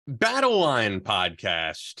Battle Line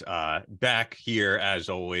podcast, back here as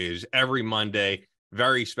always every Monday.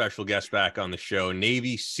 Very special guest back on the show,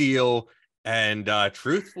 Navy SEAL. And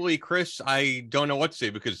truthfully, Chris, I don't know what to say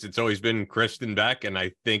because it's always been Kristen Beck, and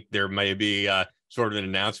I think there may be sort of an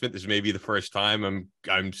announcement. This may be the first time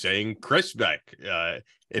I'm saying Chris Beck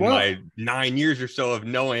in my 9 years or so of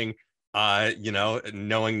knowing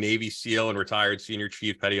Navy SEAL and retired Senior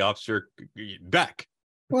Chief Petty Officer Beck.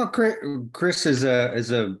 Well, Chris is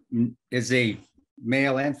a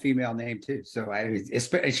male and female name too. So I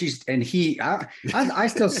still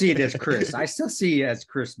see it as Chris. I still see it as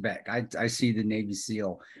Chris Beck. I see the Navy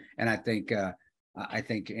SEAL, and I think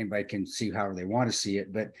anybody can see however they want to see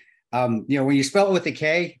it. But when you spell it with a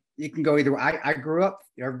K, you can go either way. I grew up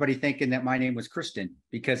everybody thinking that my name was Kristen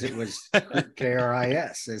because it was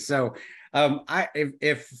Kris. And so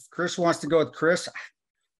if Chris wants to go with Chris,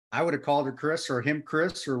 I would have called her Chris or him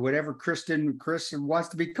Chris or whatever Chris wants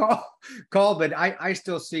to be called. But I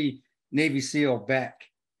still see Navy SEAL Beck.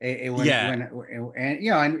 And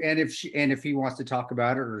if he wants to talk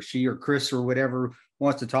about it, or she or Chris or whatever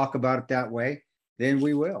wants to talk about it that way, then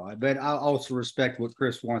we will. But I'll also respect what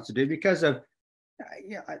Chris wants to do because of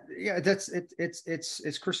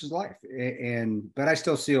it's Chris's life. But I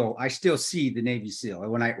still see the Navy SEAL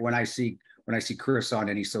when I see Chris on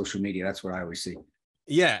any social media. That's what I always see.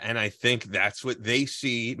 Yeah, and I think that's what they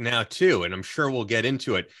see now too, and I'm sure we'll get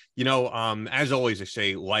into it. As always, I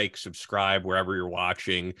say like, subscribe wherever you're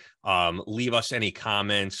watching. Leave us any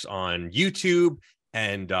comments on YouTube,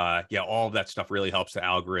 and all of that stuff really helps the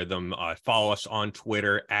algorithm. Follow us on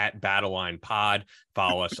Twitter at Battleline Pod.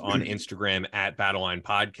 Follow us on Instagram at Battleline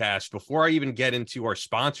Podcast. Before I even get into our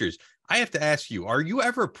sponsors, I have to ask you, are you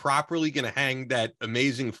ever properly going to hang that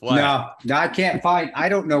amazing flag? No, I can't find. I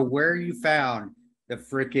don't know where you found the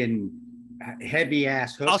freaking heavy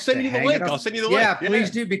ass hooks. I'll send you the link. Yeah, please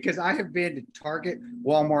do, because I have been to Target,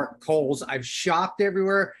 Walmart, Kohl's. I've shopped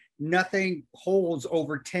everywhere. Nothing holds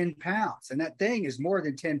over 10 pounds. And that thing is more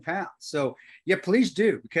than 10 pounds. So yeah, please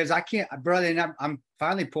do, because I can't, brother. And I'm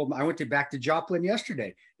finally pulled. I went back to Joplin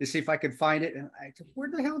yesterday to see if I could find it. And I said, where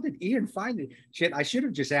the hell did Ian find it? Shit, I should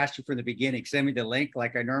have just asked you from the beginning. Send me the link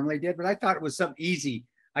like I normally did. But I thought it was something easy.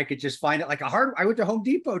 I could just find it like I went to Home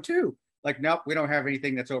Depot too. Like, nope, we don't have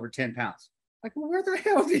anything that's over 10 pounds. Like, well, where the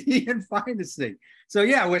hell did he even find this thing? So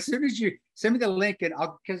yeah, well, as soon as you send me the link, and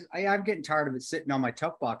because I'm getting tired of it sitting on my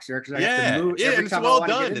tough box there, because I have to move every time I want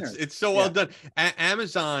to get in there. It's so well done.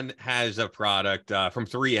 Amazon has a product from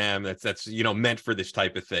 3M that's meant for this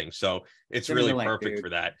type of thing. So it's really perfect for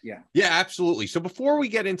that. Yeah, absolutely. So before we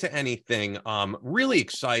get into anything, really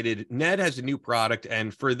excited. Ned has a new product,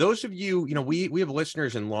 and for those of you, we have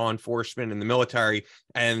listeners in law enforcement and the military,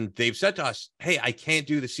 and they've said to us, "Hey, I can't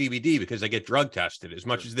do the CBD because I get drug tested. As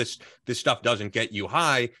much as this stuff doesn't get you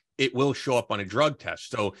high, it will show up on a drug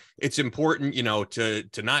test. So it's important,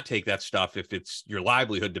 to not take that stuff if it's your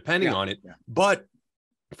livelihood depending on it. Yeah. But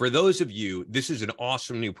for those of you, this is an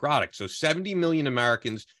awesome new product. So 70 million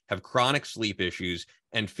Americans have chronic sleep issues,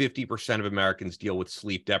 and 50% of Americans deal with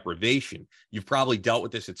sleep deprivation. You've probably dealt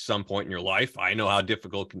with this at some point in your life. I know how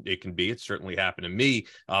difficult it can be. It certainly happened to me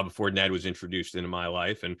before Ned was introduced into my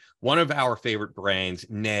life. And one of our favorite brands,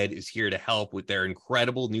 Ned, is here to help with their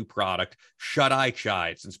incredible new product, Shut Eye Chai.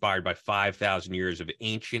 It's inspired by 5,000 years of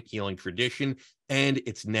ancient healing tradition, and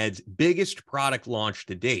it's Ned's biggest product launch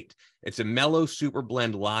to date. It's a mellow super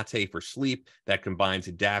blend latte for sleep that combines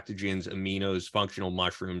adaptogens, aminos, functional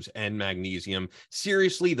mushrooms, and magnesium.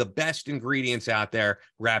 Seriously, the best ingredients out there,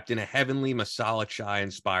 wrapped in a heavenly masala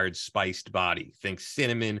chai-inspired spiced body. Think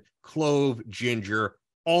cinnamon, clove, ginger,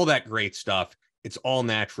 all that great stuff. It's all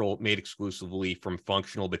natural, made exclusively from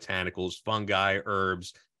functional botanicals, fungi,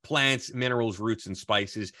 herbs, plants, minerals, roots, and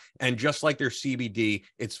spices. And just like their CBD,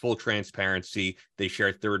 it's full transparency. They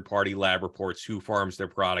share third-party lab reports, who farms their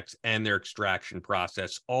products, and their extraction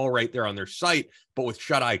process, all right there on their site. But with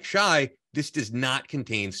Shut Eye Chai, this does not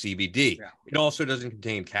contain CBD. Yeah. It also doesn't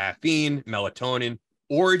contain caffeine, melatonin,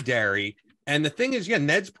 or dairy. And the thing is,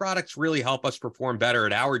 Ned's products really help us perform better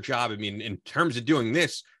at our job. I mean, in terms of doing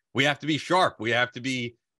this, we have to be sharp. We have to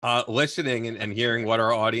be listening and hearing what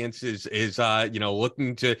our audience is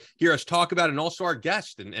looking to hear us talk about, and also our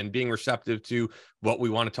guests, and being receptive to what we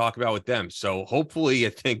want to talk about with them. So hopefully, I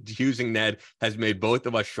think using Ned has made both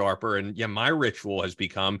of us sharper. And my ritual has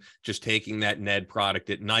become just taking that Ned product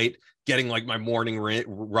at night, getting like my morning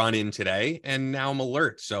run in today, and now I'm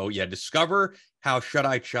alert. So discover how Shut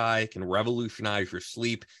Eye Chai can revolutionize your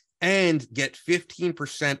sleep and get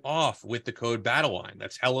 15% off with the code BattleLine.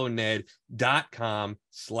 That's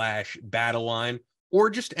helloned.com/BattleLine, or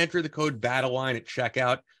just enter the code BattleLine at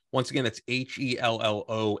checkout. Once again, that's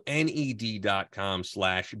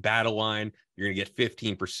HELLONED.com/battleline. You're going to get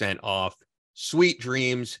 15% off. Sweet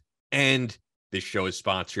dreams. And this show is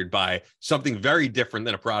sponsored by something very different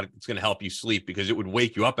than a product that's going to help you sleep, because it would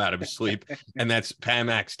wake you up out of sleep. And that's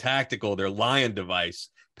Pamax Tactical, their Lion device.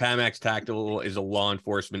 Pamax Tactical is a law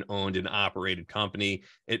enforcement owned and operated company.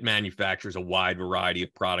 It manufactures a wide variety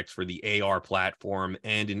of products for the AR platform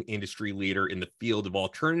and an industry leader in the field of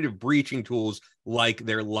alternative breaching tools like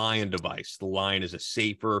their Lion device. The Lion is a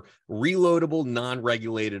safer, reloadable,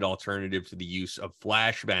 non-regulated alternative to the use of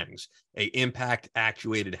flashbangs, a impact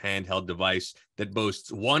actuated handheld device that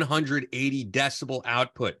boasts 180 decibel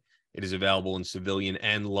output. It is available in civilian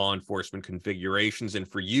and law enforcement configurations. And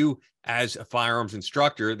for you as a firearms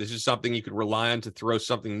instructor, this is something you could rely on to throw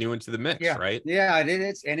something new into the mix, right? Yeah, it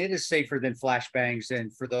is. And it is safer than flashbangs.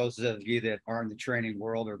 And for those of you that are in the training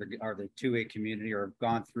world or the 2A community or have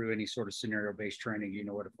gone through any sort of scenario-based training, you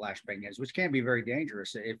know what a flashbang is, which can be very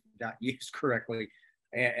dangerous if not used correctly.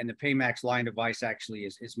 And the Pamax Lion device actually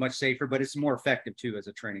is much safer, but it's more effective too as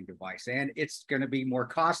a training device. And it's going to be more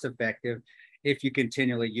cost effective if you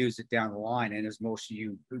continually use it down the line. And as most of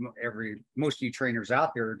you trainers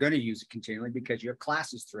out there are going to use it continually because you have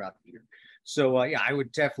classes throughout the year. So yeah, I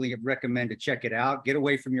would definitely recommend to check it out. Get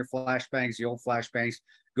away from your flashbangs, the old flashbangs,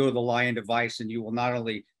 go to the Lion device, and you will not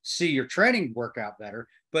only see your training work out better,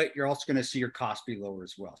 but you're also going to see your cost be lower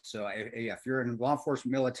as well. So yeah, if you're in law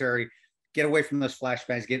enforcement, military, get away from those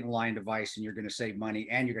flashbangs, get in the Lion device, and you're going to save money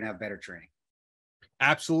and you're going to have better training.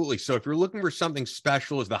 Absolutely. So if you're looking for something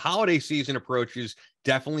special as the holiday season approaches,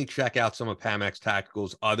 definitely check out some of Pamax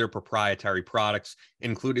Tactical's other proprietary products,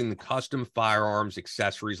 including the custom firearms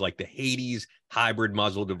accessories like the Hades hybrid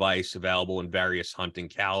muzzle device, available in various hunting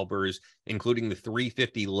calibers, including the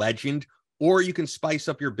 350 Legend. Or you can spice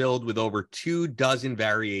up your build with over 24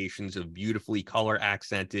 variations of beautifully color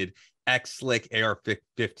accented X-Slick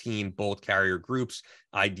AR-15 bolt carrier groups,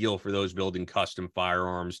 ideal for those building custom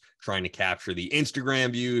firearms, trying to capture the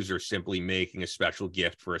Instagram views, or simply making a special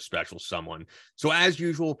gift for a special someone. So as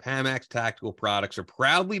usual, Pamax Tactical products are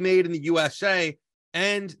proudly made in the USA,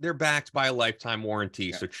 and they're backed by a lifetime warranty.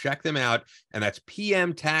 Yeah. So check them out, and that's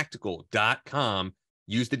pmtactical.com.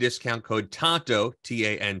 Use the discount code TANTO,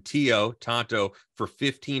 T-A-N-T-O, TANTO, for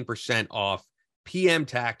 15% off.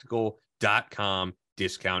 pmtactical.com.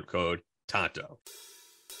 Discount code TANTO.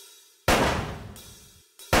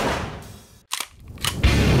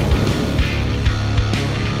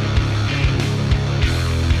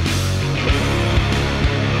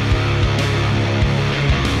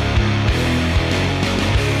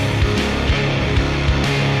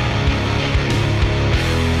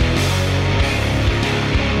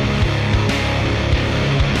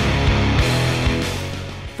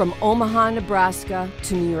 From Omaha, Nebraska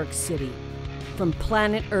to New York City, from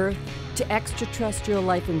planet Earth to extraterrestrial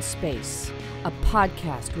life in space, a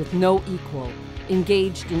podcast with no equal,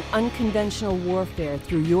 engaged in unconventional warfare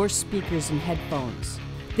through your speakers and headphones.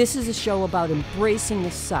 This is a show about embracing the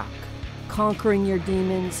suck, conquering your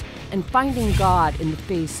demons, and finding God in the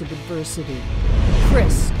face of adversity.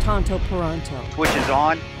 Chris Tonto Peranto. Twitch is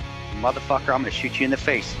on. Motherfucker, I'm gonna shoot you in the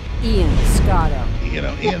face. Ian Scotto. You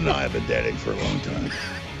know, Ian and I have been dating for a long time.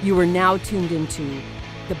 You are now tuned into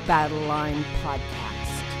the Battle Line Podcast.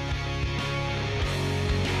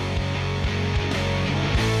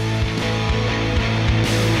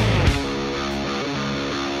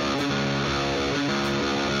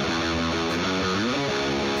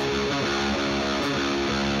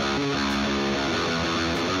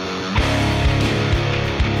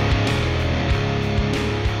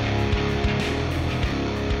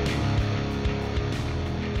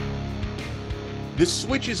 This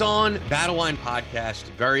Switch is on Battle Line Podcast.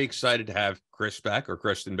 Very excited to have Chris Beck or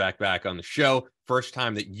Kristen Beck back on the show. First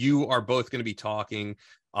time that you are both going to be talking.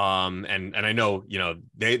 And I know, you know,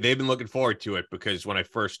 they've been looking forward to it, because when I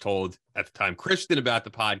first told at the time Kristen about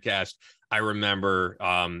the podcast, I remember,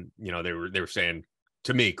 you know, they were saying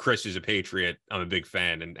to me, Chris is a patriot. I'm a big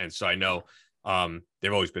fan. And so I know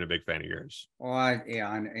they've always been a big fan of yours. Well,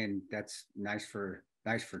 yeah. And that's nice for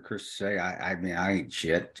Chris to say. I mean, I ain't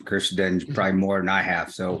shit. Chris done probably more than I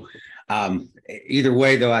have. So either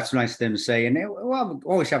way, though, that's nice of them to say. And we'll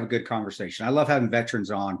always have a good conversation. I love having veterans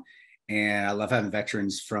on, and I love having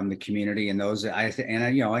veterans from the community, and those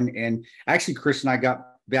and actually Chris and I got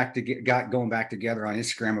going back together on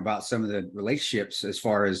Instagram about some of the relationships as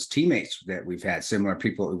far as teammates that we've had, similar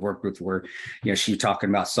people that we worked with, where, you know, she talking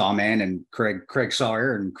about Sawman and Craig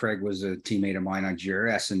Sawyer, and Craig was a teammate of mine on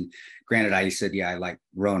GRS. And granted, I said, yeah, I like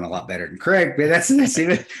Rowan a lot better than Craig, but that's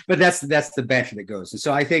the banter that goes. And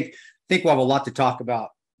so I think we'll have a lot to talk about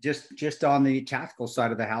just on the tactical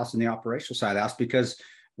side of the house and the operational side of the house, because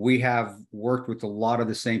we have worked with a lot of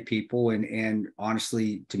the same people. And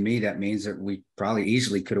honestly, to me, that means that we probably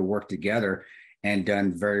easily could have worked together and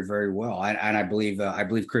done very, very well. And I believe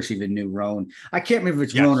Chris even knew Roan. I can't remember if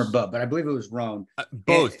it's Roan or Bub, but I believe it was Roan.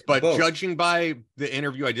 Both. But judging by the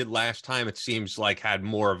interview I did last time, it seems like had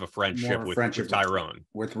more of a friendship with Tyrone.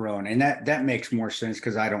 With Roan. And that makes more sense,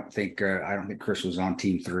 because I don't think Chris was on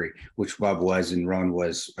team 3, which Bub was, and Roan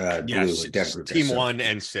was blue. Team 1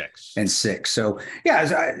 and 6. And 6. So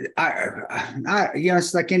yeah, I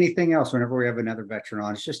it's like anything else. Whenever we have another veteran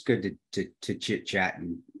on, it's just good to chit chat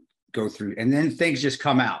and go through, and then things just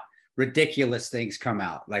come out. Ridiculous things come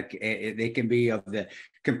out. Like they can be of the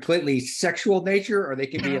completely sexual nature, or they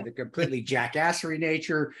can be of the completely jackassery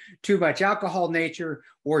nature, too much alcohol nature,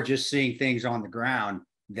 or just seeing things on the ground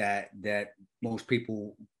that most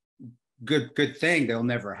people, good thing they'll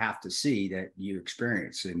never have to see, that you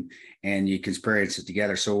experience, and you can experience it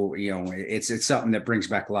together. So it's something that brings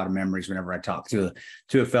back a lot of memories whenever I talk to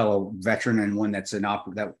a fellow veteran, and one that's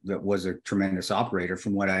that was a tremendous operator,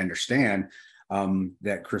 from what I understand,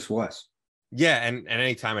 that Chris was. Yeah, and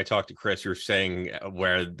anytime I talk to Chris, you're saying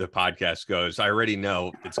where the podcast goes, I already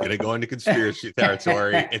know it's going to go into conspiracy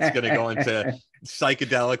territory. It's going to go into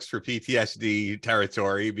psychedelics for PTSD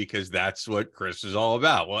territory, because that's what Chris is all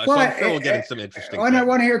about. So I'm sure we'll get into some interesting. I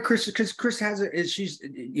want to hear Chris, because Chris has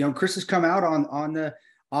Chris has come out on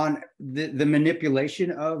the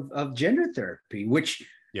manipulation of gender therapy, which.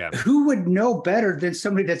 Yeah. Who would know better than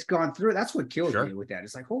somebody that's gone through it? That's what kills me with that.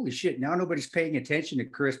 It's like, holy shit, now nobody's paying attention to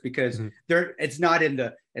Chris, because it's not in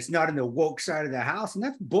the woke side of the house, and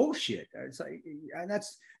that's bullshit. It's like, and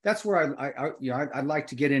that's where I'd like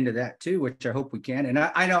to get into that too, which I hope we can. And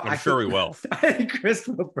I know I'm sure we will. I think Chris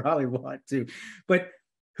will probably want to, but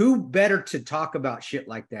who better to talk about shit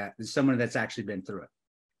like that than someone that's actually been through it?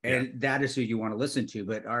 And that is who you want to listen to.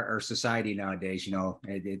 But our society nowadays,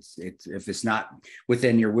 it's if it's not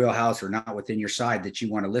within your wheelhouse or not within your side that you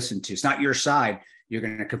want to listen to, it's not your side, you're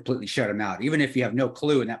going to completely shut them out. Even if you have no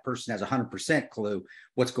clue and that person has 100% clue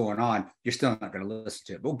what's going on, you're still not going to listen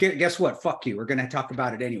to it. But guess what? Fuck you. We're going to talk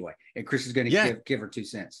about it anyway. And Chris is going to give her 2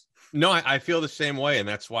 cents. No, I feel the same way. And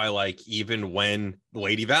that's why, like, even when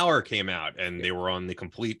Lady Valor came out and they were on the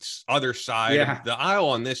complete other side of the aisle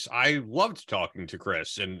on this, I loved talking to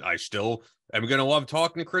Chris, and I still am going to love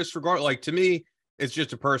talking to Chris regardless. Like, to me, it's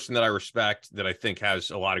just a person that I respect, that I think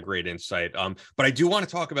has a lot of great insight. But I do want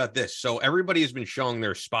to talk about this. So everybody has been showing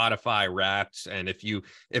their Spotify Wrapped. And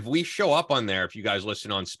if we show up on there, if you guys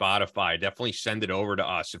listen on Spotify, definitely send it over to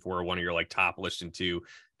us if we're one of your like top listened to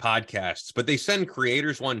podcasts. But they send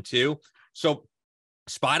creators one too. So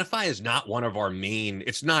Spotify is not one of our main,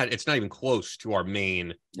 it's not even close to our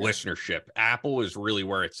main listenership. Apple is really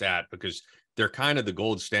where it's at, because they're kind of the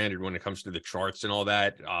gold standard when it comes to the charts and all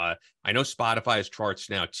that. I know Spotify has charts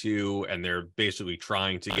now too, and they're basically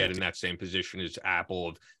trying to get in that same position as Apple,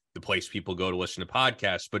 of the place people go to listen to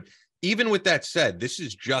podcasts. But even with that said, this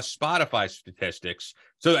is just Spotify statistics.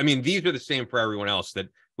 So, I mean, these are the same for everyone else. That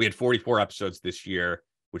we had 44 episodes this year,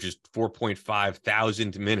 which is 4.5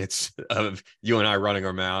 thousand minutes of you and I running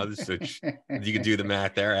our mouths, which you can do the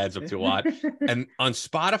math there, adds up to a lot. And on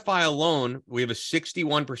Spotify alone, we have a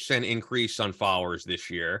 61% increase on followers this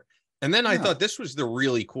year. And then I thought this was the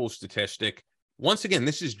really cool statistic. Once again,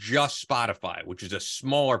 this is just Spotify, which is a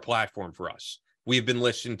smaller platform for us. We've been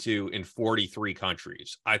listened to in 43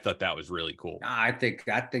 countries. I thought that was really cool. I think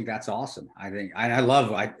that's awesome. I love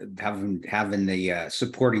having the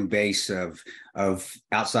supporting base of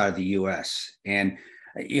outside of the U.S. And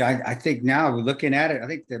I think now looking at it, I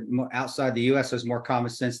think that outside the U.S. has more common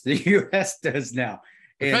sense than the U.S. does now.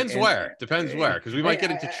 Depends where, because we might get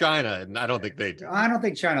into China, and I don't think they do. I don't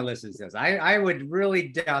think China listens to this. I would really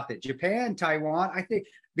doubt that. Japan, Taiwan, I think,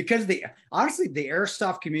 because honestly, the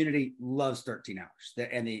airsoft community loves 13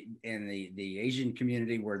 hours, and the Asian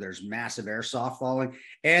community, where there's massive airsoft following,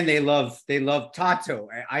 and they love Tonto.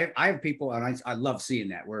 I have people, and I love seeing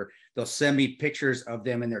that, where they'll send me pictures of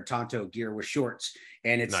them in their Tonto gear with shorts,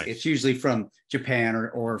 and it's usually from Japan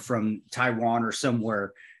or from Taiwan or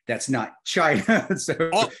somewhere that's not China. So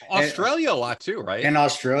Australia a lot too, right? And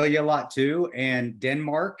Australia a lot too, and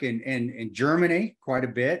Denmark and Germany quite a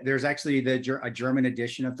bit. There's actually a German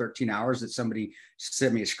edition of 13 Hours that somebody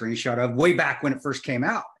sent me a screenshot of way back when it first came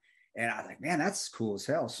out. And I was like, man, that's cool as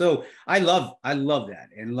hell. So I love that,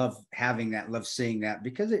 and love having that, love seeing that,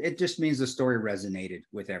 because it just means the story resonated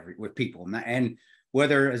with people. And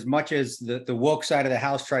whether, as much as the woke side of the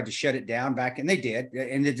house tried to shut it down back, and they did,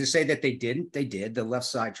 and to say that they didn't, they did. The left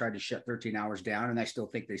side tried to shut 13 Hours down, and I still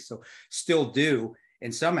think they still do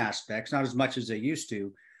in some aspects, not as much as they used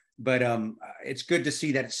to. but it's good to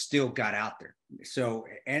see that it still got out there. So,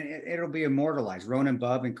 and it'll be immortalized. Ronan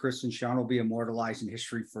Bub and Chris and Sean will be immortalized in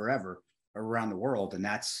history forever around the world. And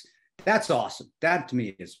that's awesome. That to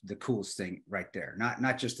me is the coolest thing right there.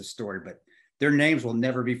 Not just the story, but their names will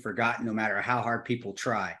never be forgotten, no matter how hard people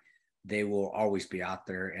try. They will always be out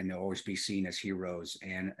there, and they'll always be seen as heroes,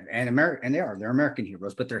 and they're American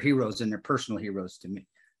heroes, but they're heroes and they're personal heroes to me.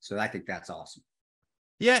 So I think that's awesome.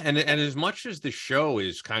 Yeah, and as much as the show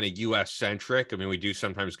is kind of U.S. centric, I mean, we do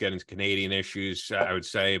sometimes get into Canadian issues, I would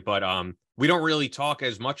say, but we don't really talk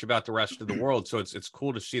as much about the rest of the world. So it's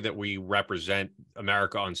cool to see that we represent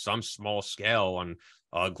America on some small scale on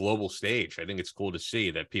a global stage. I think it's cool to see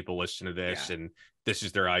that people listen to this and this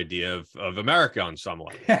is their idea of America on some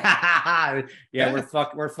level.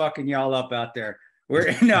 We're fucking y'all up out there.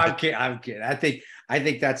 I'm kidding. I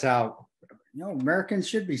think that's how Americans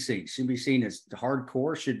should be seen. Should be seen as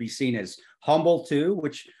hardcore. Should be seen as humble too.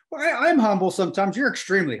 Which I'm humble sometimes. You're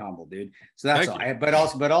extremely humble, dude. So that's all. But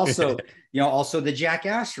also, also the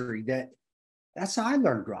jackassery. That's how I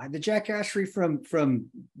learned, the jackassery from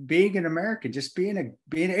being an American, just being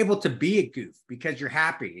able to be a goof because you're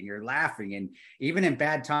happy and you're laughing, and even in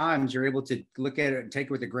bad times, you're able to look at it and take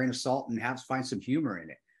it with a grain of salt and find some humor in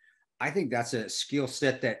it. I think that's a skill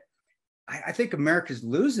set that I think America's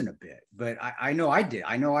losing a bit, but I know I did.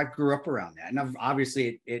 I know I grew up around that, and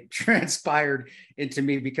obviously it transpired into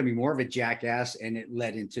me becoming more of a jackass, and it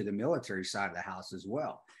led into the military side of the house as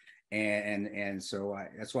well. And so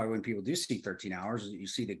that's why when people do see 13 Hours, you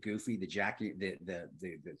see the goofy, the jacky,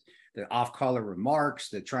 the off-color remarks,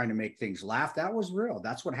 the trying to make things laugh. That was real.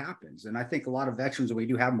 That's what happens. And I think a lot of veterans, when we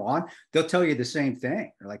do have them on, they'll tell you the same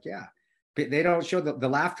thing. They're like, yeah, but they don't show the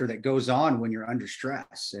laughter that goes on when you're under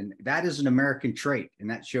stress. And that is an American trait. And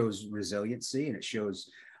that shows resiliency, and it shows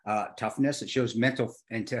toughness. It shows mental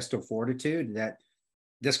and intestinal fortitude that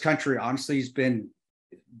this country honestly has been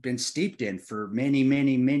steeped in for many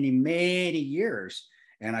years,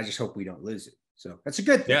 and I just hope we don't lose it. So that's a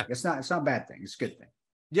good thing. Yeah. It's not a bad thing. It's a good thing.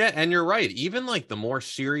 Yeah, and you're right. Even like the more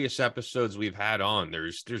serious episodes we've had on,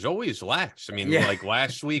 there's always laughs. I mean, like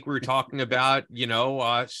last week we were talking about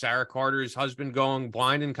Sarah Carter's husband going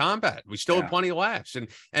blind in combat. We still had plenty of laughs,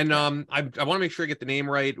 and I want to make sure I get the name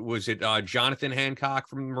right. Was it Jonathan Hancock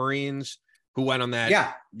from the Marines who went on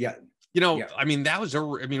that? Yeah. I mean,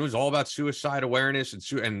 it was all about suicide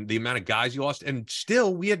awareness and the amount of guys you lost. And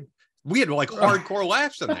still we had like hardcore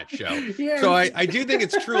laughs on that show. So I do think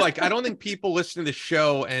it's true. Like, I don't think people listen to the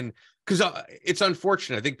show, and because it's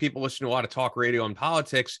unfortunate. I think people listen to a lot of talk radio and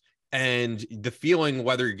politics, and the feeling,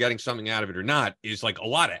 whether you're getting something out of it or not, is like a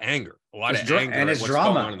lot of anger, and it's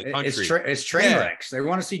drama. It's train wrecks. They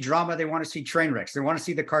want to see drama. They want to see train wrecks. They want to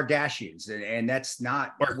see the Kardashians, and that's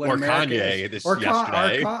not or Kanye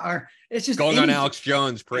yesterday. It's just going on Alex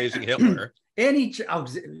Jones praising Hitler.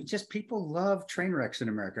 Just people love train wrecks in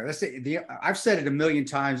America. I've said it a million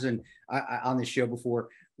times and on this show before.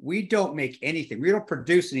 We don't make anything. We don't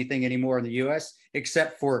produce anything anymore in the U.S.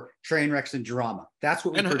 except for train wrecks and drama. That's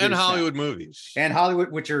what we produce. And Hollywood movies. And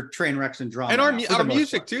Hollywood, which are train wrecks and drama. And our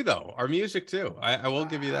music too, though. Our music too. I will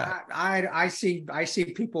give you that. I see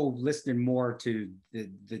people listening more to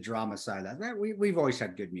the drama side of that. We've always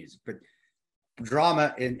had good music, but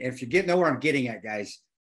drama. And if you know where I'm getting at, guys,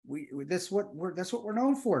 that's what we're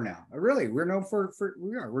known for now. Really, we're known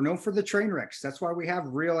we're known for the train wrecks. That's why we have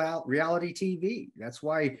reality TV. That's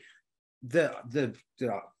why the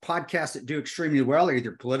podcasts that do extremely well are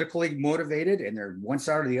either politically motivated and they're one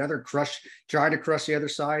side or the other, trying to crush the other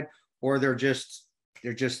side, or they just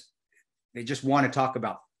want to talk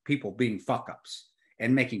about people being fuck ups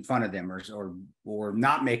and making fun of them, or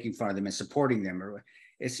not making fun of them and supporting them. Or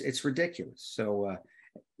it's ridiculous. So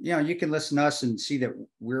you can listen to us and see that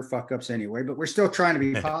we're fuck ups anyway, but we're still trying to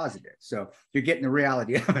be positive. So you're getting the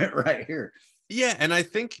reality of it right here. Yeah, and I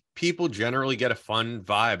think people generally get a fun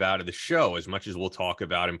vibe out of the show as much as we'll talk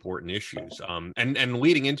about important issues. And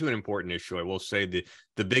leading into an important issue, I will say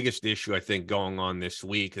the biggest issue I think going on this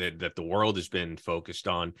week that the world has been focused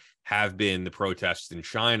on have been the protests in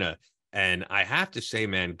China. And I have to say,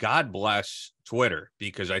 man, God bless Twitter,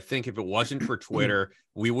 because I think if it wasn't for Twitter,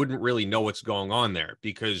 we wouldn't really know what's going on there,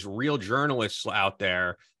 because real journalists out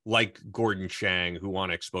there like Gordon Chang, who want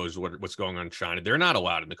to expose what's going on in China, they're not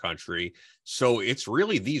allowed in the country. So it's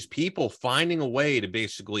really these people finding a way to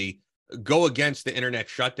basically go against the internet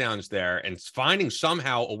shutdowns there and finding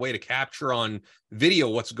somehow a way to capture on video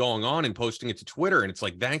what's going on and posting it to Twitter. And it's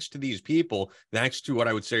like, thanks to these people, thanks to what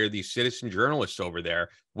I would say are these citizen journalists over there,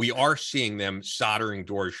 we are seeing them soldering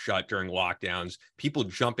doors shut during lockdowns, people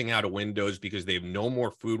jumping out of windows because they have no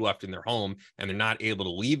more food left in their home and they're not able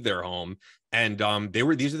to leave their home. And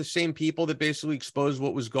these are the same people that basically exposed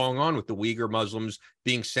what was going on with the Uyghur Muslims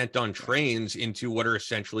being sent on trains into what are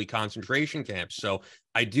essentially concentration camps. So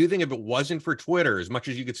I do think if it wasn't for Twitter, as much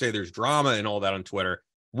as you could say there's drama and all that on Twitter,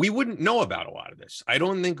 we wouldn't know about a lot of this. I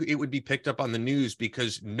don't think it would be picked up on the news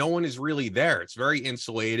because no one is really there. It's very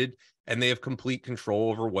insulated and they have complete control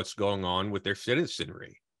over what's going on with their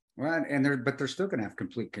citizenry. Well, but they're still going to have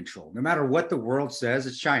complete control. No matter what the world says,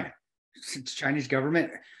 it's China. It's Chinese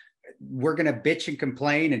government. We're going to bitch and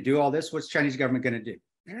complain and do all this. What's Chinese government going to do?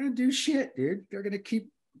 They're going to do shit, dude. They're going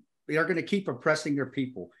to keep oppressing their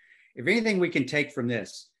people. If anything we can take from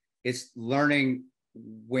this, it's learning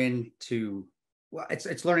when to, well,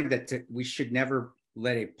 it's learning that we should never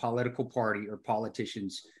let a political party or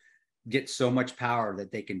politicians get so much power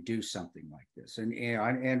that they can do something like this. And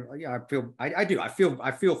I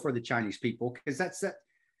feel for the Chinese people, because that's that.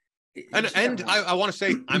 And I want to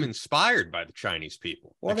say I'm inspired by the Chinese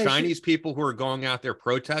people. Well, the Chinese people who are going out there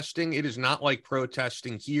protesting. It is not like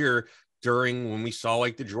protesting here during when we saw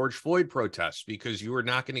like the George Floyd protests, because you were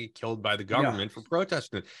not going to get killed by the government for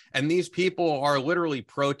protesting. And these people are literally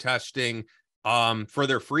protesting for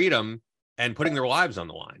their freedom and putting their lives on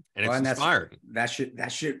the line. And it's inspiring. That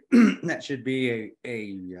should be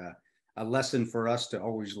a lesson for us to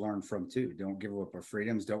always learn from too. Don't give up our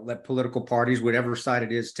freedoms. Don't let political parties, whatever side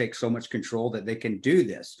it is, take so much control that they can do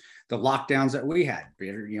this. The lockdowns that we had,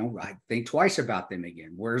 I think twice about them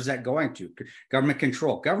again. Where is that going to? Government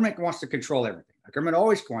control. Government wants to control everything. Government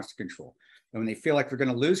always wants to control. And when they feel like they're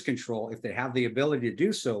going to lose control, if they have the ability to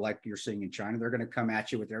do so, like you're seeing in China, they're going to come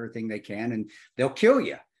at you with everything they can and they'll kill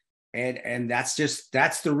you. And that's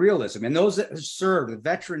the realism. And those that have served, the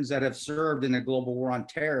veterans that have served in the global war on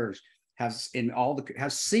terror have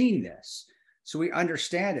seen this. So we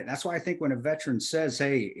understand it. That's why I think when a veteran says,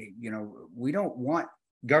 hey, we don't want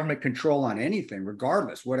government control on anything,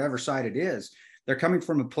 regardless, whatever side it is, they're coming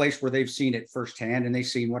from a place where they've seen it firsthand and they've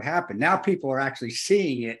seen what happened. Now people are actually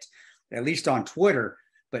seeing it, at least on Twitter.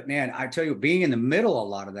 But man, I tell you, being in the middle, a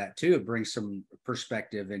lot of that too, it brings some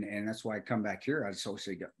perspective. And that's why I come back here. I always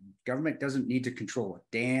say government doesn't need to control a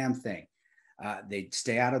damn thing. They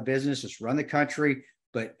stay out of business, just run the country.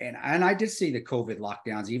 But and I did see the COVID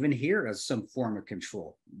lockdowns even here as some form of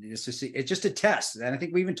control. It's just a test. And I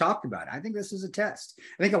think we even talked about it. I think this is a test.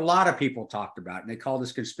 I think a lot of people talked about it and they called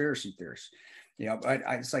us conspiracy theorists. But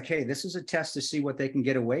it's like, hey, this is a test to see what they can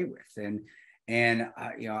get away with. And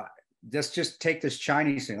let's just take this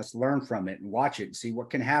Chinese thing. Let's learn from it and watch it and see what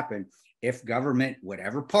can happen if government,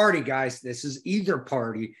 whatever party, guys, this is either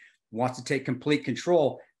party, wants to take complete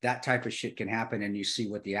control. That type of shit can happen. And you see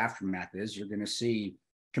what the aftermath is. You're going to see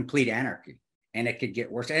complete anarchy, and it could get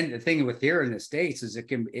worse. And the thing with here in the States is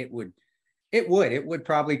it would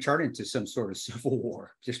probably turn into some sort of civil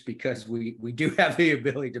war, just because we do have the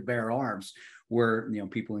ability to bear arms where,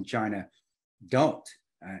 people in China don't.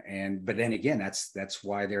 But then again, that's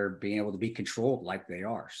why they're being able to be controlled like they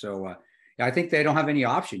are. So I think they don't have any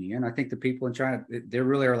option, Ian. I think the people in China, they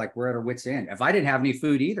really are like, we're at our wits' end. If I didn't have any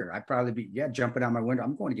food either, I'd probably be jumping out my window.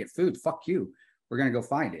 I'm going to get food. Fuck you. We're going to go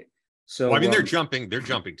find it. So they're jumping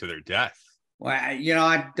to their death. Well,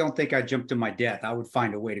 I don't think I'd jump to my death. I would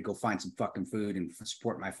find a way to go find some fucking food and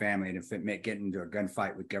support my family. And if it meant getting into a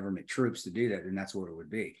gunfight with government troops to do that, then that's what it would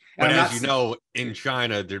be. But as in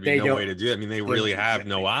China, there'd be no way to do it. I mean, they really have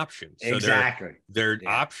no options. So exactly. Their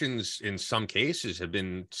options in some cases have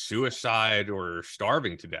been suicide or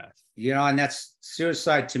starving to death. And that's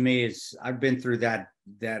suicide to me is, I've been through that,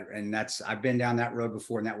 I've been down that road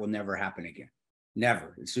before, and that will never happen again.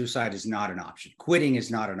 Never. Suicide is not an option. Quitting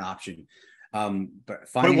is not an option. But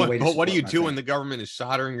finding a way. But what do you do when the government is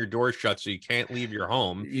soldering your doors shut so you can't leave your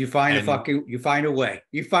home? You find a way.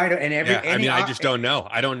 I just don't know.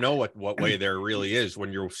 I don't know what way there really is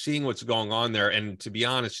when you're seeing what's going on there. And to be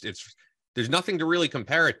honest, there's nothing to really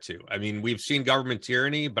compare it to. I mean, we've seen government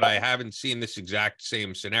tyranny, but I haven't seen this exact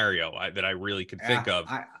same scenario that I really could think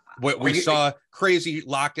of. We saw crazy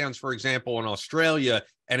lockdowns, for example, in Australia,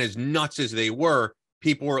 and as nuts as they were,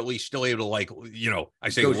 people were at least still able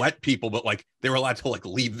to let people, but they were allowed to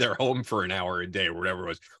leave their home for an hour a day or whatever it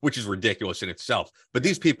was, which is ridiculous in itself. But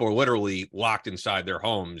these people are literally locked inside their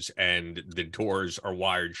homes and the doors are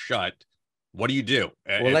wired shut. What do you do?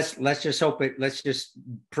 Well, let's just hope it. Let's just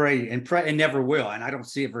pray and never will. And I don't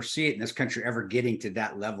see it in this country ever getting to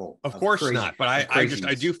that level. Of course not. But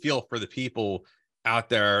I do feel for the people out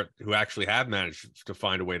there who actually have managed to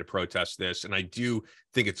find a way to protest this. And I do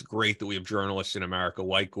think it's great that we have journalists in America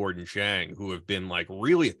like Gordon Chang who have been like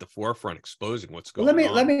really at the forefront exposing what's going on.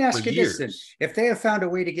 Let me ask you this then. If they have found a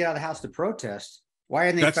way to get out of the house to protest, why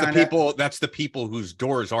haven't they that's the people whose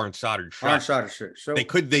doors aren't soldered shut. So they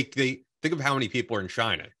think of how many people are in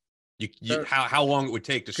China. How long it would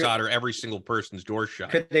take to solder every single person's door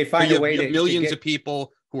shut. Could they find a way to millions of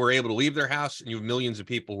people who are able to leave their house, and you have millions of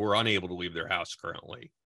people who are unable to leave their house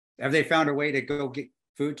currently. Have they found a way to go get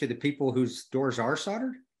food to the people whose doors are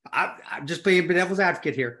soldered? I'm just being devil's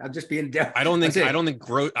advocate here. I'm just being devil. I don't think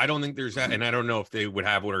there's that, and I don't know if they would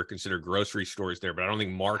have what are considered grocery stores there, but I don't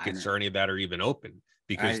think markets or any of that are even open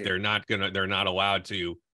because they're not allowed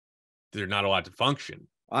to function.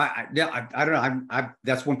 I don't know.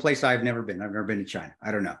 That's one place I've never been. I've never been to China.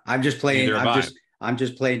 I don't know. I'm just playing. I'm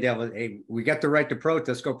just playing devil. Hey, we got the right to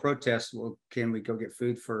protest. Go protest. Well, can we go get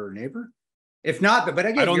food for our neighbor? If not, but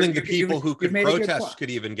again, I don't think the people who could protest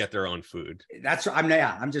could even get their own food.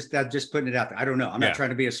 I'm just putting it out there. I don't know. I'm not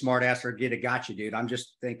trying to be a smart ass or get a gotcha, dude. I'm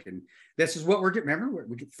just thinking this is what we're getting. Remember,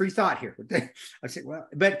 we get free thought here. I say, well,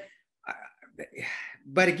 but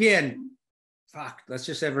again, fuck. Let's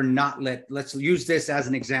use this as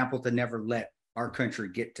an example to never let our country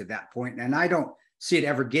get to that point. And I don't see it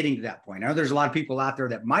ever getting to that point. I know there's a lot of people out there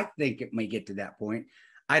that might think it may get to that point.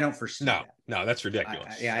 I don't foresee that. No, that's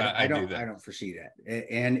ridiculous. I don't foresee that.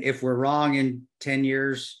 And if we're wrong in 10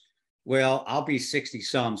 years, well, I'll be 60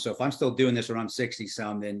 some. So if I'm still doing this when I'm 60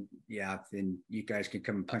 some, then you guys can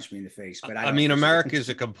come and punch me in the face. But I mean, America is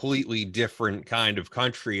a completely different kind of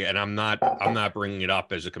country, and I'm not bringing it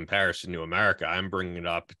up as a comparison to America. I'm bringing it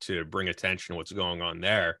up to bring attention to what's going on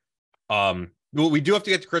there. Well, we do have to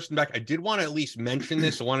get to Kristen Beck. I did want to at least mention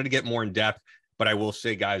this. I wanted to get more in depth, but I will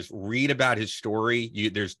say, guys, read about his story.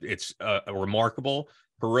 It's remarkable.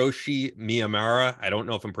 Hiroshi Miyamura. I don't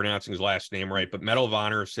know if I'm pronouncing his last name right, but Medal of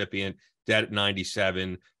Honor recipient, dead at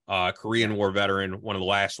 97, Korean War veteran, one of the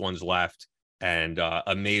last ones left, and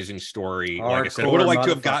amazing story. Like I said, I would have liked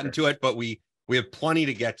to have gotten to it, but we have plenty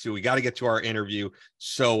to get to. We got to get to our interview.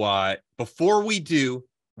 So before we do,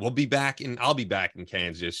 I'll be back in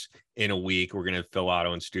Kansas in a week. We're going to have Phil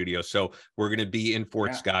Otto in studio. So we're going to be in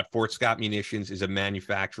Fort Scott. Fort Scott Munitions is a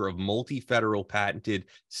manufacturer of multi-federal patented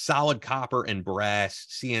solid copper and brass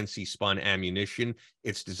CNC spun ammunition.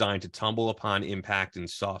 It's designed to tumble upon impact in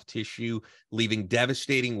soft tissue, leaving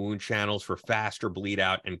devastating wound channels for faster bleed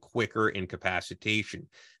out and quicker incapacitation.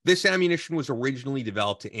 This ammunition was originally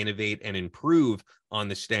developed to innovate and improve on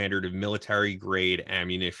the standard of military grade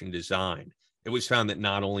ammunition design. It was found that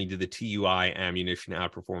not only did the TUI ammunition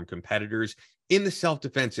outperform competitors in the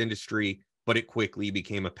self-defense industry, but it quickly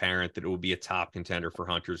became apparent that it would be a top contender for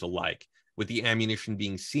hunters alike. With the ammunition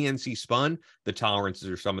being CNC spun, the tolerances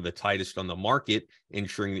are some of the tightest on the market,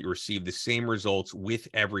 ensuring that you receive the same results with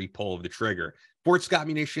every pull of the trigger. Fort Scott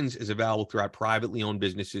Munitions is available throughout privately owned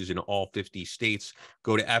businesses in all 50 states.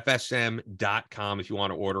 Go to fsm.com if you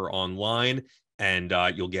want to order online, and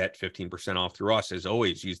you'll get 15% off through us. As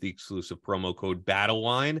always, use the exclusive promo code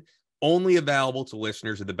BATTLELINE, only available to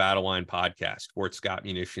listeners of the Battle Line podcast. Fort Scott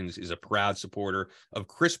Munitions is a proud supporter of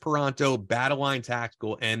Chris Peranto, Battle Line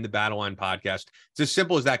Tactical, and the Battle Line podcast. It's as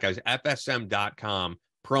simple as that, guys. FSM.com,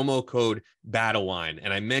 promo code BATTLELINE.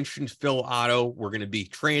 And I mentioned Phil Otto. We're going to be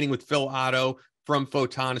training with Phil Otto from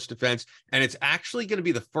Photonus Defense. And it's actually going to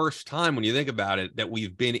be the first time, when you think about it, that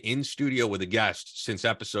we've been in studio with a guest since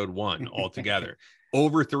episode 1 altogether,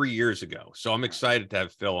 over 3 years ago. So I'm excited to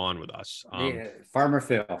have Phil on with us. Farmer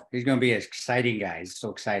Phil, he's going to be an exciting guy. He's so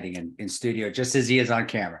exciting in studio, just as he is on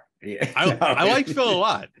camera. Yeah. I like Phil a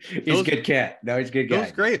lot. He's a good cat. No, he's a good guy.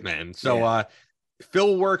 Phil's great, man. So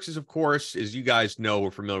Phil works as you guys know,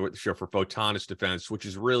 we're familiar with the show, for Photonus Defense, which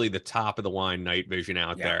is really the top of the line night vision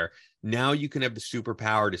out there. Now you can have the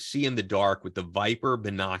superpower to see in the dark with the Viper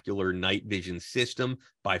Binocular Night Vision System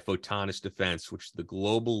by Photonus Defense, which is the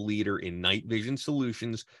global leader in night vision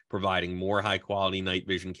solutions, providing more high-quality night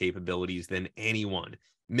vision capabilities than anyone.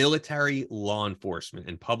 Military, law enforcement,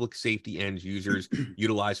 and public safety end users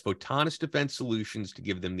utilize Photonus Defense solutions to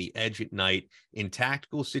give them the edge at night in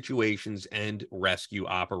tactical situations and rescue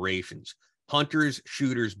operations. Hunters,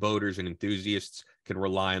 shooters, boaters, and enthusiasts can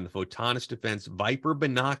rely on the Photonus Defense Viper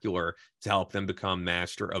Binocular to help them become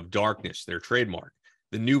master of darkness, their trademark.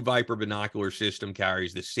 The new Viper Binocular system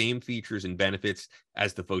carries the same features and benefits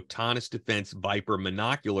as the Photonus Defense Viper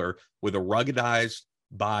Binocular, with a ruggedized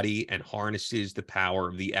body and harnesses the power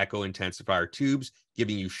of the Echo Intensifier tubes,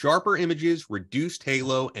 giving you sharper images, reduced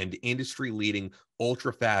halo, and industry-leading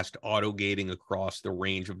ultra-fast auto gating across the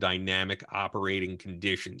range of dynamic operating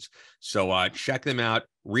conditions. So check them out.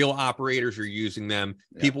 Real operators are using them.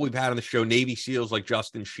 People we've had on the show, Navy SEALs like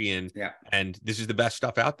Justin Sheehan. And this is the best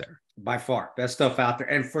stuff out there. By far, best stuff out there.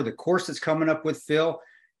 And for the course that's coming up with Phil,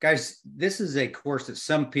 guys, this is a course that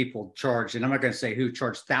some people charge, and I'm not going to say who,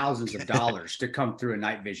 charge thousands of dollars to come through a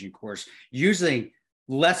night vision course using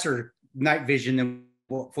lesser night vision than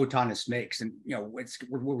what Photonis makes. And, you know,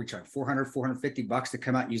 what we charge, $450 to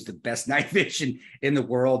come out and use the best night vision in the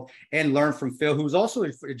world and learn from Phil, who's also a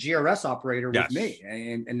GRS operator with me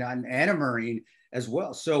and a Marine as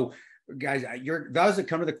well. So, guys, those that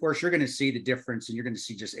come to the course, you're going to see the difference, and you're going to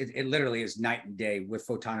see just, it literally is night and day with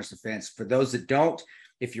Photonis Defense. For those that don't,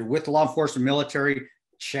 if you're with law enforcement, military,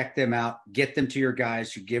 check them out, get them to your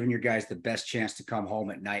guys. You're giving your guys the best chance to come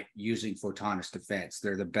home at night using Photonis Defense.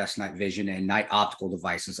 They're the best night vision and night optical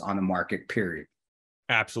devices on the market, period.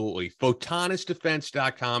 Absolutely.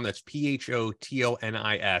 Photonisdefense.com. That's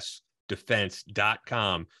PHOTONIS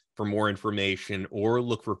defense.com for more information, or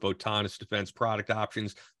look for Photonis Defense product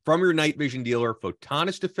options from your night vision dealer,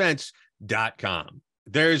 photonisdefense.com.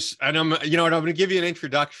 And I'm going to give you an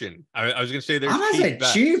introduction. I was going to say there's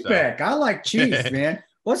Chief Beck. I like Chief, man.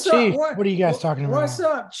 What's Chief, up? What are you guys talking about? What's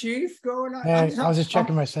up, Chief? Going on? Hey, I was just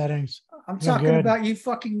checking my settings. I'm talking about you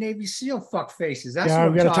fucking Navy SEAL fuck faces. That's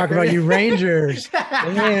what we got to talk about you Rangers.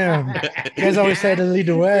 Damn. You guys always say to lead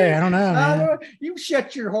the way. I don't know, man. You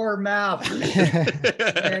shut your whore mouth.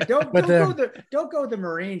 Man, don't go the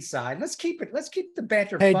Marine side. Let's keep the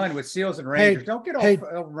banter fun with SEALs and Rangers. Don't get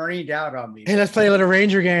all Marined out on me. Hey, let's play a little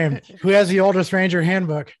Ranger game. Who has the oldest Ranger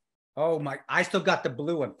handbook? Oh my, I still got the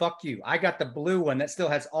blue one. Fuck you. I got the blue one that still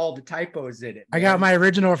has all the typos in it. Man. I got my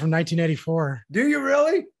original from 1984. Do you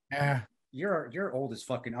really? Yeah. You're old as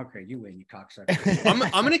fucking. Okay, you win, you cocksucker. I'm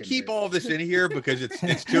going to keep all of this in here because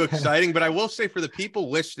it's too exciting. But I will say, for the people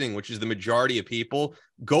listening, which is the majority of people,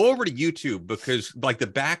 go over to YouTube, because like the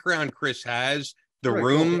background Chris has, the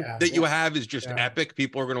room that you have is just epic.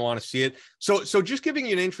 People are going to want to see it. So just giving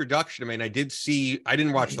you an introduction. I mean, I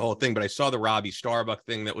didn't watch the whole thing, but I saw the Robbie Starbuck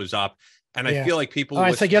thing that was up. And I feel like people.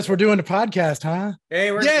 I guess we're doing the podcast, huh? Hey,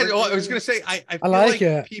 I was going to say, I feel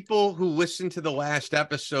like people who listened to the last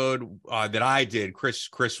episode that I did, Chris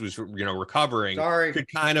was recovering. Sorry. Could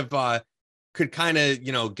kind of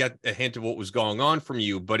get a hint of what was going on from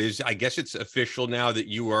you. But I guess it's official now that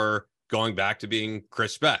you are going back to being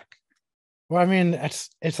Chris Beck. Well, I mean,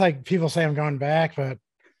 it's like people say I'm going back, but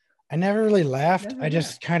I never really left. I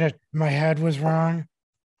just my head was wrong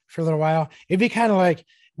for a little while. It'd be kind of like,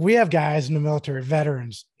 we have guys in the military,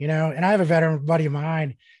 veterans, and I have a veteran buddy of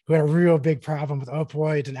mine who had a real big problem with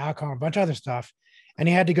opioids and alcohol and a bunch of other stuff. And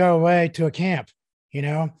he had to go away to a camp,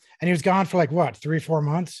 and he was gone for 3-4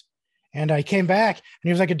 months. And I came back and he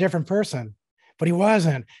was like a different person, but he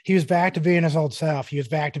wasn't. He was back to being his old self. He was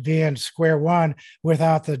back to being square one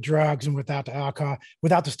without the drugs and without the alcohol,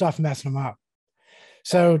 without the stuff messing him up.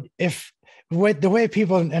 So the way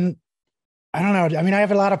people, and I don't know, I mean, I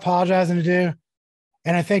have a lot of apologizing to do.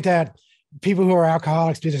 And I think that people who are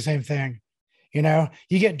alcoholics do the same thing. You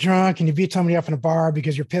get drunk and you beat somebody up in a bar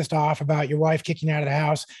because you're pissed off about your wife kicking you out of the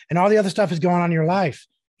house, and all the other stuff is going on in your life,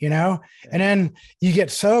 and then you get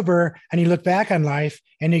sober and you look back on life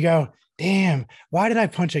and you go, damn, why did I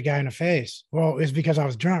punch a guy in the face? Well, it's because I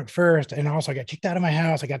was drunk first. And also I got kicked out of my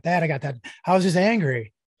house. I got that. I was just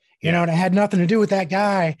angry, and it had nothing to do with that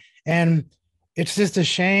guy. And it's just a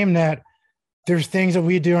shame that there's things that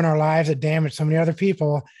we do in our lives that damage so many other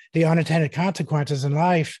people, the unintended consequences in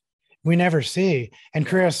life we never see. And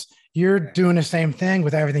Chris, you're doing the same thing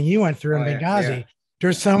with everything you went through in Benghazi. Yeah.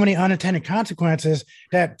 There's so many unintended consecuences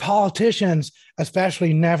that politicians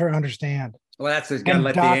especially never understand. Well, that's just gotta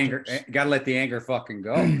let the anger fucking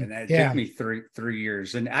go. And that took me three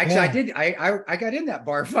years. And actually I got in that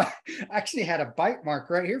bar fight. I actually had a bite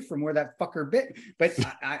mark right here from where that fucker bit. But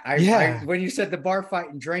I when you said the bar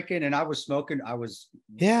fight and drinking and I was smoking, I was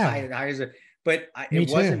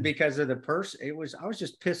it wasn't because of the person. I was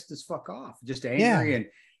just pissed as fuck off, just angry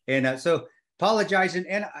and so apologizing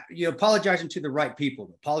and apologizing to the right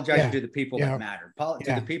people, apologizing to the people that matter,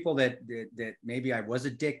 to the people that maybe I was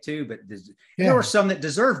a dick to, but there were some that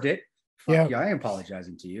deserved it. Fuck I am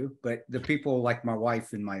apologizing to you, but the people like my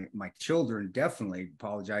wife and my children definitely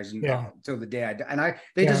apologizing till the day I die, and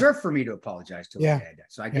they deserve for me to apologize till the day I die.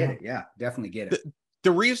 So I get it, definitely get it.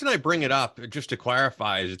 The reason I bring it up, just to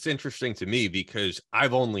clarify, is it's interesting to me because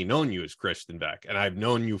I've only known you as Kristen Beck, and I've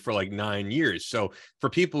known you for like 9 years. So for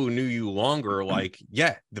people who knew you longer, like,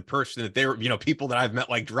 yeah, the person that they were, people that I've met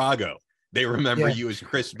like Drago, they remember you as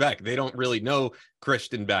Chris Beck. They don't really know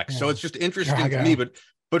Kristen Beck. So it's just interesting to me,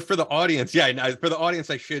 but for the audience, for the audience,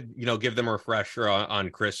 I should, give them a refresher on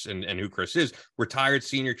Chris and who Chris is. Retired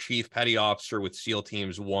senior chief petty officer with SEAL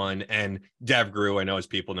Teams 1 and DevGru, I know as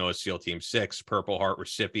people know as SEAL Team 6, Purple Heart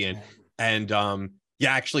recipient. And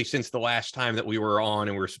actually, since the last time that we were on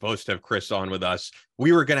and we were supposed to have Chris on with us,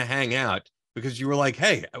 we were going to hang out because you were like,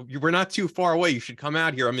 hey, we're not too far away. You should come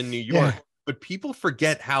out here. I'm in New York. But people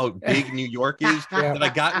forget how big New York is that I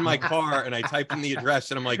got in my car and I typed in the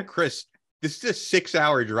address and I'm like, Chris, this is a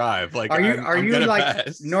 6-hour drive. Like, are you like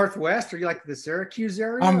pass. Northwest? Are you like the Syracuse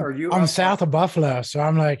area? I'm south of Buffalo, so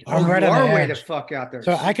I'm like, I'm right on the edge. Way the fuck out there.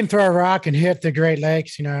 So I can throw a rock and hit the Great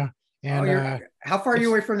Lakes, And how far are you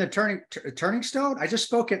away from the Turning Stone? I just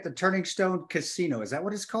spoke at the Turning Stone Casino. Is that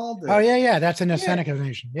what it's called? That's in the Seneca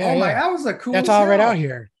Nation. Yeah, that was a cool. That's all right out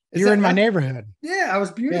here. You're in my neighborhood. Yeah, I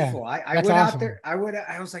was beautiful. I went out there. I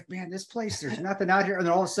was like, man, this place, there's nothing out here. And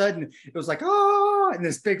then all of a sudden it was like, and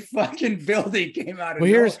this big fucking building came out of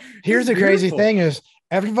here's the crazy thing is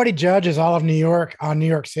everybody judges all of New York on New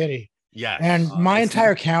York City. Yeah. And my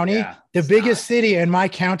entire county, the biggest city in my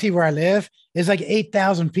county where I live is like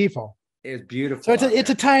 8,000 people. It's beautiful. So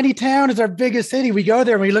it's a tiny town. It's our biggest city. We go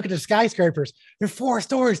there and we look at the skyscrapers. They're 4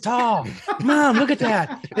 stories tall. Mom, look at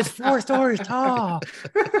that. It's 4 stories tall.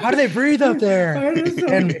 How do they breathe up there?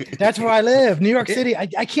 And that's where I live. New York City.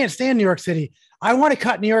 I can't stand New York City. I want to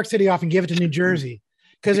cut New York City off and give it to New Jersey.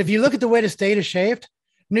 Because if you look at the way the state is shaped,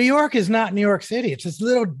 New York is not New York City. It's this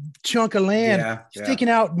little chunk of land sticking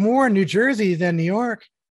out more in New Jersey than New York.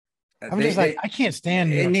 I can't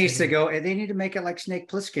stand it. Needs to go. They need to make it like Snake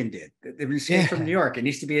Plissken did. They escaped from New York. It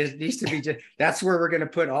needs to be just. That's where we're going to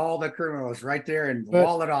put all the criminals right there and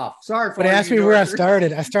wall it off. Sorry, but ask me where I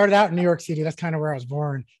started. I started out in New York City. That's kind of where I was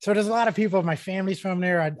born. So there's a lot of people. My family's from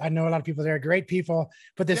there. I know a lot of people there. Great people.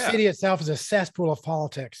 But the city itself is a cesspool of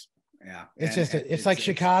politics. Yeah, it's like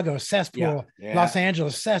Chicago, cesspool. Los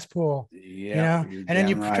Angeles, cesspool. And then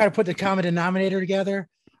you try to put the common denominator together.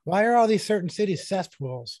 Why are all these certain cities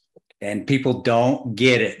cesspools? And people don't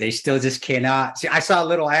get it. They still just cannot. See, I saw a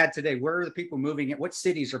little ad today. Where are the people moving in? What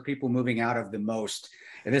cities are people moving out of the most?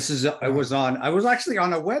 And I was actually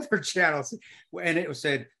on a weather channel and it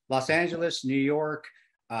said Los Angeles, New York,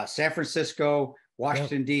 San Francisco,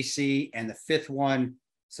 Washington, D.C., and the fifth one.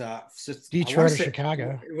 Detroit or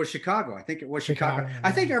Chicago. It was Chicago. I think it was Chicago.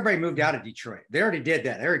 I think everybody moved out of Detroit. They already did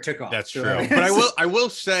that. They already took off. That's true. But I will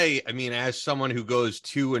say, I mean, as someone who goes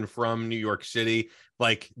to and from New York City,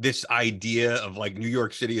 like this idea of like New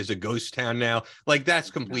York City is a ghost town now, like that's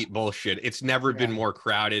complete bullshit. It's never been more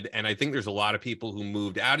crowded. And I think there's a lot of people who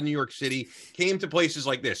moved out of New York City, came to places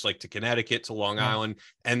like this, like to Connecticut, to Long Island.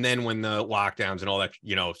 And then when the lockdowns and all that,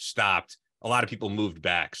 stopped, a lot of people moved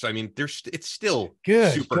back. So, I mean, it's still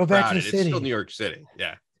good. Super Go back crowded. To the city. It's still New York City.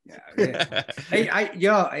 Yeah.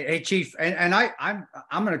 Hey, Chief, I'm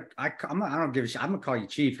gonna call you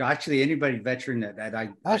Chief. Actually, anybody veteran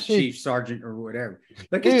that Chief, Sergeant, or whatever.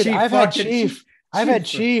 Look at Chief. I've had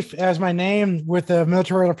Chief as my name with the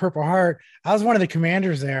Military Order of Purple Heart. I was one of the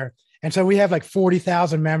commanders there, and so we have like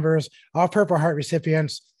 40,000 members, all Purple Heart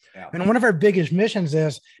recipients. Yeah. And one of our biggest missions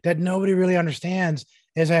is that nobody really understands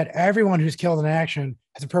is that everyone who's killed in action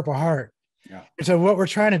has a Purple Heart. Yeah. And so what we're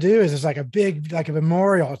trying to do is like a big, like a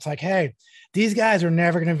memorial. It's like, hey, these guys are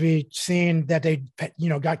never going to be seen that they,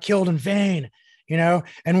 got killed in vain,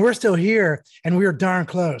 and we're still here and we were darn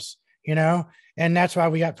close, and that's why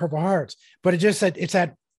we got Purple Hearts. But it's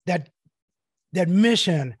that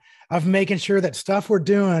mission of making sure that stuff we're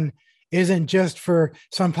doing isn't just for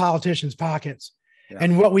some politician's pockets. Yeah.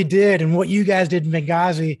 And what we did and what you guys did in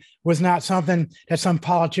Benghazi was not something that some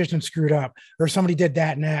politician screwed up or somebody did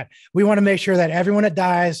that and that. We want to make sure that everyone that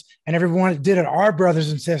dies and everyone that did it, our brothers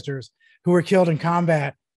and sisters who were killed in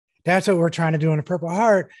combat, that's what we're trying to do in a Purple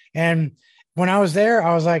Heart. And when I was there,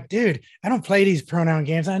 I was like, dude, I don't play these pronoun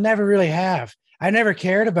games. I never really have. I never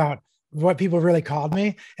cared about what people really called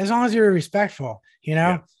me as long as you were respectful,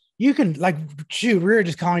 Yeah. You can we were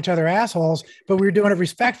just calling each other assholes, but we were doing it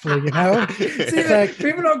respectfully, See,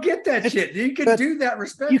 people don't get that shit. You can do that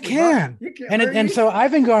respectfully. You can. And so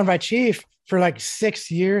I've been going by Chief for like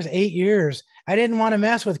 6 years, 8 years. I didn't want to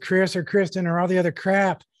mess with Chris or Kristen or all the other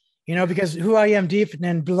crap, because who I am deep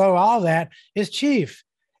and below all that is Chief.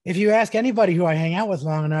 If you ask anybody who I hang out with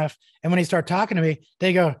long enough, and when they start talking to me,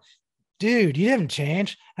 they go, dude, you haven't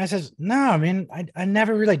changed. And I says, no, I mean, I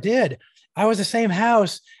never really did. I was the same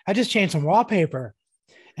house. I just changed some wallpaper.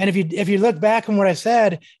 And if you look back on what I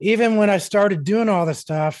said, even when I started doing all this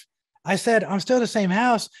stuff, I said, I'm still the same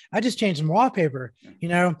house. I just changed some wallpaper, you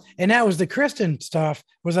know, and that was the Kristen stuff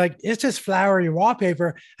was like, it's just flowery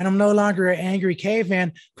wallpaper. And I'm no longer an angry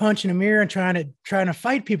caveman punching a mirror and trying to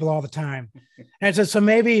fight people all the time. And so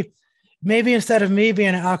maybe instead of me being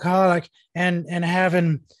an alcoholic and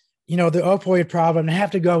having, you know, the opioid problem and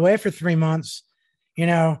have to go away for 3 months, you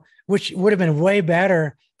know, which would have been way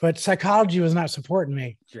better, but psychology was not supporting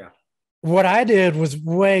me. Yeah. What I did was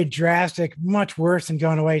way drastic, much worse than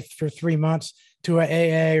going away for 3 months to a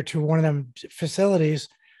AA or to one of them facilities.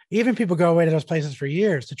 Even people go away to those places for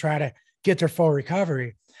years to try to get their full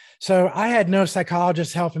recovery. So I had no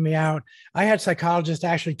psychologist helping me out. I had psychologists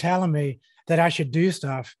actually telling me that I should do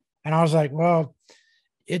stuff. And I was like, well,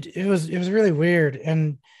 it was really weird.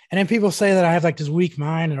 And then people say that I have like this weak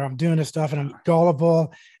mind or I'm doing this stuff and I'm gullible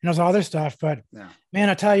and there's other stuff. But man,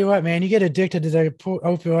 I tell you what, man, you get addicted to the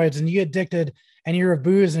opioids and you get addicted and you're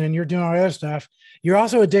boozing and you're doing all the other stuff. You're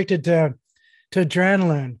also addicted to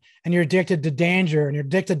adrenaline and you're addicted to danger and you're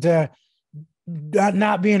addicted to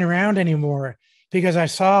not being around anymore because I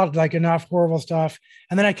saw like enough horrible stuff.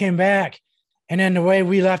 And then I came back and then the way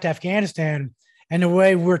we left Afghanistan and the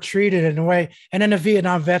way we're treated and then the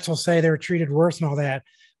Vietnam vets will say they were treated worse and all that.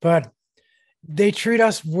 But they treat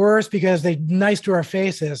us worse because they're nice to our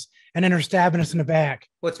faces and then they're stabbing us in the back.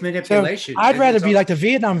 Well, it's manipulation. So I'd rather be like the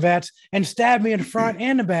Vietnam vets and stab me in the front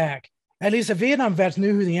and the back. At least the Vietnam vets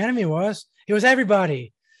knew who the enemy was. It was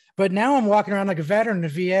everybody. But now I'm walking around like a veteran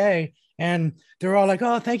in the VA and they're all like,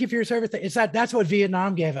 oh, thank you for your service. That's what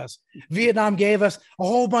Vietnam gave us. Vietnam gave us a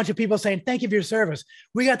whole bunch of people saying, thank you for your service.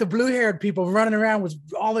 We got the blue-haired people running around with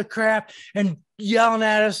all the crap and yelling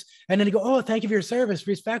at us. And then they go, oh, thank you for your service,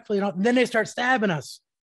 respectfully. And then they start stabbing us.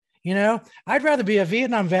 You know, I'd rather be a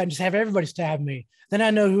Vietnam vet and just have everybody stab me than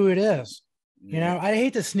I know who it is. You know, I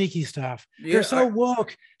hate the sneaky stuff. They're so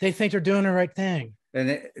woke. They think they're doing the right thing.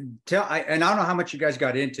 And I don't know how much you guys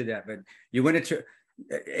got into that, but you went into,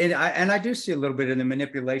 and I do see a little bit in the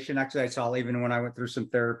manipulation. Actually, I saw even when I went through some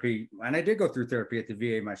therapy, and I did go through therapy at the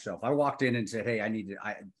VA myself. I walked in and said, hey,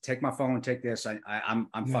 I take my phone, take this.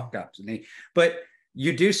 I'm fucked up. But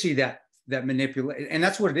you do see that manipulation, and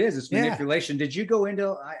that's what it is. It's manipulation. Did you go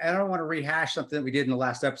into, I don't want to rehash something that we did in the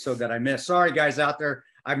last episode that I missed. Sorry, guys out there.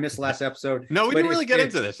 I missed last episode. No, we didn't really get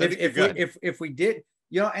into this. If we did,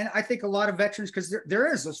 you know, and I think a lot of veterans, because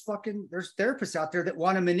there's therapists out there that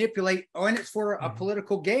want to manipulate, and it's for a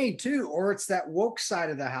political gain too, or it's that woke side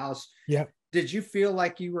of the house. Yeah. Did you feel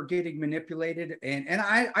like you were getting manipulated? And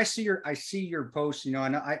I see your posts, you know,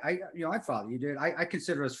 and I follow you, dude. I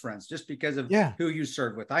consider us friends just because of who you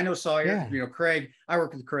served with. I know Sawyer, you know, Craig. I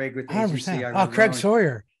work with Craig with the agency. Oh, Craig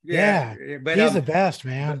Sawyer. Yeah, but he's the best,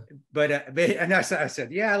 man. But and I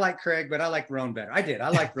said, I like Craig, but I like Roan better. I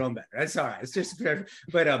like Roan better. That's all right. It's just,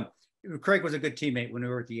 but Craig was a good teammate when we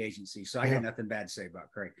were at the agency, so I got nothing bad to say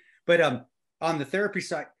about Craig. But on the therapy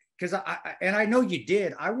side, because I know you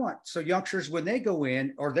did. So youngsters, when they go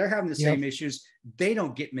in or they're having the same issues, they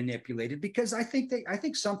don't get manipulated because I think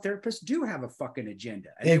some therapists do have a fucking agenda.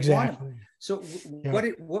 Exactly. So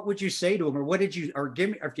what would you say to them, or give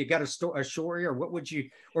me, if you got a story, or what would you,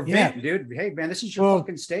 or vent, dude? Hey man, this is your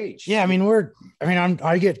fucking stage. Yeah, I mean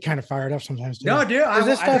I get kind of fired up sometimes too. No, dude,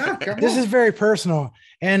 this is very personal.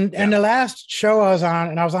 And the last show I was on,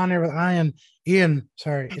 and I was on there with Ian,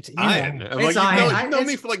 sorry, it's Ian. It's Ian. You've known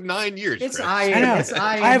me for like 9 years. It's Ian. I know. It's Ian.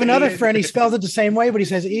 I have another friend. He spells it the same way, but he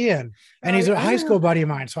says Ian, and he's a high school buddy of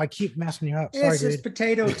mine. So I keep messing you up. Sorry, it's just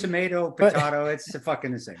potato, tomato, potato. It's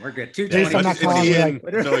fucking the same. We're good. 220. I'm not calling you like.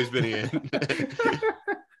 It's always been Ian.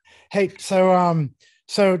 Hey, so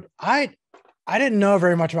I didn't know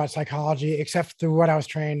very much about psychology except through what I was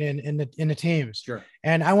trained in the teams. Sure.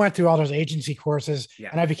 And I went through all those agency courses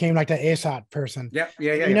and I became like the ASOT person. Yeah.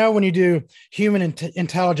 You know, when you do human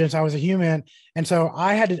intelligence, I was a human. And so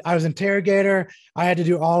I was interrogator. I had to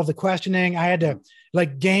do all of the questioning. I had to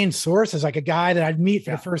like gain sources, like a guy that I'd meet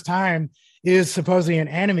for the first time is supposedly an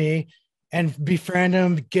enemy, and befriend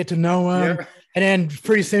him, get to know him. Yeah. And then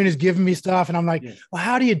pretty soon he's giving me stuff. And I'm like, well,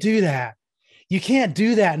 how do you do that? You can't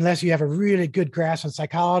do that unless you have a really good grasp on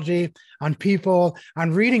psychology, on people,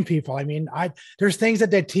 on reading people. I mean, there's things that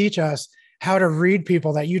they teach us how to read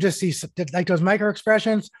people that you just see, like those micro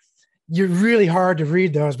expressions. You're really hard to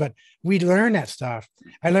read those, but we learn that stuff.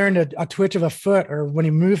 I learned a twitch of a foot, or when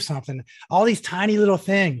he moves something, all these tiny little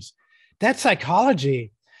things. That's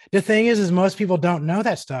psychology. The thing is most people don't know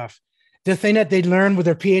that stuff. The thing that they learn with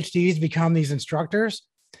their PhDs become these instructors.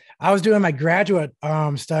 I was doing my graduate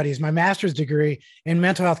studies, my master's degree in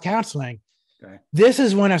mental health counseling. Okay. This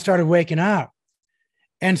is when I started waking up.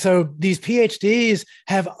 And so these PhDs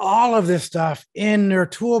have all of this stuff in their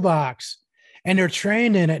toolbox and they're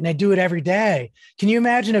trained in it and they do it every day. Can you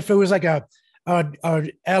imagine if it was like a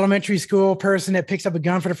elementary school person that picks up a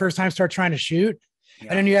gun for the first time, start trying to shoot? Yeah.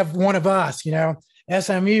 And then you have one of us,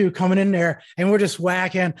 SMU coming in there and we're just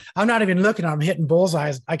whacking. I'm not even looking, I'm hitting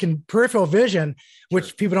bullseyes. I can peripheral vision,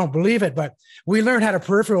 which people don't believe it, but we learned how to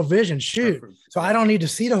peripheral vision shoot. So I don't need to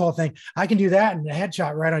see the whole thing. I can do that and a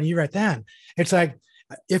headshot right on you right then. It's like,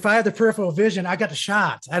 if I have the peripheral vision, I got the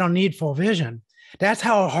shots. I don't need full vision. That's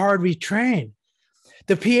how hard we train.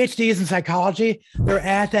 The PhDs in psychology, they're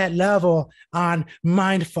at that level on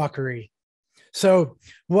mind fuckery. So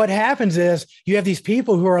what happens is you have these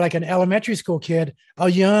people who are like an elementary school kid, a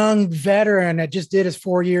young veteran that just did his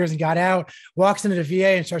 4 years and got out, walks into the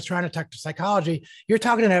VA and starts trying to talk to psychology. You're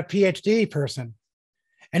talking to that PhD person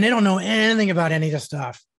and they don't know anything about any of this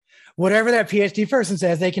stuff. Whatever that PhD person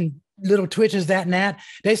says, they can little twitches, that and that.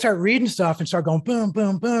 They start reading stuff and start going boom,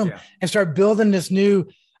 boom, boom, and start building this new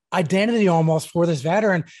identity almost for this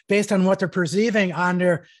veteran based on what they're perceiving on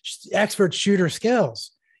their expert shooter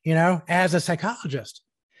skills, as a psychologist.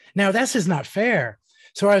 Now, this is not fair.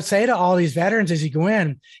 So I would say to all these veterans as you go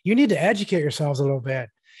in, you need to educate yourselves a little bit.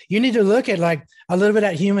 You need to look at like a little bit of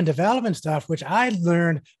that human development stuff, which I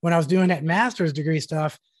learned when I was doing that master's degree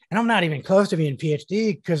stuff. And I'm not even close to being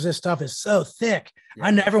PhD because this stuff is so thick. Yeah.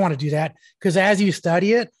 I never want to do that because as you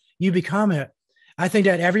study it, you become it. I think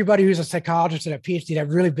that everybody who's a psychologist at a PhD at a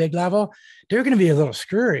really big level, they're going to be a little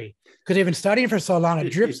screwy because they've been studying for so long.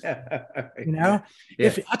 It drips,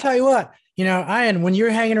 If I'll tell you what, Ian, when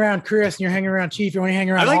you're hanging around Chris and you're hanging around Chief, and when you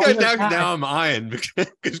hang around, I like now I'm Ian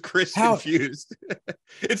because Chris confused.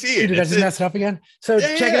 It's Ian. Did I just mess it up again? So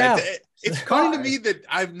check it out. It's funny to me that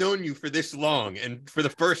I've known you for this long, and for the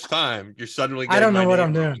first time, you're suddenly getting I don't know what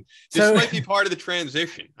I'm doing. This might be part of the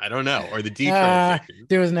transition. I don't know, or the detransition.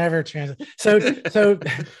 There was never a transition. So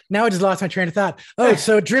now I just lost my train of thought. Oh,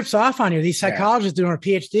 so it drips off on you. These psychologists doing a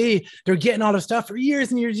PhD, they're getting all this stuff for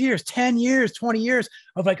years and years, 10 years, 20 years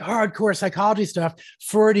of like hardcore psychology stuff,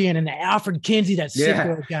 Freudian and Alfred Kinsey, that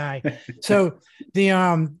sicko guy. So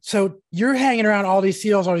so you're hanging around all these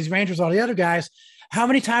SEALs, all these Rangers, all the other guys. How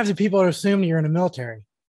many times have people assumed you're in the military?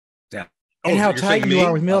 Yeah. And how tight you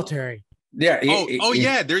are with military. Yeah.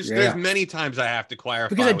 Yeah. There's many times I have to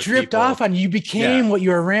clarify. Because it dripped off on you. You became what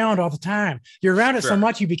you're around all the time. You're around it so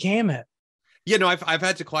much, you became it. I've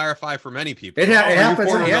had to clarify for many people. It happens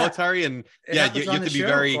in the military, and you have to be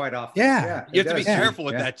very quite often. You have to be careful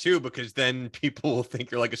with that too, because then people will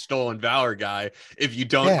think you're like a stolen valor guy if you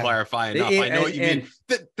don't clarify enough. I know what you mean.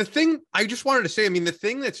 The thing I just wanted to say, the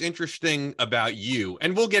thing that's interesting about you,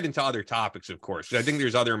 and we'll get into other topics, of course, I think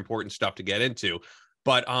there's other important stuff to get into,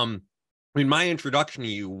 but my introduction to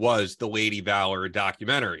you was the Lady Valor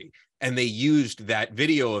documentary. And they used that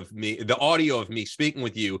video of me, the audio of me speaking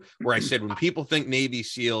with you, where I said, when people think Navy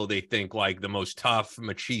SEAL, they think like the most tough,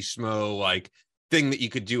 machismo, like thing that you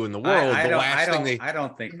could do in the world. I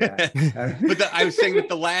don't think that. But I was saying that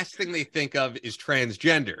the last thing they think of is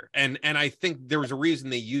transgender. And I think there was a reason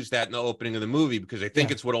they used that in the opening of the movie, because I think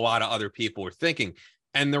it's what a lot of other people were thinking.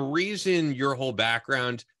 And the reason your whole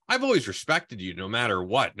background, I've always respected you no matter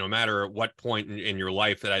what point in your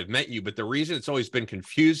life that I've met you. But the reason it's always been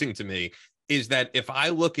confusing to me is that if I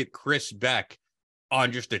look at Chris Beck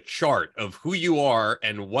on just a chart of who you are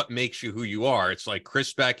and what makes you who you are, it's like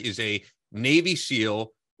Chris Beck is a Navy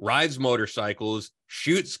SEAL, rides motorcycles,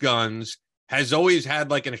 shoots guns, has always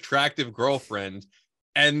had like an attractive girlfriend.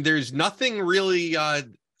 And there's nothing really, I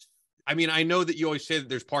know that you always say that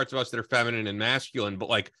there's parts of us that are feminine and masculine, but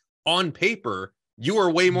like on paper, you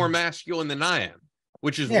are way more masculine than I am,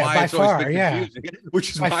 which is why it's always been confusing.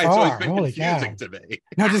 Which is why it's always been confusing to me.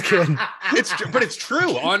 No, just kidding. But it's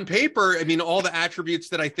true. On paper, all the attributes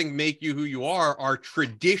that I think make you who you are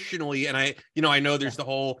traditionally, and I know there's the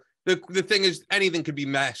whole the thing is anything could be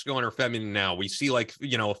masculine or feminine now. We see like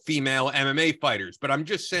female MMA fighters, but I'm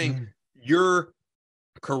just saying your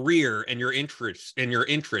career and your interests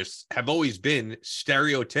have always been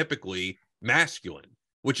stereotypically masculine,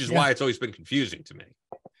 which is why it's always been confusing to me.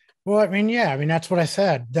 Well, that's what I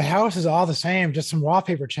said. The house is all the same, just some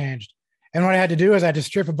wallpaper changed. And what I had to do is I had to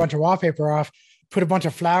strip a bunch of wallpaper off, put a bunch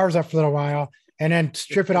of flowers up for a little while, and then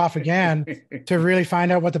strip it off again to really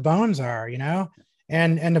find out what the bones are,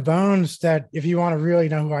 and the bones that, if you want to really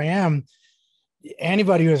know who I am,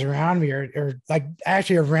 anybody who's around me or like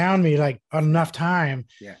actually around me, like enough time,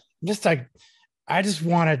 just like, I just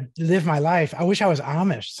want to live my life. I wish I was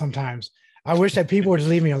Amish sometimes. I wish that people would just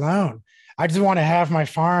leave me alone. I just want to have my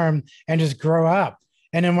farm and just grow up.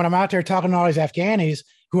 And then when I'm out there talking to all these Afghanis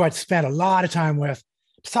who I'd spent a lot of time with,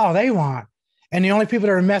 that's all they want. And the only people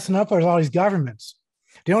that are messing up are all these governments.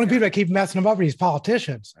 The only people that keep messing them up are these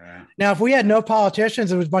politicians. Now, if we had no politicians,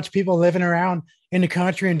 there was a bunch of people living around in the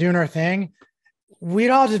country and doing our thing, we'd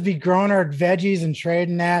all just be growing our veggies and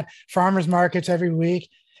trading that, farmers markets every week.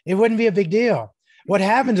 It wouldn't be a big deal. What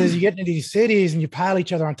happens is you get into these cities and you pile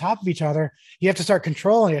each other on top of each other. You have to start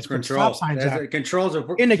controlling it. Put stop signs up. Controls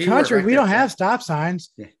in the country, right, we don't have stop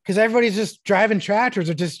signs because everybody's just driving tractors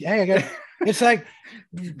or just, hey, I got. It's like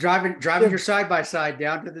driving your side by side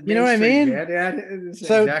down to the. You know what I mean?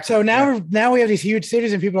 So now we have these huge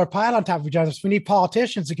cities and people are piled on top of each other. So we need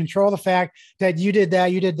politicians to control the fact that you did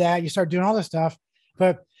that. You start doing all this stuff.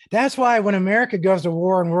 But that's why when America goes to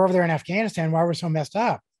war and we're over there in Afghanistan, why we're so messed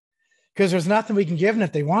up. Because there's nothing we can give them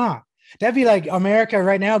if they want. That'd be like America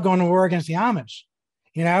right now going to war against the Amish,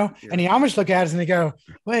 you know? Yeah. And the Amish look at us and they go,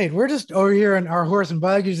 wait, we're just over here in our horse and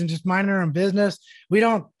buggies and just minding our own business. We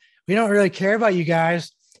don't really care about you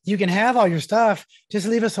guys. You can have all your stuff. Just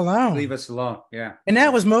leave us alone. Leave us alone. Yeah. And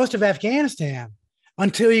that was most of Afghanistan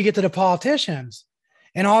until you get to the politicians.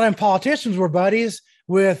 And all them politicians were buddies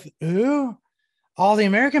with who? All the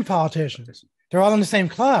American politicians. They're all in the same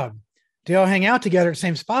club. They all hang out together at the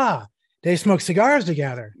same spa. They smoke cigars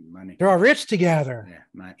together. Money. They're all rich together.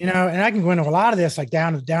 Yeah, you know, and I can go into a lot of this, like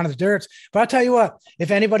down to the dirts. But I'll tell you what,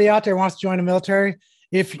 if anybody out there wants to join the military,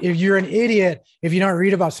 if you're an idiot, if you don't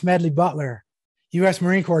read about Smedley Butler, U.S.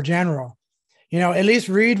 Marine Corps general, you know, at least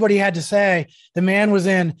read what he had to say. The man was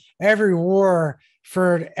in every war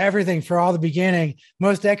for everything, for all the beginning,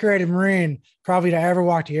 most decorated Marine probably to ever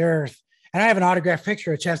walk the earth. And I have an autographed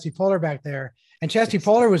picture of Chesty Puller back there. And Chesty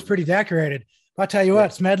Puller was pretty decorated. But I'll tell you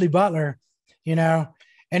what, Smedley Butler, you know,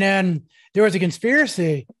 and then there was a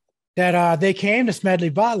conspiracy that they came to Smedley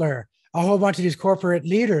Butler, a whole bunch of these corporate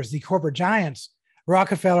leaders, the corporate giants,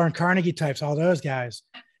 Rockefeller and Carnegie types, all those guys,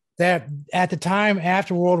 that at the time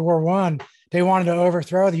after World War I, they wanted to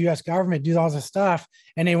overthrow the U.S. government, do all this stuff.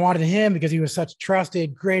 And they wanted him because he was such a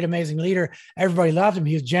trusted, great, amazing leader. Everybody loved him.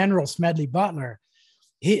 He was General Smedley Butler.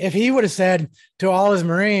 If he would have said to all his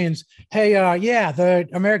Marines, hey, the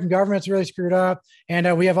American government's really screwed up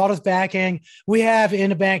and we have all this backing. We have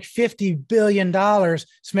in the bank $50 billion.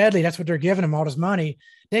 Smedley, that's what they're giving him, all this money.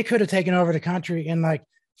 They could have taken over the country in like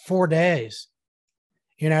 4 days,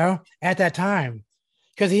 you know, at that time,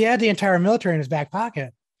 because he had the entire military in his back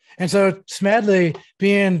pocket. And so Smedley,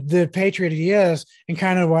 being the patriot he is, and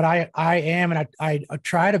kind of what I am, and I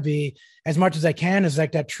try to be as much as I can, is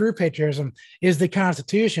like that true patriotism is the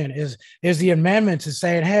Constitution, is the amendments, is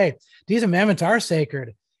saying, hey, these amendments are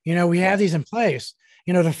sacred. You know, we have these in place.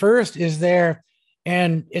 You know, the first is there,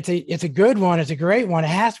 and it's a good one. It's a great one. It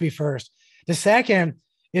has to be first. The second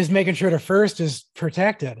is making sure the first is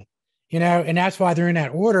protected. You know, and that's why they're in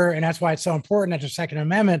that order, and that's why it's so important that the Second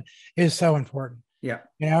Amendment is so important. Yeah.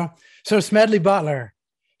 You know, so Smedley Butler,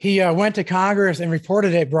 he went to Congress and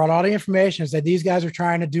reported it, brought all the information, said these guys are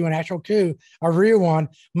trying to do an actual coup, a real one,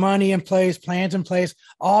 money in place, plans in place,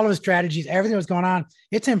 all of his strategies, everything was going on.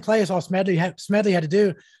 It's in place. All Smedley had to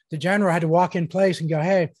do, the general had to walk in place and go,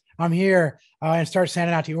 hey, I'm here, and start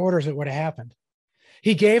sending out the orders that would have happened.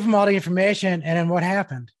 He gave them all the information, and then what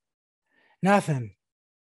happened? Nothing.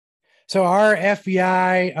 So our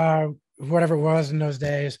FBI, whatever it was in those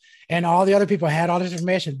days, and all the other people had all this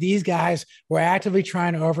information. These guys were actively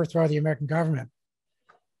trying to overthrow the American government.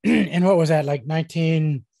 And what was that, like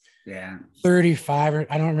 1935? Or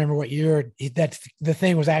I don't remember what year that the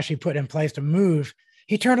thing was actually put in place to move.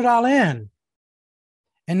 He turned it all in,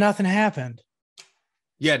 and nothing happened.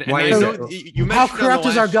 Yeah, you how corrupt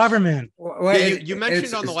is our government? You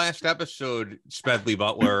mentioned on the last episode Smedley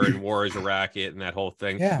Butler and war is a racket and that whole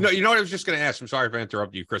thing. Yeah. No, you know what I was just going to ask? I'm sorry if I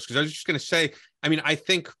interrupted you, Chris, because I was just going to say, I mean, I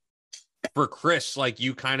think for Chris, like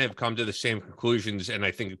you kind of come to the same conclusions, and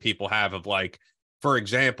I think people have of like, for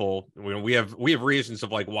example, we have reasons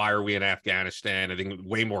of like, why are we in Afghanistan? I think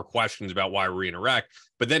way more questions about why we're in Iraq.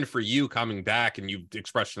 But then for you coming back, and you've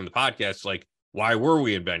expressed in the podcast, like, why were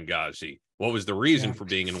we in Benghazi? What was the reason for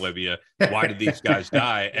being in Libya? Why did these guys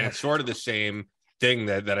die? And it's sort of the same thing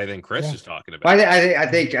that I think Chris is talking about. I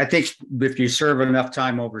think if you serve enough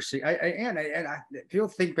time overseas, I people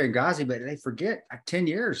think Benghazi, but they forget 10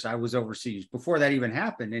 years I was overseas before that even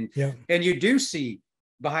happened. And you do see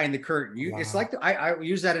behind the curtain. It's like I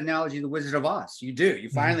use that analogy, the Wizard of Oz. You do. You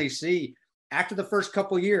finally see after the first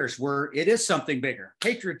couple of years where it is something bigger,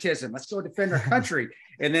 patriotism. Let's go defend our country.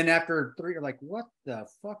 And then after 3, you're like, what the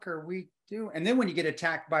fuck are we doing? And then when you get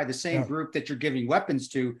attacked by the same group that you're giving weapons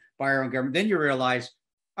to by our own government, then you realize,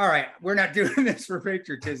 all right, we're not doing this for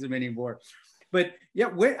patriotism anymore. But yeah,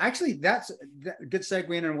 actually, that's a good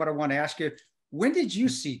segue in on what I want to ask you. when did you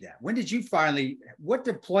see that? When did you finally, what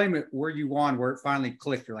deployment were you on where it finally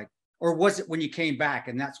clicked? You're like, or was it when you came back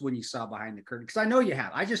and that's when you saw behind the curtain? Because I know you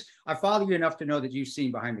have. I follow you enough to know that you've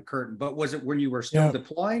seen behind the curtain, but was it when you were still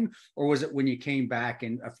deploying, or was it when you came back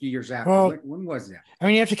and a few years after? Well, when was that? I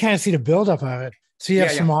mean, you have to kind of see the buildup of it. So you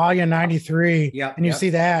have Somalia in 93, and you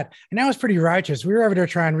see that. And that was pretty righteous. We were over there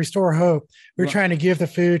trying to restore hope. We were trying to give the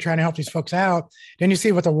food, trying to help these folks out. Then you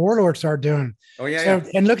see what the warlords started doing.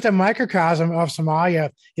 And look at the microcosm of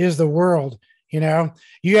Somalia is the world. You know,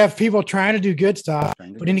 you have people trying to do good stuff,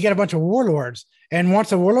 but then you get a bunch of warlords. And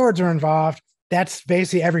once the warlords are involved, that's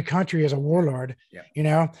basically every country is a warlord, you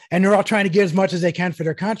know, and they're all trying to get as much as they can for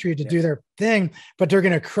their country to do their thing, but they're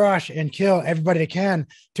going to crush and kill everybody they can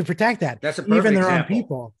to protect that. That's a perfect even their example. Own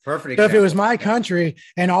people. Perfect. So if it was my country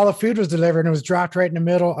and all the food was delivered and it was dropped right in the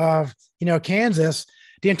middle of, you know, Kansas,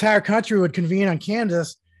 the entire country would convene on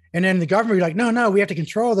Kansas. And then the government would be like, no, we have to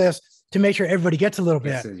control this to make sure everybody gets a little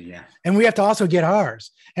bit. And we have to also get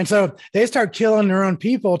ours. And so they start killing their own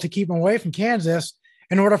people to keep them away from Kansas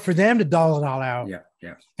in order for them to dole it all out.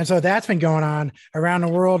 And so that's been going on around the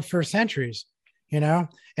world for centuries, you know?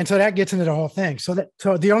 And so that gets into the whole thing. So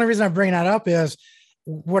the only reason I'm bringing that up is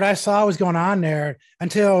what I saw was going on there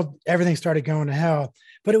until everything started going to hell.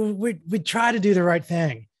 But we try to do the right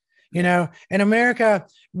thing. You know, in America,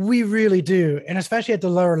 we really do. And especially at the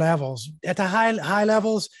lower levels, at the high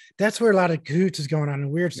levels, that's where a lot of cahoots is going on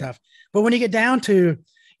and weird stuff. But when you get down to,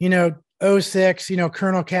 you know, 06, you know,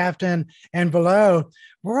 Colonel, Captain and below,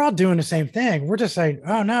 we're all doing the same thing. We're just saying,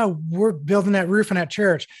 oh no, we're building that roof in that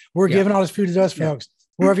church. We're giving all this food to those folks.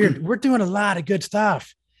 We're over here, we're doing a lot of good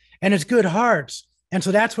stuff and it's good hearts. And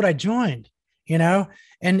so that's what I joined, you know,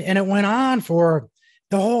 and it went on for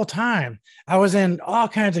the whole time. I was in all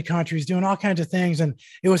kinds of countries doing all kinds of things, and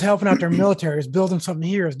it was helping out their military. It was building something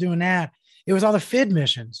here. It was doing that. It was all the FID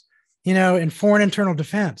missions, you know, in foreign internal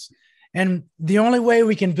defense. And the only way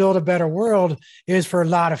we can build a better world is for a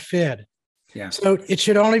lot of FID. So it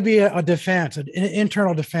should only be a defense, an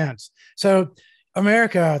internal defense. So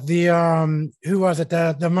America, who was it?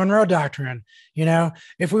 The Monroe Doctrine, you know,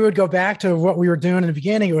 if we would go back to what we were doing in the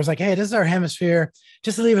beginning, it was like, hey, this is our hemisphere.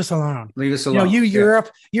 Just leave us alone. Leave us alone. You know,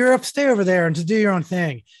 Europe, stay over there and to do your own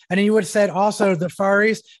thing. And then you would have said also the Far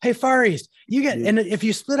East, hey, Far East, you get, and if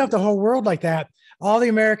you split up the whole world like that, all the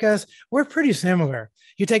Americas, we're pretty similar.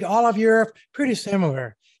 You take all of Europe, pretty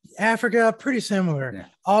similar. Africa, pretty similar.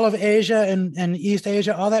 All of Asia and East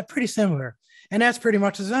Asia, all that pretty similar. And that's pretty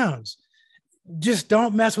much the zones. Just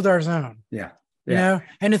don't mess with our zone. You know,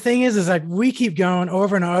 and the thing is like we keep going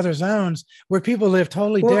over into other zones where people live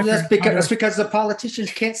totally different. That's because the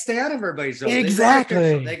politicians can't stay out of everybody's zone.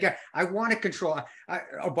 Exactly. I want to control.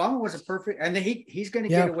 Obama was a perfect, and he's going to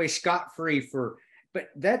get away scot-free but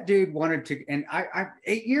that dude wanted to, and I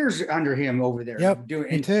 8 years under him over there.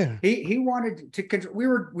 Me too. He wanted to control. We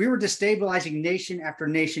were destabilizing nation after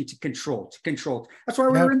nation to control. That's why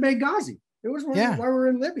we were in Benghazi. It was why we were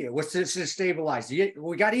in Libya. Was to stabilize.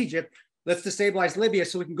 We got Egypt. Let's destabilize Libya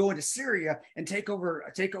so we can go into Syria and take over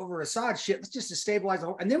Assad shit. Let's just destabilize the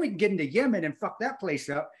whole, and then we can get into Yemen and fuck that place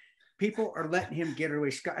up. People are letting him get away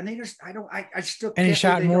scot, and I still. And he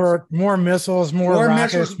shot more missiles, more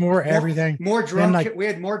rockets, more everything, more drone. We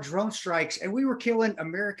had more drone strikes, and we were killing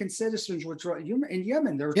American citizens in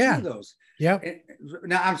Yemen. There were two of those.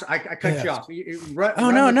 Now I cut you off.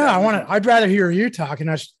 No. I'd rather hear you talk, and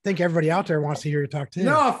I think everybody out there wants to hear you talk too.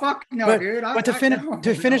 No, fuck no, dude. But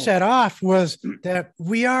to finish that off was that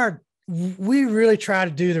we really try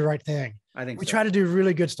to do the right thing. I think we try to do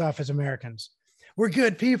really good stuff as Americans. We're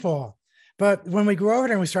good people. But when we go over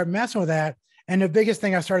there and we start messing with that, and the biggest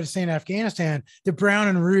thing I started seeing in Afghanistan, the brown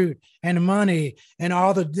and root and the money and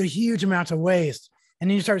all the huge amounts of waste. And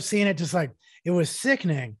then you start seeing it just like, it was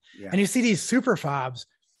sickening. And you see these super fobs,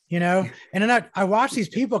 you know, and then I watch these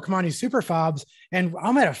people come on these super fobs, and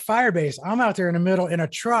I'm at a fire base. I'm out there in the middle in a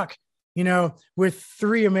truck, you know, with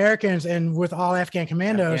 3 Americans and with all Afghan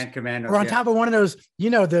commandos. We're on top of one of those, you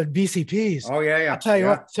know, the BCPs. Oh, yeah. I'll tell you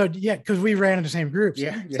what. So, because we ran in the same groups. So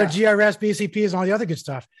GRS, BCPs, and all the other good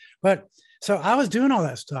stuff. But so I was doing all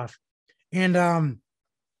that stuff. And,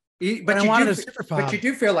 but I wanted a super fob. But you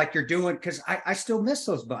do feel like you're doing, because I still miss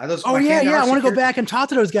those. I want to go back and talk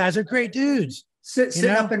to those guys. They're great dudes. Sitting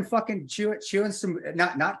up and fucking chewing some,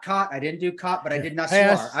 not caught. I didn't do caught, but I did not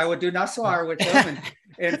swar. I would do not swar with them.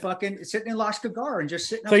 and fucking sitting in Lashkagar and just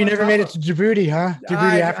sitting. So you never made it to Djibouti, huh?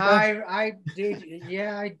 Djibouti, Africa? I did.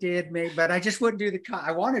 Yeah, I did, mate. But I just wouldn't do the cot.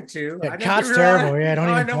 I wanted to. Yeah, cot's terrible. Yeah, don't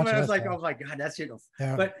even touch I was like, stuff. oh my God, that's it.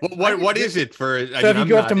 Yeah. But what is it for? So if you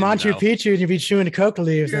go up to Machu Picchu and you'd be chewing the coca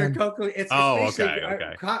leaves. It's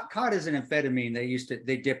okay. Cot is an amphetamine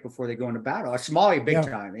they dip before they go into battle. Somalia big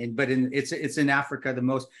time, it's in Africa the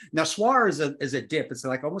most. Now swar is a dip. It's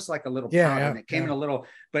like almost like a little powder, and it came in a little.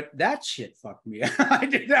 But that shit fucked me. I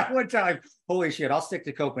did that one time. Holy shit! I'll stick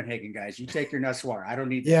to Copenhagen, guys. You take your Nuswar. I don't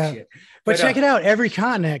need that shit. But check it out, every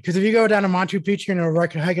continent. Because if you go down to Machu Picchu and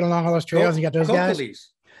you're hiking along all those trails, you got those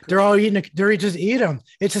guys. They're all eating. They just eat them.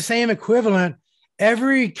 It's the same equivalent.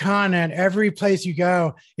 Every continent, every place you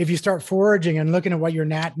go, if you start foraging and looking at what your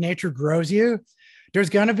nature grows you, there's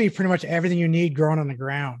going to be pretty much everything you need growing on the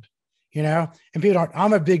ground. And people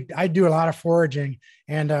don't. I do a lot of foraging,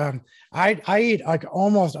 and I eat like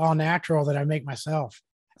almost all natural that I make myself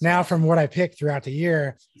now from what I pick throughout the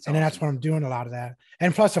year. And then that's what I'm doing, a lot of that.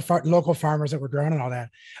 And plus the local farmers that were growing and all that.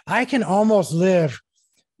 I can almost live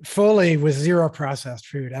fully with zero processed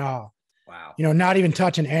food at all. Wow. Not even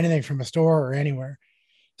touching anything from a store or anywhere.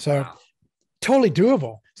 So totally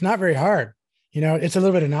doable. It's not very hard. It's a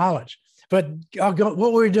little bit of knowledge, but I'll go,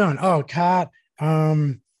 what were we doing? Oh, cot.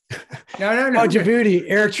 No. Oh, Djibouti,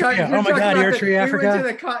 Eritrea. Oh my God, Eritrea, Africa. We went to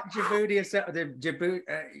the cot, Djibouti, and the Djibouti.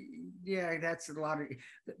 Yeah, that's a lot of.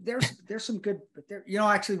 There's some good. But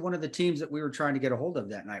actually, one of the teams that we were trying to get a hold of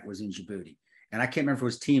that night was in Djibouti, and I can't remember if it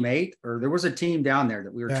was Team 8 or there was a team down there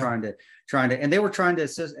that we were trying to, and they were trying to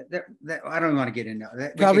assist. I don't want to get into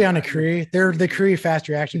that. Probably on the Cree. They're the Cree fast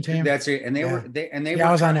reaction team. That's it, and they were.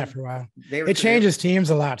 I was on that for a while. It changes teams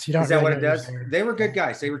a lot, so you don't. Is that what it does? They were good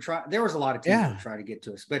guys. They were trying. There was a lot of teams that were trying to get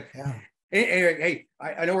to us, but. Hey,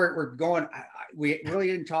 I know we're going. We really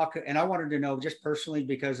didn't talk, and I wanted to know just personally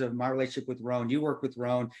because of my relationship with Roan. You work with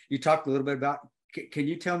Roan. You talked a little bit about. Can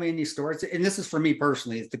you tell me any stories? And this is for me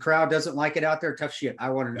personally. If the crowd doesn't like it out there, tough shit. I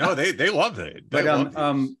want to know. No, they loved it.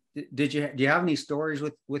 Do you have any stories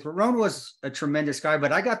with Roan? Was a tremendous guy,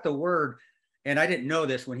 but I got the word, and I didn't know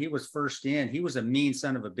this when he was first in. He was a mean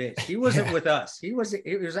son of a bitch. He wasn't with us. It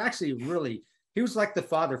was actually really. He was like the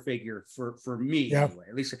father figure for me anyway,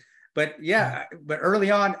 at least. But but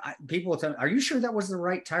early on, people would tell me, "Are you sure that was the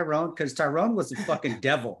right Tyrone?" Because Tyrone was the fucking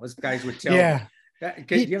devil, as guys would tell me. Yeah,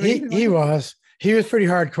 he was. He was pretty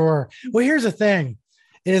hardcore. Well, here's the thing: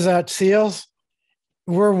 is SEALs,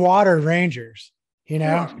 we're water rangers.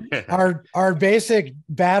 Our basic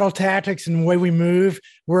battle tactics and the way we move,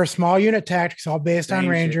 we're a small unit tactics, all based on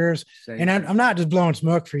Rangers. And I'm not just blowing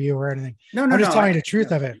smoke for you or anything. I'm just telling you the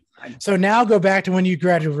truth of it. So now go back to when you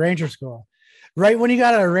graduated Ranger school. Right when you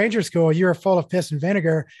got out of Ranger school, you were full of piss and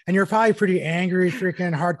vinegar, and you're probably pretty angry,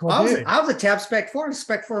 freaking hardcore dude. I was a Tab Spec 4 and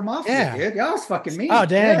Spec 4 Mafia, dude. I was fucking mean. Oh,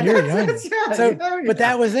 damn, you're young. But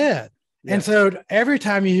that was it. Yeah. And so every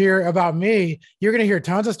time you hear about me, you're going to hear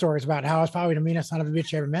tons of stories about how I was probably the meanest son of a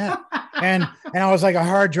bitch you ever met. and I was like a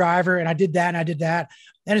hard driver, and I did that, and I did that.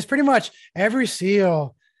 And it's pretty much every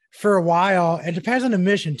SEAL for a while. It depends on the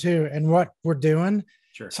mission too and what we're doing.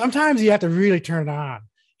 Sure. Sometimes you have to really turn it on.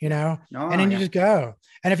 And then you just go.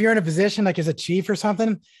 And if you're in a position like as a chief or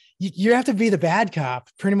something, you have to be the bad cop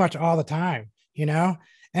pretty much all the time,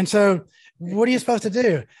 And so what are you supposed to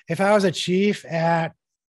do? If I was a chief at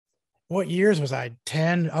what years was I?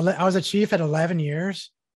 10. I was a chief at 11 years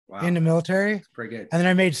in the military. That's pretty good. And then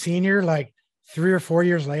I made senior like 3 or 4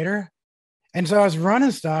 years later. And so I was running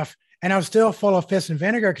stuff and I was still full of piss and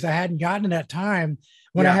vinegar because I hadn't gotten to that time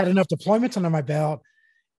when I had enough deployments under my belt.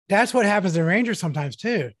 That's what happens to Rangers sometimes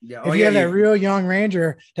too. Yeah. If you have that real young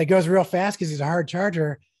Ranger that goes real fast because he's a hard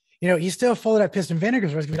charger, he's still full of that piss and vinegar.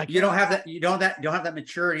 So like, you don't have that. You don't have that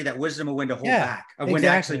maturity, that wisdom of when to hold back, of when to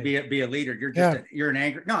actually be a leader. You're just you're an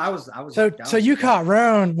angry. No, I was. So you caught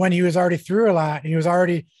Roan when he was already through a lot, and he was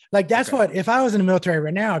already like. That's what. If I was in the military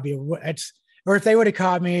right now, or if they would have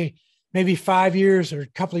caught me maybe 5 years or a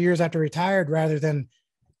couple of years after retired, rather than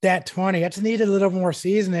that 20. That's needed a little more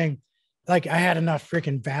seasoning. Like I had enough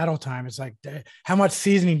freaking battle time. It's like, how much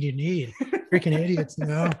seasoning do you need? Freaking idiots,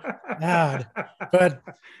 God.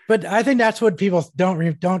 But I think that's what people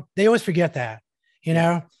don't, they always forget that,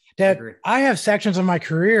 that I have sections of my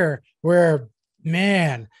career where,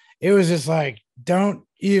 man, it was just like, don't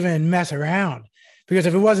even mess around, because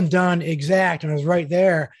if it wasn't done exact and it was right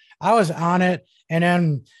there, I was on it. And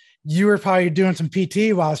then you were probably doing some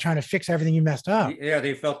PT while I was trying to fix everything you messed up. Yeah,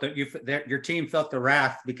 they felt that your team felt the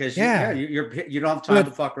wrath because you don't have time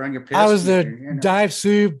to fuck around. You're pissed. I was the dive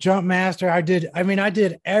soup jump master. I did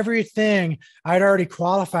everything. I'd already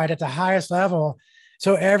qualified at the highest level.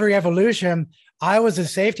 So every evolution, I was a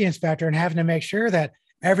safety inspector and having to make sure that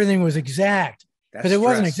everything was exact. Because it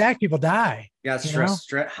wasn't exact, people die. Yeah, stress,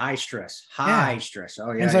 high stress. Oh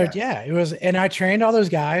yeah. And so it was, and I trained all those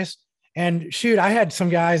guys. And shoot, I had some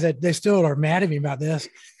guys that they still are mad at me about this,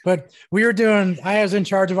 but I was in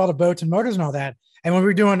charge of all the boats and motors and all that. And when we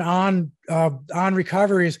were doing on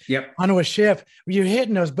recoveries onto a ship, you're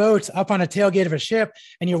hitting those boats up on a tailgate of a ship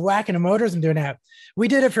and you're whacking the motors and doing that. We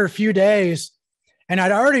did it for a few days. And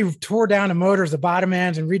I'd already tore down the motors, the bottom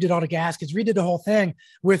ends, and redid all the gaskets, redid the whole thing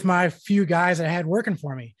with my few guys that I had working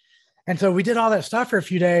for me. And so we did all that stuff for a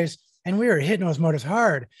few days and we were hitting those motors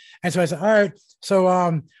hard. And so I said, all right,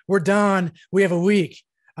 so we're done. We have a week.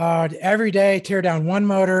 Every day, tear down one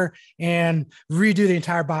motor and redo the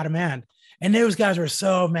entire bottom end. And those guys were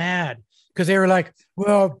so mad because they were like,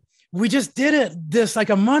 well, we just did this like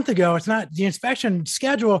a month ago. It's not the inspection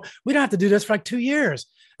schedule. We don't have to do this for like 2 years.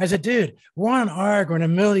 I said, dude, we're on an arc. We're in the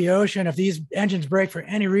middle of the ocean. If these engines break for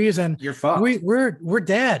any reason, you're fucked. We're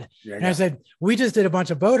dead. And I said, we just did a bunch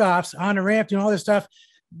of boat ops on the ramp, doing all this stuff,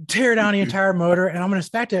 tear down the entire motor, and I'm going to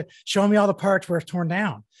inspect it. Show me all the parts where it's torn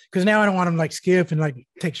down. Because now I don't want them to like skip and like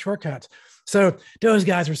take shortcuts. So those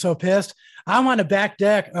guys were so pissed. I'm on the back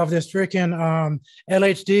deck of this freaking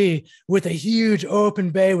LHD with a huge open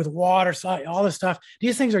bay with water, all this stuff.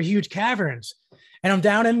 These things are huge caverns. And I'm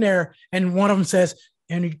down in there, and one of them says,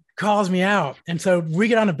 and he calls me out. And so we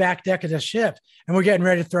get on the back deck of this ship and we're getting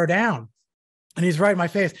ready to throw down. And he's right in my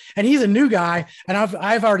face. And he's a new guy. And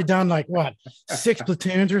I've already done like 6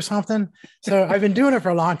 platoons or something. So I've been doing it for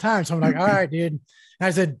a long time. So I'm like, all right, dude. And I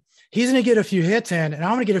said, he's going to get a few hits in and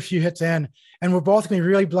I'm going to get a few hits in. And we're both going to be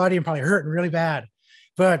really bloody and probably hurting really bad.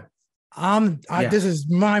 But this is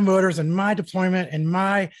my motors and my deployment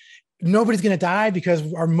and nobody's going to die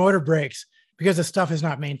because our motor breaks. Because the stuff is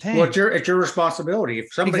not maintained. Well, it's your responsibility.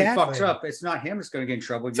 If somebody fucks up, it's not him that's going to get in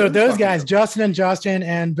trouble. So those guys, Justin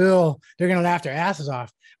and Bill, they're going to laugh their asses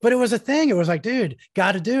off. But it was a thing. It was like, dude,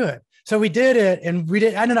 got to do it. So we did it, and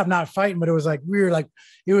I ended up not fighting, but it was like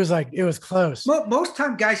it was close. Most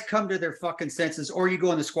time, guys come to their fucking senses, or you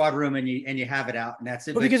go in the squad room and you have it out, and that's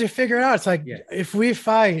it. Well, because you figure it out, it's like if we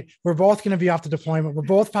fight, we're both going to be off the deployment. We're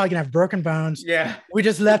both probably going to have broken bones. Yeah, we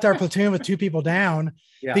just left our platoon with 2 people down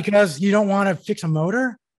because you don't want to fix a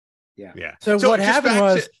motor. Yeah. So what happened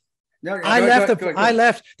was, I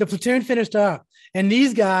left. The platoon finished up, and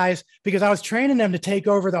these guys, because I was training them to take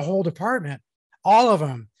over the whole department, all of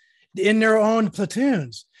them, in their own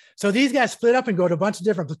platoons. So these guys split up and go to a bunch of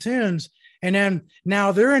different platoons. And then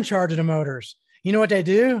now they're in charge of the motors. You know what they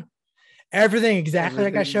do? Everything exactly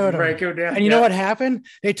like I showed them. And you know what happened?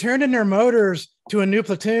 They turned in their motors to a new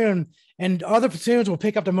platoon, and other platoons will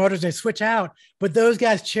pick up the motors. They switch out. But those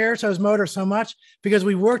guys cherish those motors so much because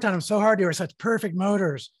we worked on them so hard. They were such perfect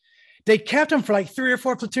motors. They kept them for like 3 or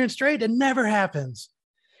 4 platoons straight. It never happens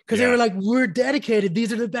because they were like, we're dedicated.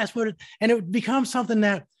 These are the best motors. And it becomes something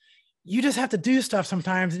that you just have to do stuff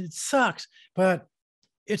sometimes. It sucks, but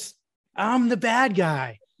I'm the bad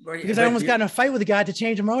guy because I almost got in a fight with a guy to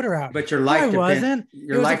change a motor out. But your life wasn't.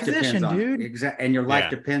 Your life depends on it, exactly, and your life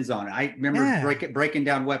depends on it. I remember breaking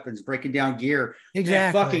down weapons, breaking down gear,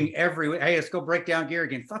 fucking hey, let's go break down gear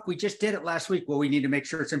again. Fuck, we just did it last week. Well, we need to make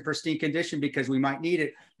sure it's in pristine condition because we might need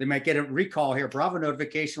it. They might get a recall here, Bravo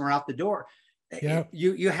notification. We're out the door. Yeah,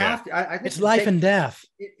 you have to. I think it's life and death.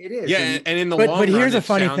 It is. Yeah, and in the long run, but here's a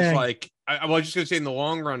funny thing. Like I was just going to say, in the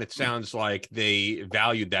long run, it sounds like they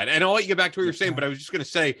valued that. And I'll let you get back to what you were saying, but I was just going to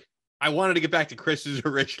say, I wanted to get back to Chris's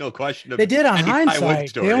original question. They did on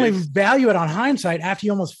hindsight. They only value it on hindsight after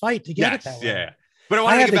you almost fight to get it that way. Yeah, but I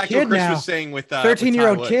want to get back to what Chris was saying with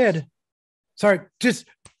 13-year-old kid. Sorry, just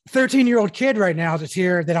 13-year-old kid right now that's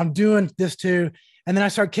here that I'm doing this to, and then I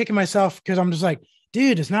start kicking myself because I'm just like,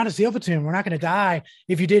 dude, it's not a SEAL platoon. We're not going to die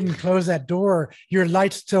if you didn't close that door. Your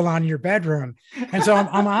light's still on in your bedroom. And so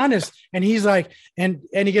I'm honest. And he's like, and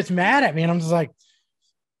he gets mad at me. And I'm just like,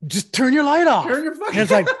 just turn your light off. And it's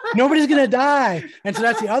like, nobody's going to die. And so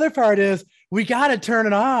that's the other part is we got to turn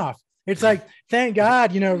it off. It's like, thank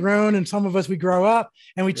God, Roan and some of us, we grow up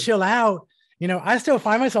and we chill out. I still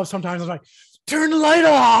find myself sometimes, I'm like, turn the light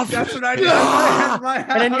off. That's what I do.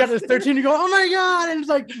 And then you got this 13, you go, oh my God. And it's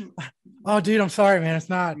like, oh, dude, I'm sorry, man. It's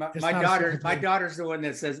not. My daughter's the one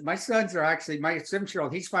that says, my sons are actually, my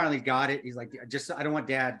 7-year-old, he's finally got it. He's like, I don't want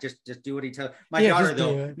dad. Just do what he tells. My daughter,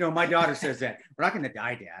 though, no, my daughter says that we're not going to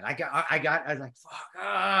die, dad. I was like, fuck,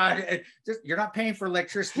 God. You're not paying for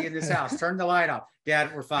electricity in this house. Turn the light off.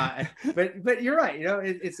 Dad, we're fine. But you're right.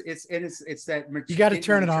 It's that. You got to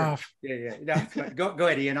turn it off. Yeah. No, go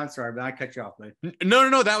ahead, Ian. I'm sorry, but I cut you off, man.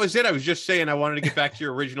 No. That was it. I was just saying I wanted to get back to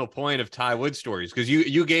your original point of Ty Wood stories because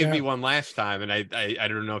you gave me one last time, and I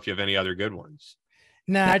don't know if you have any other good ones.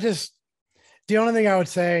 No, the only thing I would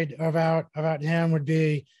say about him would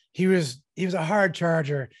be he was a hard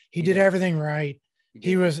charger. He did everything right.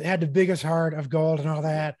 He had the biggest heart of gold and all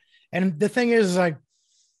that. And the thing is like,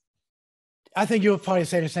 I think you'll probably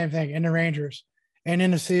say the same thing in the Rangers and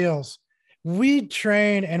in the SEALs. We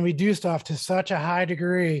train and we do stuff to such a high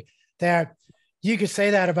degree that you could say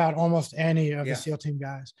that about almost any of the SEAL team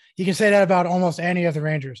guys. You can say that about almost any of the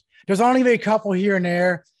Rangers. There's only a couple here and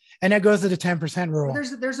there, and that goes to the 10% rule. Well,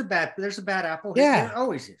 there's a bad apple. Yeah, there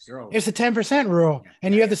always is. It's the 10% rule,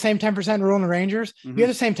 and you have the same 10% rule in the Rangers. Mm-hmm. You have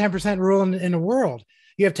the same 10% rule in the world.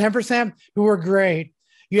 You have 10% who are great.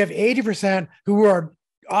 You have 80% who are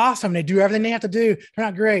awesome. They do everything they have to do. They're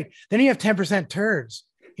not great. Then you have 10% turds.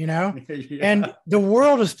 You know, and the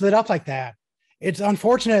world is split up like that. It's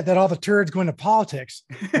unfortunate that all the turds go into politics,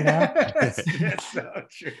 you know. That's so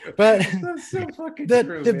true. But that's so fucking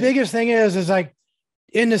true, the biggest thing is like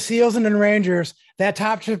in the SEALs and the Rangers, that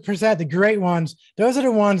top 2%, the great ones, those are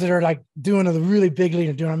the ones that are like doing the really big league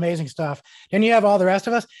and doing amazing stuff. Then you have all the rest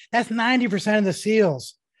of us. That's 90% of the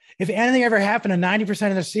SEALs. If anything ever happened to 90%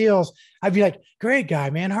 of the SEALs, I'd be like, great guy,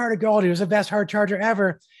 man, heart of gold. He was the best hard charger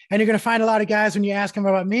ever. And you're going to find a lot of guys when you ask them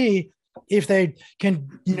about me, if they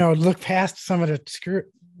can, you know, look past some of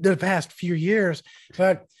the past few years.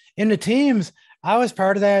 But in the teams, I was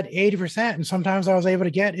part of that 80%. And sometimes I was able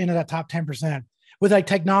to get into that top 10% with like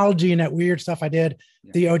technology and that weird stuff I did,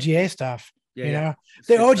 the OGA stuff, you know,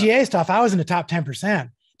 the OGA stuff, I was in the top 10%.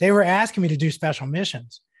 They were asking me to do special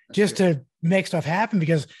missions just to make stuff happen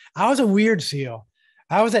because I was a weird SEAL.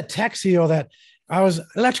 I was that tech SEAL that I was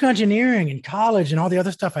electrical engineering in college and all the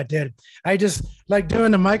other stuff I did. I just like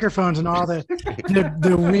doing the microphones and all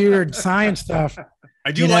the weird science stuff.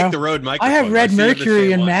 I do like the Rode microphone. I have red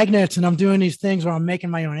mercury and magnets, and I'm doing these things where I'm making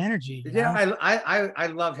my own energy. Yeah, I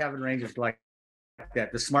love having Rangers like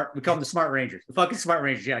that. We call them the smart Rangers, the fucking smart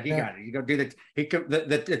Rangers. Yeah, he got it. You go do the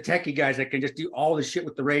techie guys that can just do all the shit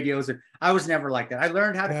with the radios. And I was never like that. I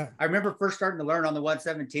learned how to, I remember first starting to learn on the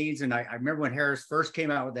 117s. And I remember when Harris first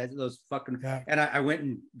came out with those fucking, and I went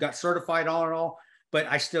and got certified all, but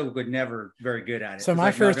I still would never very good at it. So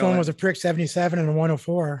my first one was a Prick 77 and a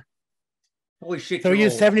 104. Holy shit. So we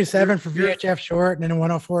used 77 for VHF short and then a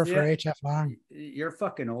 104 for HF long. You're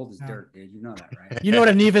fucking old as dirt, dude. You know that, right? You know what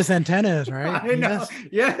a Nevis antenna is, right? I know.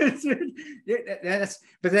 Yeah. That's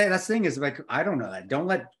the thing is like, I don't know that. Don't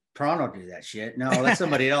let Prono do that shit. No, let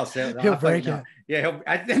somebody else. He'll break it. Yeah.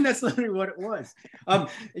 I think that's literally what it was. I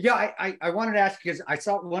wanted to ask because I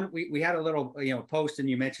saw one, we had a little, post and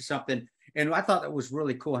you mentioned something and I thought that was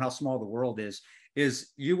really cool and how small the world is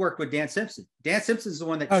you worked with Dan Simpson. Dan Simpson's the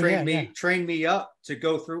one that trained me up to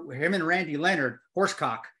go through him and Randy Leonard,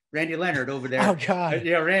 Randy Leonard over there. Oh God.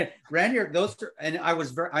 Yeah. Randy, and I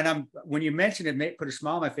was when you mentioned it, put a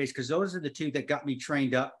smile on my face because those are the two that got me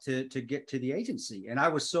trained up to get to the agency. And I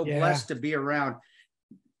was so blessed to be around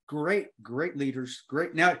great leaders.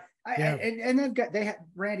 Great. Now, and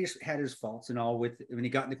Randy had his faults and all when he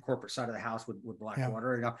got in the corporate side of the house with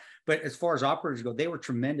Blackwater, but as far as operators go, they were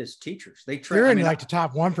tremendous teachers. They're in like the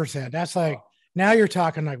top 1%. That's like, now you're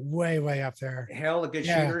talking like way up there. Hell of good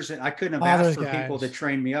shooters. And I couldn't have asked for people to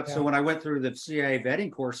train me up. So when I went through the CIA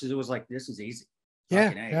vetting courses, it was like, this is easy.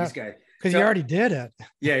 These guys. Because you already did it.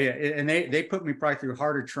 Yeah. And they put me probably through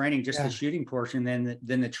harder training, just the shooting portion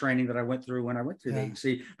than the training that I went through when I went through the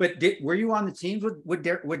agency. But were you on the teams with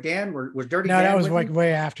Dan? Was Dirty Dan? No, that was like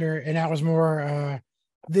way after. And that was more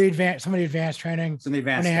some of the advanced training when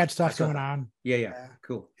they had stuff going on. Yeah.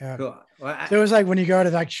 Cool. Yeah. Cool. Well, so it was like when you go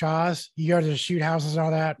to like Shaw's, you go to the shoot houses and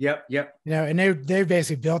all that. Yep. And they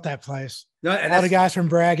basically built that place. All the guys from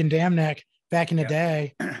Bragg and Dam Neck back in the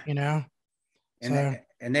day,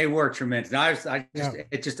 And they were tremendous. And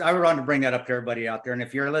I wanted to bring that up to everybody out there. And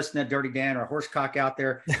if you're listening to Dirty Dan or Horsecock out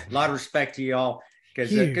there, a lot of respect to y'all. Because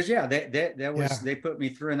they put me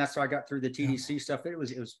through, and that's how I got through the TDC stuff. It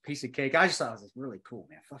was a piece of cake. I just thought it was really cool,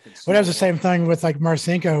 man. Fucking. Well, that was the same thing with like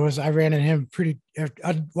Marcinko. I ran into him pretty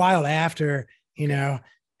a while after, and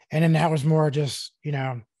then that was more just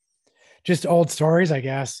just old stories, I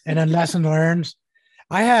guess, and then lesson learned.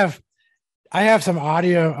 I have some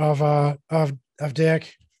audio of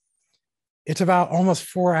Dick. It's about almost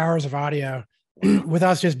 4 hours of audio with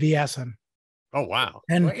us just BSing. Oh, wow.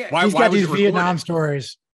 And he's got these Vietnam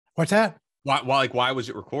stories. What's that? Why was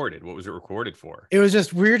it recorded? What was it recorded for? It was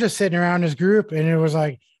just, we were just sitting around this group and it was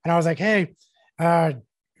like, and I was like, hey, what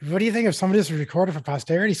do you think if some of this was recorded for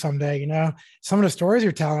posterity someday? Some of the stories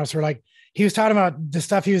you're telling us were like, he was talking about the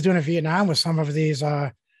stuff he was doing in Vietnam with some of these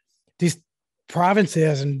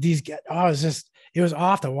provinces and these, It was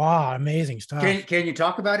off the wall, amazing stuff. Can you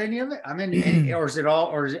talk about any of it? I mean, or is it all?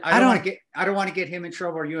 Or is it, I don't want to get him in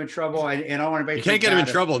trouble or you in trouble, and I want to. You can't get him in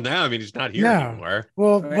trouble now. I mean, he's not here anymore.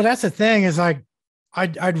 Well, that's the thing is like,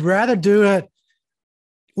 I'd rather do it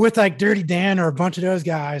with like Dirty Dan or a bunch of those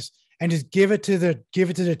guys and just give it to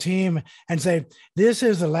the team and say, this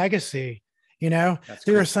is a legacy. You know,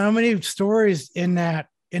 there are so many stories in that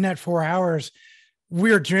 4 hours.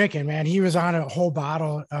 We were drinking, man. He was on a whole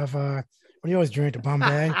bottle of what do you always drink? The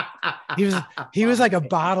Bombay. he was like a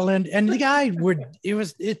bottle and the guy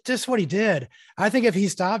it's just what he did. I think if he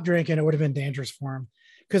stopped drinking, it would have been dangerous for him.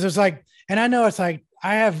 Cause it's like, and I know it's like,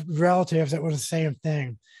 I have relatives that were the same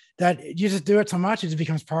thing, that you just do it so much, it just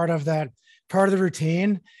becomes part of the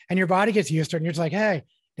routine and your body gets used to it. And you're just like, hey,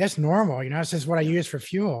 that's normal. You know, it's just what I use for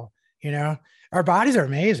fuel. You know, our bodies are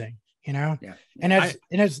amazing, you know, and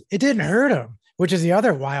it didn't hurt him, which is the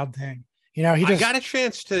other wild thing. You know, I got a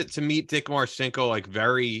chance to meet Dick Marcinko like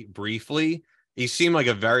very briefly. He seemed like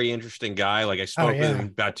a very interesting guy. Like I spoke with him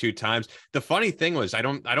about 2 times. The funny thing was I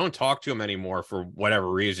don't talk to him anymore for whatever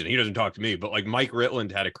reason. He doesn't talk to me, but like Mike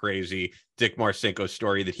Ritland had a crazy Dick Marcinko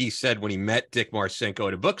story that he said when he met Dick Marcinko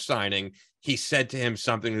at a book signing, he said to him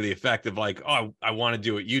something to the effect of like, oh, I want to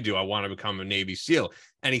do what you do. I want to become a Navy SEAL.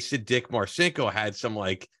 And he said Dick Marcinko had some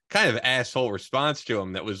like kind of asshole response to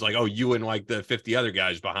him that was like, oh, you and like the 50 other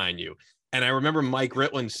guys behind you. And I remember Mike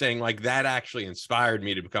Ritland saying like that actually inspired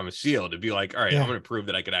me to become a SEAL, to be like, all right, I'm going to prove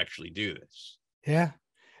that I could actually do this. Yeah,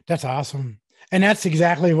 that's awesome. And that's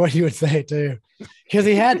exactly what he would say too. Because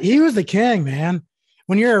he was the king, man.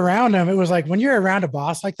 When you're around him, it was like when you're around a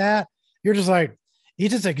boss like that, you're just like, he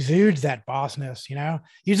just exudes that bossness, you know?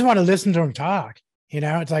 You just want to listen to him talk, you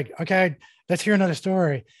know? It's like, okay, let's hear another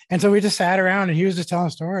story. And so we just sat around and he was just telling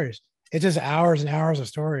stories. It's just hours and hours of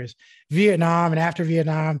stories. Vietnam and after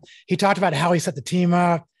Vietnam, he talked about how he set the team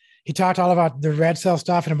up. He talked all about the red cell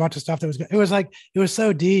stuff and a bunch of stuff it was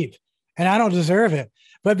so deep, and I don't deserve it.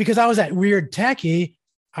 But because I was that weird techie,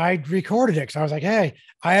 I recorded it. So I was like, hey,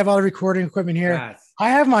 I have all the recording equipment here. Yes. I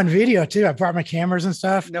have them on video too. I brought my cameras and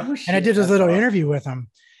stuff. No shit, and I did this little interview with him,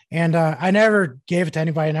 and I never gave it to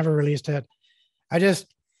anybody. I never released it. I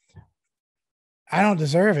don't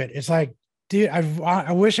deserve it. It's like, dude,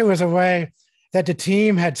 I wish it was a way that the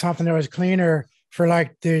team had something that was cleaner for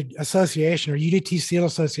like the association or UDT SEAL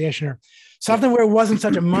Association or something where it wasn't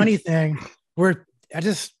such a money thing. Where I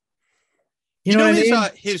just, you know what I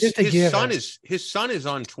mean? His son is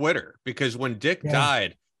on Twitter, because when Dick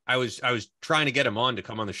died, I was trying to get him on to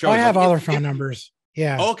come on the show. I have all their phone numbers.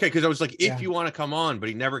 Yeah. Okay. Cause I was like, if you want to come on, but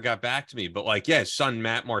he never got back to me. But like, his son,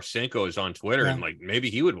 Matt Marcinko, is on Twitter and like, maybe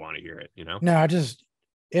he would want to hear it, you know? No,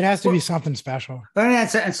 it has to be something special. And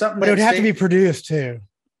something, but it would have to be produced too.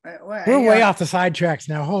 We're way off the sidetracks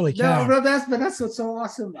now. Holy cow. No, that's what's so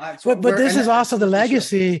awesome. But this is also the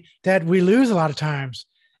legacy that we lose a lot of times,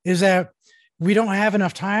 is that we don't have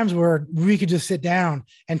enough times where we could just sit down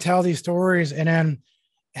and tell these stories and then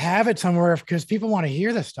have it somewhere, because people want to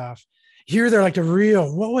hear this stuff. They're like the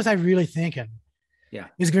real, what was I really thinking? Yeah.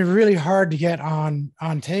 It's going to be really hard to get on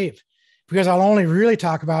tape, because I'll only really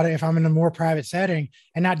talk about it if I'm in a more private setting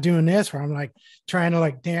and not doing this where I'm like trying to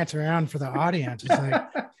like dance around for the audience. It's like,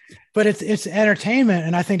 but it's entertainment.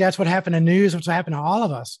 And I think that's what happened to news, what's happened to all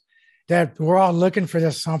of us, that we're all looking for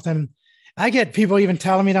this something. I get people even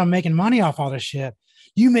telling me that I'm making money off all this shit.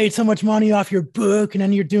 You made so much money off your book, and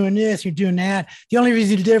then you're doing this, you're doing that. The only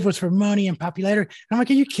reason you did it was for money and popularity. And I'm like,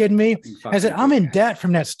 are you kidding me? I said, I'm in debt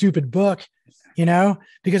from that stupid book, you know,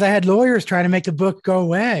 because I had lawyers trying to make the book go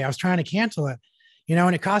away. I was trying to cancel it, you know,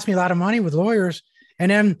 and it cost me a lot of money with lawyers. And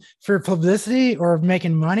then for publicity or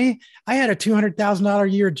making money, I had a $200,000 a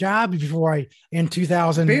year job in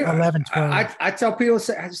 2011, 12. I tell people,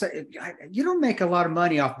 you don't make a lot of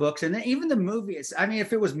money off books. And then even the movies, I mean,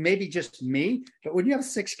 if it was maybe just me, but when you have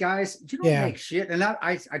 6 guys, you don't make shit. And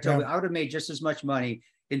I tell you, I would have made just as much money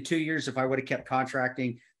in 2 years if I would have kept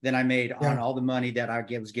contracting than I made on all the money that I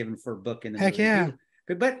was given for a book in the movie. Yeah.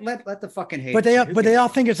 But let the fucking hate. But they all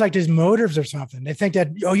think it's like there's motives or something. They think that,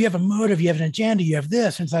 oh, you have a motive, you have an agenda, you have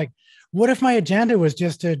this. And it's like, what if my agenda was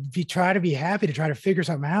just to try to be happy, to try to figure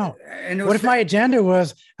something out? And what if my agenda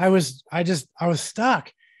was I was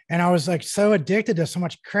stuck, and I was like so addicted to so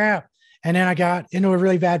much crap, and then I got into a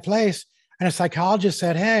really bad place, and a psychologist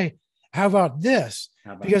said, hey, how about this?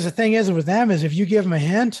 Because the thing is with them is if you give them a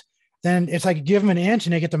hint, then it's like give them an inch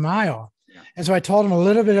and they get the mile. Yeah. And so I told them a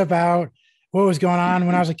little bit about what was going on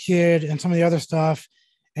when I was a kid and some of the other stuff.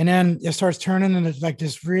 And then it starts turning into like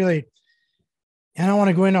this really, I don't want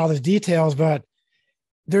to go into all these details, but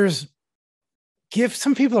give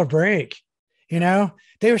some people a break. You know,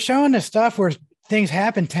 they were showing this stuff where things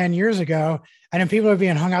happened 10 years ago. And then people are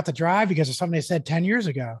being hung out to dry because of something they said 10 years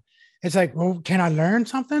ago. It's like, well, can I learn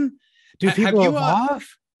something? Do people evolve?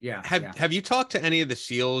 Yeah. Have you talked to any of the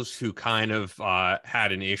SEALs who kind of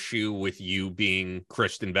had an issue with you being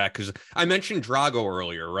Kristen Beck? Because I mentioned Drago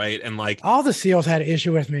earlier, right? And like all the SEALs had an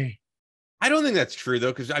issue with me. I don't think that's true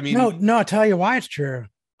though, because I mean, no, I'll tell you why it's true.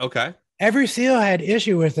 Okay. Every SEAL had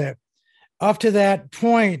issue with it up to that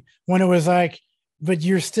point when it was like, but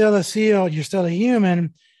you're still a SEAL, you're still a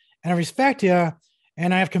human, and I respect you,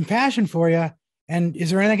 and I have compassion for you. And is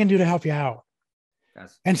there anything I can do to help you out?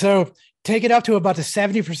 Yes. And so take it up to about the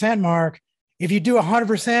 70% mark. If you do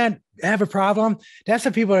 100% have a problem, that's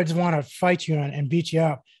the people that just want to fight you and beat you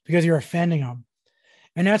up because you're offending them.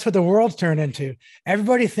 And that's what the world's turned into.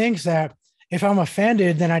 Everybody thinks that if I'm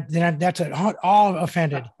offended, then that's all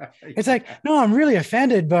offended. It's like, no, I'm really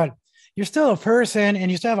offended, but you're still a person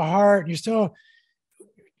and you still have a heart. You're still,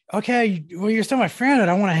 okay, well, you're still my friend. I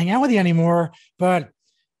don't want to hang out with you anymore, but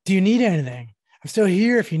do you need anything? I'm still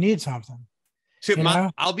here if you need something. See,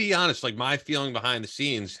 I'll be honest, like my feeling behind the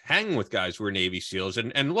scenes, hanging with guys who are Navy SEALs,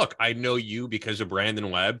 and look, I know you because of Brandon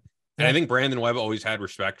Webb, and I think Brandon Webb always had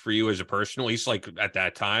respect for you as a person, at least like at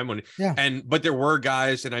that time but there were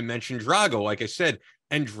guys, and I mentioned Drago, like I said,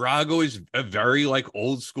 and Drago is a very like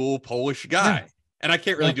old school Polish guy, and I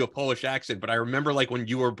can't really do a Polish accent, but I remember like when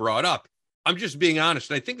you were brought up, I'm just being honest,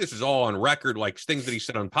 and I think this is all on record, like things that he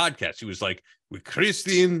said on podcasts. He was like, with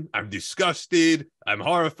Christine, I'm disgusted, I'm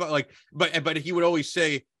horrified. Like, but he would always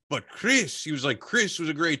say, but Chris, he was like, Chris was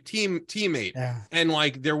a great teammate. Yeah. And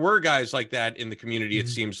like there were guys like that in the community, it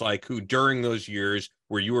seems like, who during those years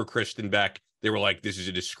where you were Kristen Beck, they were like, this is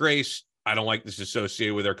a disgrace. I don't like this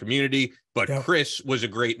associated with our community, but Chris was a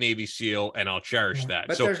great Navy SEAL and I'll cherish that.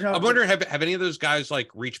 But so I'm wondering, have any of those guys like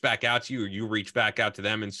reached back out to you, or you reached back out to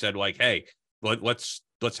them and said like, hey, let's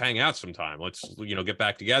hang out sometime. Let's, get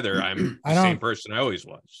back together. I'm the same person I always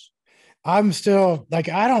was. I'm still like,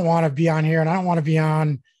 I don't want to be on here and I don't want to be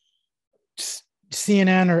on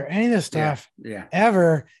CNN or any of this stuff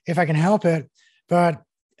ever, if I can help it. But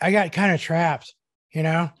I got kind of trapped,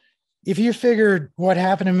 if you figured what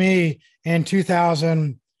happened to me in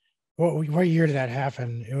 2000, what year did that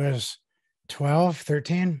happen? It was 12,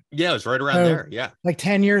 13. Yeah, it was right around there. Yeah. Like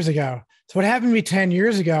 10 years ago. So what happened to me 10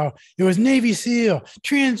 years ago, it was Navy SEAL,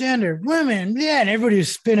 transgender, women. Yeah. And everybody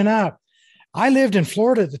was spinning up. I lived in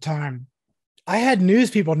Florida at the time. I had news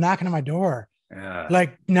people knocking on my door,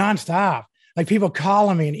 like nonstop, like people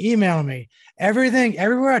calling me and emailing me, everything,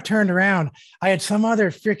 everywhere I turned around, I had some other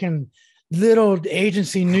freaking little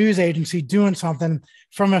news agency doing something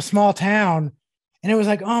from a small town. And it was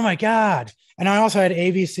like, oh my God. And I also had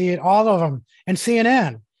ABC and all of them and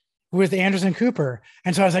CNN with Anderson Cooper.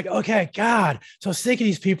 And so I was like, okay, God, so sick of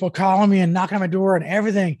these people calling me and knocking on my door and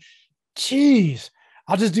everything. Jeez,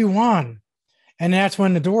 I'll just do one. And that's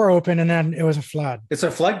when the door opened and then it was a flood. It's a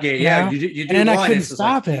floodgate. Yeah. You do and then I couldn't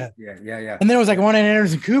stop it. Yeah. And then it was like one in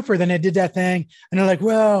Anderson Cooper. Then they did that thing. And they're like,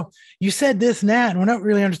 well, you said this and that, and we don't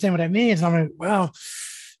really understand what that means. And I'm like, well,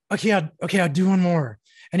 okay, I'll do one more.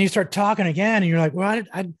 And you start talking again and you're like, well,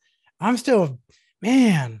 I'm still,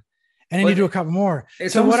 man. And then you do a couple more.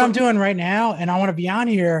 So what I'm doing right now, and I want to be on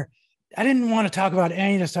here, I didn't want to talk about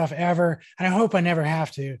any of this stuff ever. And I hope I never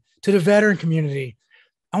have to the veteran community.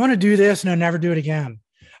 I want to do this and then never do it again.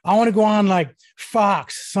 I want to go on like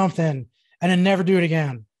Fox something and then never do it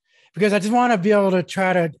again, because I just want to be able to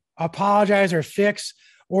try to apologize or fix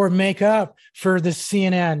or make up for the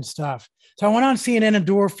CNN stuff. So I went on CNN, a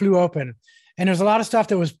door flew open, and there's a lot of stuff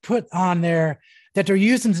that was put on there that they're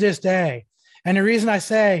using to this day. And the reason I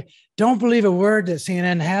say, don't believe a word that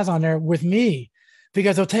CNN has on there with me,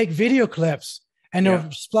 because they'll take video clips and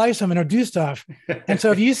they'll splice them and they'll do stuff. And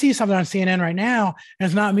so if you see something on CNN right now, and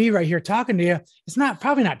it's not me right here talking to you, it's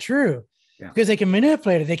probably not true, because they can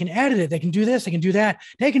manipulate it. They can edit it. They can do this. They can do that.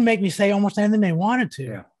 They can make me say almost anything they wanted to.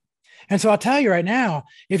 Yeah. And so I'll tell you right now,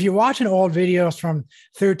 if you're watching old videos from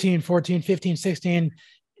 13, 14, 15, 16,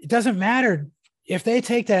 it doesn't matter if they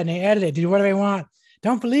take that and they edit it, do whatever they want.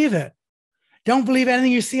 Don't believe it. Don't believe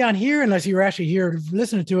anything you see on here unless you're actually here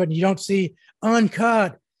listening to it and you don't see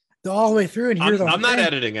uncut all the way through and hear them. I'm not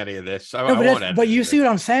editing any of this. But you see what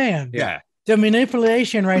I'm saying? Yeah. The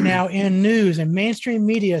manipulation right now in news and mainstream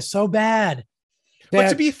media is so bad that, but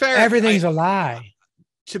to be fair, everything's a lie.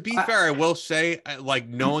 To be fair, I will say, like,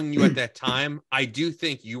 knowing you at that time, I do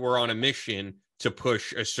think you were on a mission to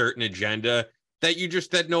push a certain agenda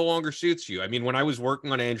that no longer suits you. I mean, when I was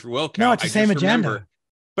working on Andrew Wilkow, no, it's the same agenda.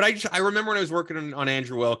 But I remember when I was working on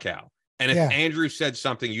Andrew Wilkow, and if Andrew said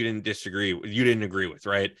something you didn't agree with,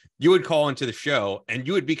 right? You would call into the show and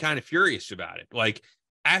you would be kind of furious about it. Like,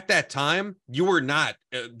 at that time, you were not,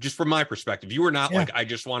 just from my perspective, you were not like, I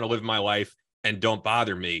just want to live my life and don't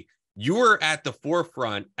bother me. You were at the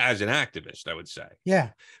forefront as an activist, I would say.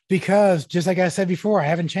 Yeah, because just like I said before, I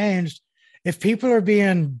haven't changed. If people are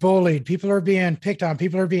being bullied, people are being picked on,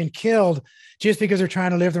 people are being killed just because they're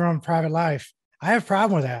trying to live their own private life, I have a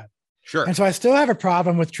problem with that. Sure. And so I still have a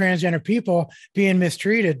problem with transgender people being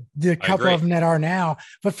mistreated, the couple of them that are now.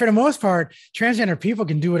 But for the most part, transgender people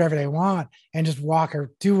can do whatever they want and just walk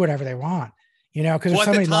or do whatever they want. You know, because there's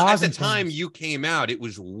so many laws. At the time you came out, it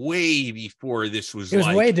was way before this was. It was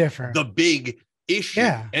like way different. The big issue.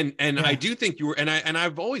 Yeah. And I do think you were, and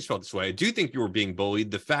I've always felt this way. I do think you were being bullied.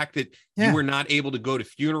 The fact that you were not able to go to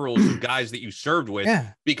funerals of guys that you served with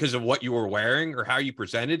because of what you were wearing or how you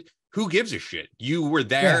presented. Who gives a shit? You were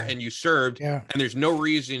there and you served, and there's no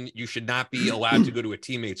reason you should not be allowed to go to a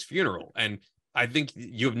teammate's funeral. And I think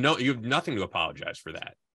you have nothing to apologize for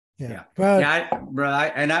that. Yeah.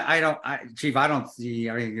 Chief, I don't see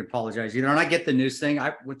anything to apologize either. And I get the news thing.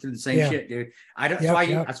 I went through the same shit, dude. I don't.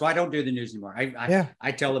 That's why I don't do the news anymore.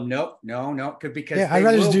 I tell them no, because I'd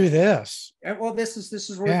rather just do this. Well, this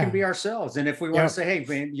is where we can be ourselves. And if we want to say, hey,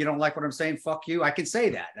 man, you don't like what I'm saying, fuck you, I can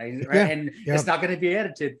say that. And it's not going to be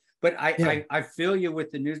edited. But I feel you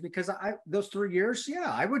with the news, because those 3 years,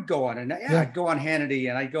 I would go on and I'd go on Hannity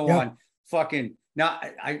and I'd go on fucking. Now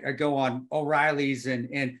I go on O'Reilly's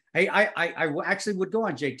and I actually would go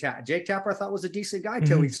on Jake Tapper. Jake Tapper I thought was a decent guy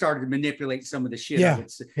till he started to manipulate some of the shit.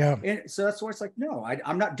 And so that's why it's like, no,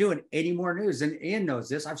 I'm not doing any more news. And Ian knows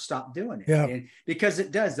this. I've stopped doing it and because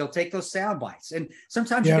they'll take those sound bites. And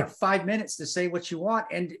sometimes you get 5 minutes to say what you want,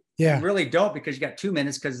 and you really don't, because you got 2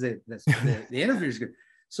 minutes because the interview is good.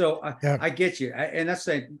 So I get you. And that's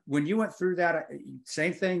saying, when you went through that,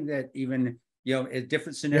 same thing that even,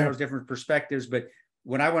 different scenarios, different perspectives. But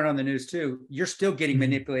when I went on the news too, you're still getting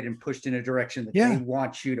manipulated and pushed in a direction that they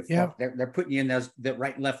want you to fuck. They're putting you in those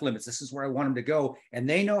right and left limits. This is where I want them to go. And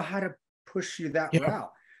they know how to push you that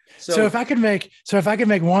route. So if I could make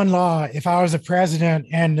one law, if I was the president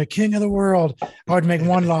and the king of the world, I would make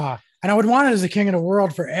one law. And I would want it as the king of the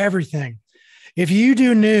world for everything. If you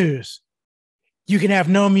do news, you can have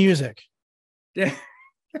no music.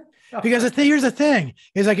 Because here's the thing,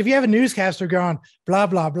 is like, if you have a newscaster going blah,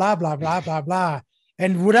 blah, blah, blah, blah, blah, blah,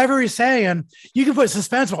 and whatever he's saying, you can put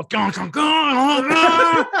suspenseful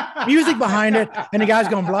music behind it, and the guy's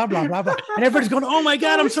going blah, blah, blah, blah, and everybody's going, oh my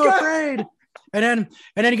God, I'm so afraid. And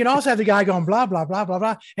then you can also have the guy going blah, blah, blah, blah,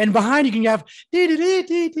 blah, and behind you can have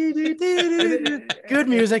good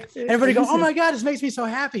music, and everybody go, oh my God, this makes me so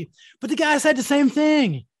happy. But the guy said the same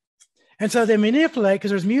thing. And so they manipulate,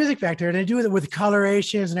 because there's music back there, and they do it with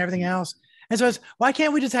colorations and everything else. And so it's, why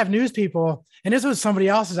can't we just have news people? And this was somebody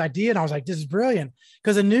else's idea. And I was like, this is brilliant,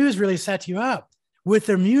 because the news really sets you up with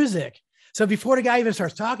their music. So before the guy even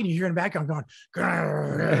starts talking, you hear in the background going,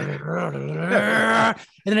 and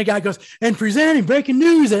then the guy goes, and presenting breaking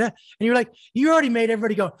news. And you're like, you already made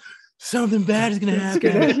everybody go, something bad is going to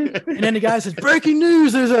happen. And then the guy says, breaking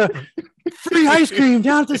news, there's a free ice cream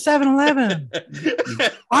down at the 7-Eleven.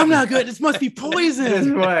 I'm not good. This must be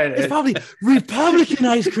poison. It's probably Republican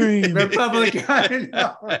ice cream. Republican.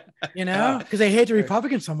 Because they hate the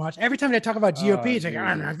Republicans so much. Every time they talk about GOP, it's like,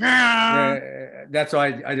 that's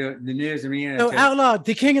why I do the news. So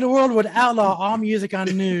the king of the world would outlaw all music on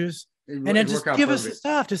the news, and then just give us the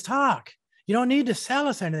stuff. Just talk. You don't need to sell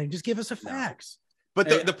us anything. Just give us the facts.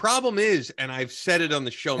 But the problem is, and I've said it on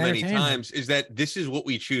the show many times, is that this is what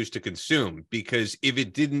we choose to consume, because if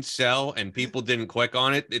it didn't sell and people didn't click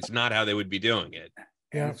on it, it's not how they would be doing it.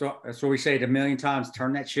 Yeah, so that's what we say it a million times.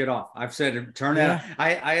 Turn that shit off. I've said turn that.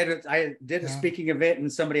 I did a speaking event, and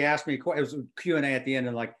somebody asked me, it was a Q&A at the end,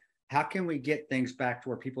 and like, how can we get things back to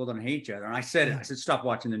where people don't hate each other? And I said, stop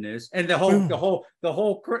watching the news. And the whole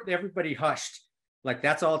everybody hushed. Like,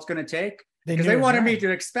 that's all it's going to take. Because they wanted me to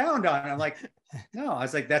expound on it. I'm like, no, I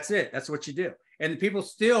was like, that's it. That's what you do. And people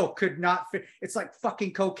still could not fit. It's like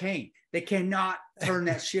fucking cocaine. They cannot turn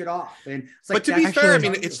that shit off. And it's like, but to be fair, I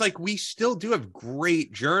mean, it's like, we still do have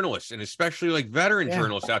great journalists, and especially like veteran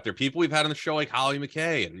journalists out there, people we've had on the show like Holly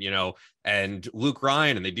McKay and, and Luke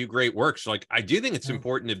Ryan, and they do great work. So like, I do think it's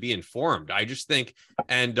important to be informed. I just think,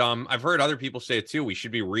 and I've heard other people say it too, we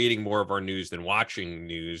should be reading more of our news than watching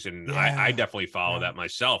news. And I definitely follow that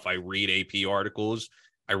myself. I read AP articles.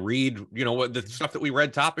 I read, what the stuff that we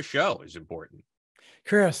read top of show is important.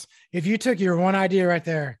 Chris, if you took your one idea right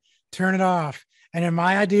there, turn it off. And then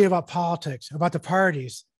my idea about politics, about the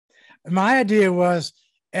parties, my idea was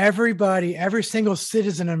everybody, every single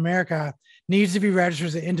citizen in America needs to be registered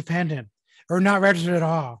as an independent or not registered at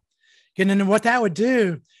all. And then what that would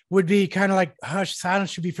do would be kind of like hush,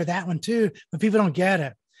 silence should be for that one too, but people don't get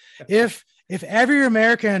it. If every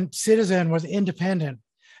American citizen was independent,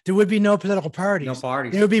 there would be no political parties. No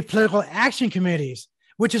parties. There would be political action committees,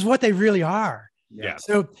 which is what they really are. Yeah.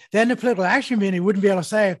 So then the political action committee wouldn't be able to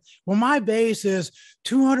say, well, my base is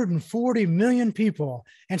 240 million people.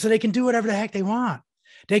 And so they can do whatever the heck they want.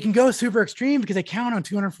 They can go super extreme because they count on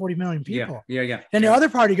 240 million people. Yeah. Then the other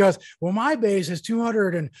party goes, well, my base is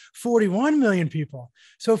 241 million people.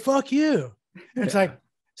 So fuck you. And it's like,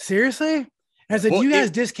 seriously? And I said, you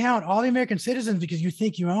guys discount all the American citizens because you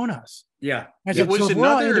think you own us. Yeah. I said, so if we're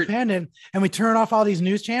all independent and we turn off all these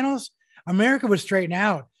news channels, America would straighten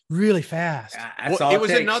out really fast. It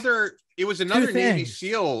was another Navy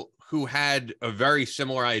SEAL who had a very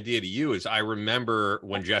similar idea to you. As I remember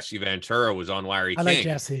when Jesse Ventura was on Larry King. I like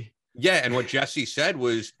Jesse. Yeah, and what Jesse said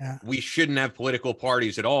was we shouldn't have political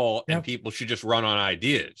parties at all, and people should just run on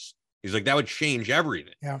ideas. He's like, that would change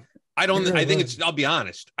everything. Yeah. I think it's, I'll be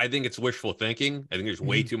honest, I think it's wishful thinking. I think there's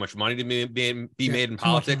way too much money to be made in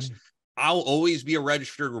politics. I'll always be a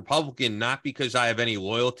registered Republican, not because I have any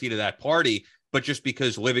loyalty to that party, but just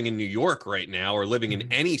because living in New York right now, or living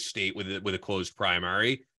in any state with a closed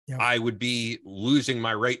primary, I would be losing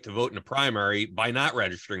my right to vote in a primary by not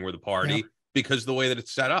registering with a party because of the way that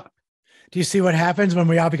it's set up. Do you see what happens when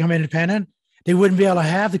we all become independent? They wouldn't be able to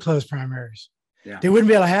have the closed primaries. Yeah. They wouldn't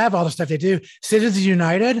be able to have all the stuff they do. Citizens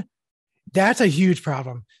United, that's a huge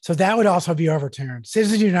problem. So that would also be overturned.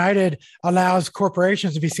 Citizens United allows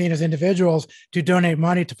corporations to be seen as individuals to donate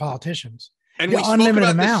money to politicians. And we unlimited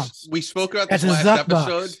amounts. We spoke about this last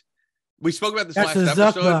episode.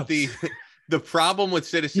 The problem with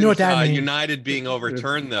Citizens United being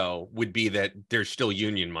overturned, though, would be that there's still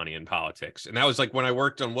union money in politics. And that was like when I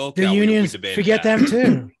worked on Wilco. The unions, forget them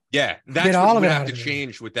too. Yeah, that's what would have to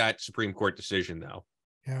change with that Supreme Court decision, though.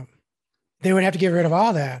 Yeah, they would have to get rid of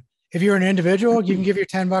all that. If you're an individual, you can give your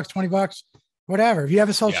 $10, $20, whatever. If you have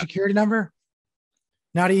a social security number,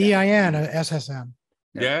 not an EIN, a SSN.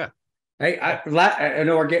 Yeah. Hey, I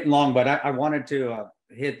know we're getting long, but I wanted to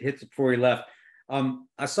hit before we left.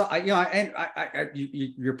 I saw,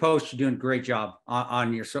 your post, you're doing a great job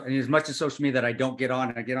on your, and as much as social media that I don't get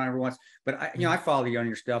on, I get on every once, but I follow you on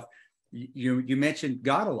your stuff. You mentioned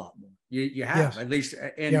God a lot more. You have at least,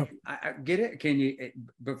 and I get it. Can you,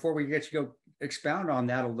 before we get you go, expound on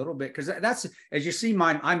that a little bit? Because that's, as you see,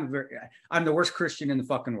 I'm the worst Christian in the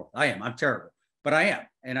fucking world. I'm terrible, but I am,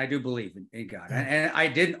 and I do believe in God. And I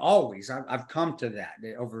didn't always. I've come to that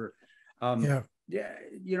over.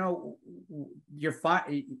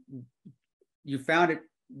 You found it.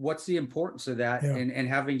 What's the importance of that, and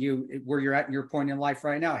having you where you're at in your point in life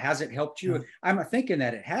right now? Has it helped you? I'm thinking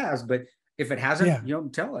that it has, but if it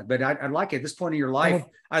hasn't, tell it. But I like it at this point in your life.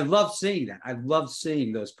 I love seeing that. I love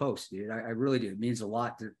seeing those posts, dude. I really do. It means a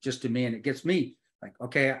lot just to me, and it gets me like,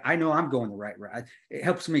 okay, I know I'm going the right way. It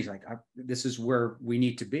helps me. Like, this is where we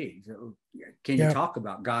need to be. So, can you talk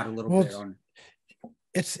about God a little bit on?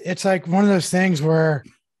 It's like one of those things where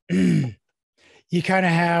you kind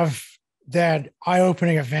of have that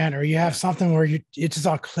eye-opening event, or you have something where it just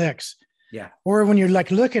all clicks. Yeah. Or when you're like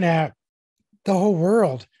looking at the whole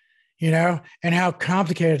world, and how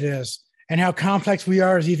complicated it is and how complex we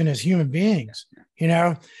are even as human beings.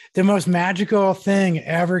 The most magical thing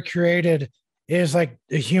ever created is like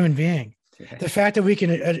a human being. The fact that we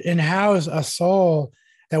can house a soul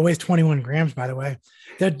that weighs 21 grams, by the way,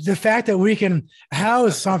 the fact that we can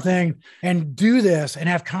house something and do this and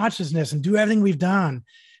have consciousness and do everything we've done.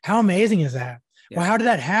 How amazing is that? Yeah. Well, how did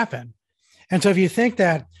that happen? And so if you think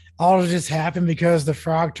that all of this happened because the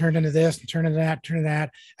frog turned into this and turned into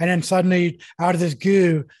that, and then suddenly out of this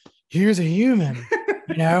goo, here's a human,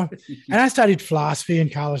 And I studied philosophy in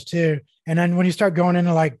college too. And then when you start going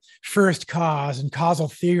into like first cause and causal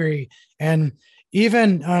theory, and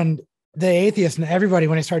even on the atheists and everybody,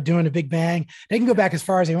 when they start doing the Big Bang, they can go back as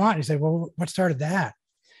far as they want. And you say, well, what started that?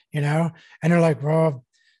 And they're like, well,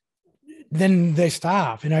 then they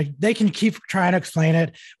stop. They can keep trying to explain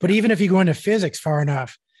it. But even if you go into physics far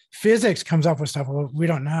enough, physics comes up with stuff. Well, we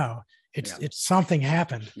don't know. It's something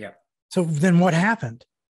happened. Yeah. So then what happened?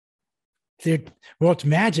 Well, it's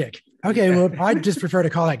magic. Okay. Well, I just prefer to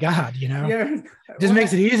call it God, It just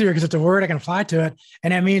makes it easier because it's a word I can apply to it.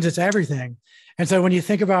 And that means it's everything. And so when you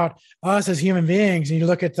think about us as human beings and you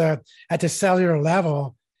look at the cellular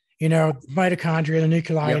level, mitochondria, the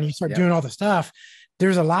nuclei, and you start doing all the stuff,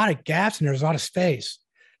 there's a lot of gaps and there's a lot of space.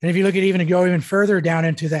 And if you look at go even further down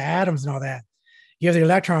into the atoms and all that, you have the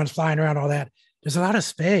electrons flying around, all that. There's a lot of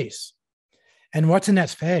space. And what's in that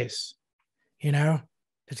space?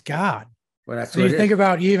 It's God. Well, that's so what you think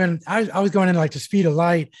about even, I was going into like the speed of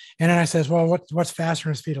light. And then I says, well, what's faster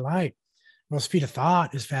than the speed of light? Well, speed of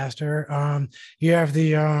thought is faster. You have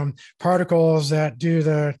the particles that do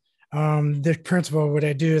the principle where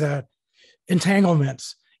they do the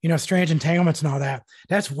entanglements, strange entanglements and all that.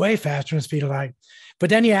 That's way faster than the speed of light. But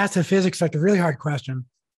then you ask the physics, like the really hard question,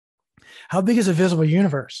 how big is a visible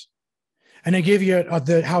universe? And they give you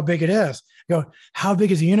how big it is. You go, how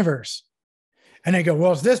big is the universe? And they go,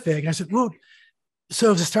 well, it's this big. And I said, well,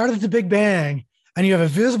 so if it started at the Big Bang and you have a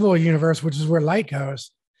visible universe, which is where light goes,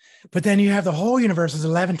 but then you have the whole universe is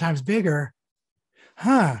 11 times bigger.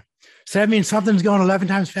 So that means something's going 11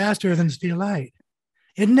 times faster than the speed of light.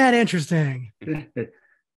 Isn't that interesting?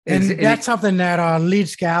 And that's something that Lee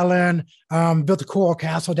Scallon built a coral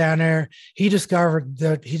castle down there. He discovered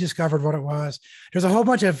what it was. There's a whole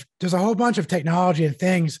bunch of technology and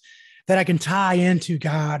things that I can tie into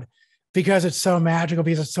God because it's so magical,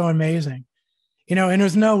 because it's so amazing. And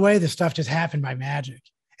there's no way this stuff just happened by magic.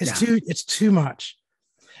 It's too much.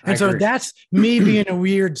 And so that's me being a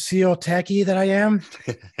weird SEAL techie that I am.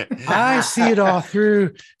 I see it all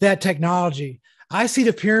through that technology. I see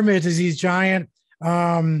the pyramids as these giant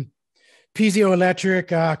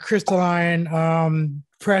piezoelectric crystalline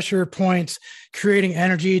pressure points creating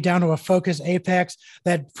energy down to a focus apex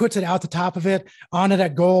that puts it out the top of it onto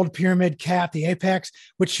that gold pyramid cap, the apex,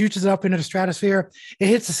 which shoots it up into the stratosphere. It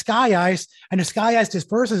hits the sky ice and the sky ice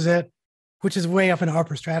disperses it, which is way up in the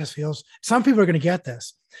upper stratospheres. Some people are going to get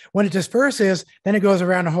this. When it disperses, then it goes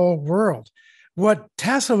around the whole world. What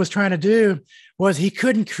Tesla was trying to do was he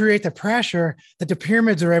couldn't create the pressure that the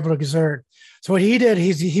pyramids are able to exert. So what he did,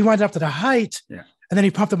 he went up to the height, and then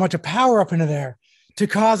he pumped a bunch of power up into there to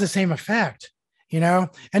cause the same effect, And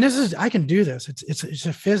I can do this. It's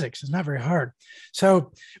a physics. It's not very hard.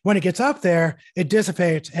 So when it gets up there, it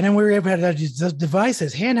dissipates. And then we were able to have these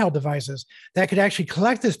devices, handheld devices that could actually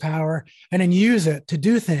collect this power and then use it to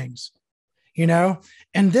do things,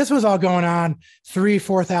 And this was all going on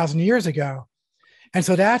 4,000 years ago. And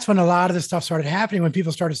so that's when a lot of this stuff started happening, when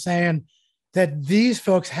people started saying that these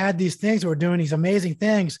folks had these things that were doing these amazing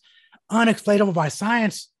things, unexplainable by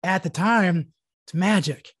science at the time. It's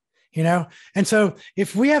magic, And so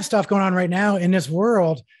if we have stuff going on right now in this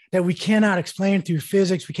world that we cannot explain through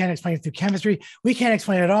physics, we can't explain it through chemistry, we can't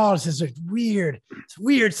explain it at all. It's just weird. It's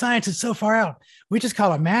weird. Science is so far out. We just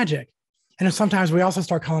call it magic. And then sometimes we also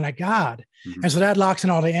start calling it God. Mm-hmm. And so that locks in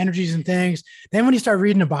all the energies and things. Then when you start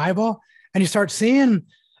reading the Bible and you start seeing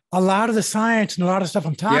a lot of the science and a lot of stuff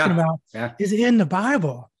I'm talking about is in the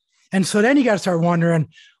Bible. And so then you got to start wondering,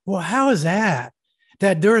 well, how is that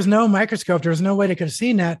there is no microscope? There's no way they could have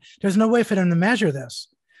seen that. There's no way for them to measure this.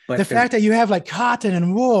 But the fact that you have like cotton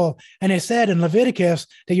and wool, and it said in Leviticus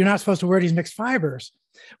that you're not supposed to wear these mixed fibers.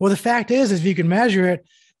 Well, the fact is if you can measure it,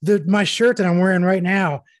 my shirt that I'm wearing right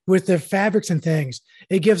now with the fabrics and things,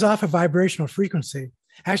 it gives off a vibrational frequency.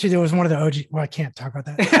 Actually, there was one of the OG. Well, I can't talk about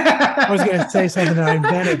that. I was going to say something that I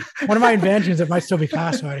invented. One of my inventions that might still be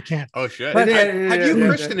classified. I can't. Oh, shit. But,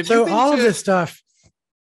 Christian, so all of this stuff,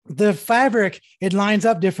 the fabric, it lines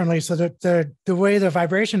up differently. So the way the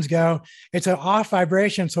vibrations go, it's an off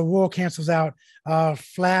vibration. So wool cancels out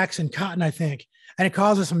flax and cotton, I think, and it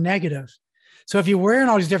causes some negatives. So if you're wearing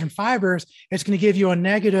all these different fibers, it's going to give you a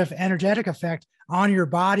negative energetic effect on your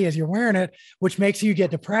body as you're wearing it, which makes you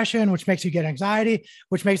get depression, which makes you get anxiety,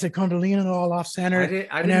 which makes it Kundalini all off center.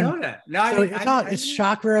 I didn't know that. No, so it's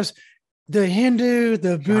chakras, the Hindu,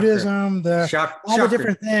 the Buddhism, all the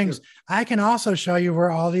different things. I can also show you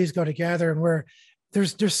where all these go together and where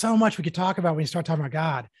there's so much we could talk about when you start talking about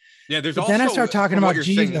God. Yeah, then I start talking about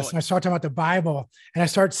Jesus, and I start talking about the Bible, and I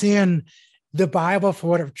start seeing the Bible for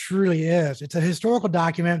what it truly is. It's a historical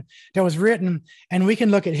document that was written, and we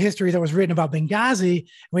can look at history that was written about Benghazi,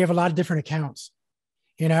 and we have a lot of different accounts,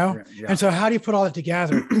 Yeah. And so how do you put all that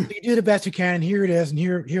together? You do the best you can, and here it is, and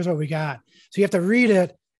here's what we got. So you have to read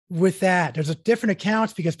it with that. There's different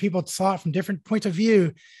accounts because people saw it from different points of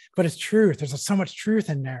view, but it's truth. There's so much truth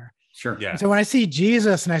in there. Sure. Yeah. And so when I see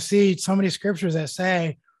Jesus and I see so many scriptures that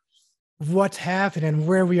say what's happening,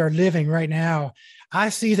 where we are living right now, I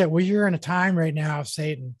see that we are in a time right now of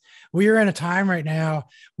Satan. We are in a time right now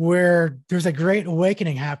where there's a great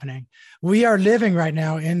awakening happening. We are living right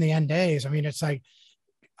now in the end days. I mean, it's like,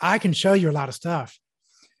 I can show you a lot of stuff.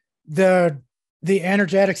 The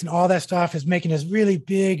energetics and all that stuff is making this really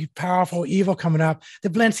big, powerful evil coming up. The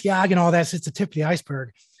Balenciaga and all that's, it's the tip of the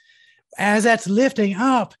iceberg. As that's lifting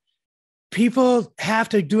up, people have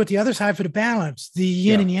to do it the other side for the balance, the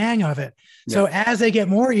yin and yang of it. So as they get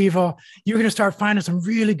more evil, you're going to start finding some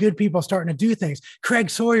really good people starting to do things. Craig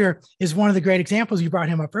Sawyer is one of the great examples. You brought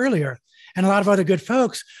him up earlier. And a lot of other good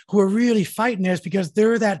folks who are really fighting this because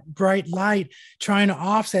they're that bright light trying to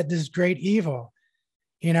offset this great evil,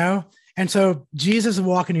 you know? And so Jesus is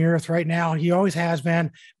walking the earth right now. He always has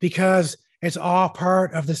been, because it's all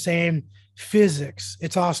part of the same physics.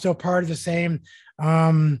 It's all still part of the same,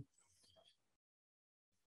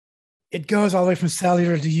 it goes all the way from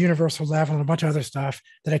cellular to universal level and a bunch of other stuff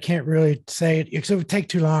that I can't really say. It would take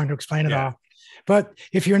too long to explain it all. But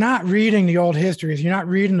if you're not reading the old histories, you're not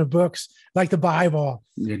reading the books like the Bible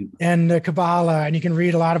and the Kabbalah, and you can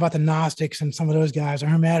read a lot about the Gnostics and some of those guys, or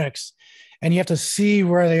Hermetics, and you have to see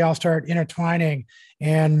where they all start intertwining.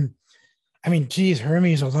 And I mean, geez,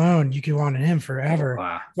 Hermes alone, you could want him forever.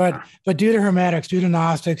 Wow. But do the Hermetics, do the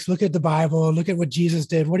Gnostics, look at the Bible, look at what Jesus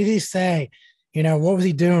did. What did he say? You know, what was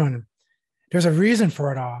he doing? There's a reason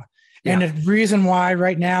for it all. And the reason why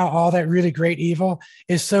right now all that really great evil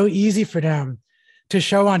is so easy for them to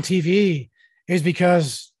show on TV is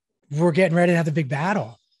because we're getting ready to have the big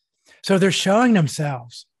battle. So they're showing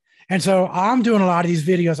themselves. And so I'm doing a lot of these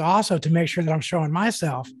videos also to make sure that I'm showing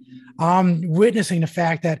myself. I'm witnessing the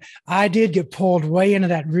fact that I did get pulled way into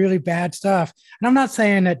that really bad stuff. And I'm not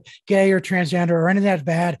saying that gay or transgender or anything that's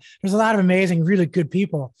bad. There's a lot of amazing, really good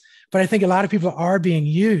people. But I think a lot of people are being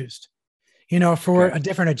used, you know, for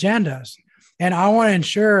different agendas. And I want to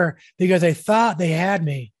ensure, because they thought they had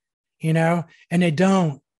me, you know, and they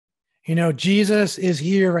don't. You know, Jesus is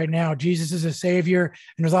here right now. Jesus is a savior.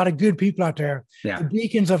 And there's a lot of good people out there, the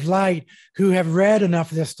beacons of light, who have read enough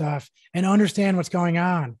of this stuff and understand what's going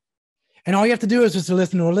on. And all you have to do is just to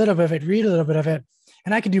listen to a little bit of it, read a little bit of it.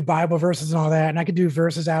 And I can do Bible verses and all that. And I can do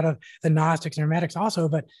verses out of the Gnostics and Hermetics also.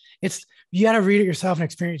 But you got to read it yourself and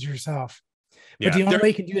experience it yourself. But the only way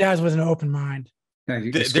you can do that is with an open mind.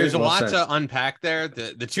 There's a lot to unpack there.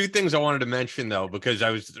 The two things I wanted to mention, though, because I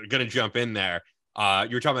was going to jump in there. You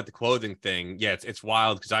were talking about the clothing thing. Yeah, it's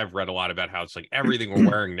wild, because I've read a lot about how it's like everything we're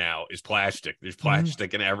wearing now is plastic. There's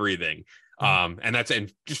plastic in everything.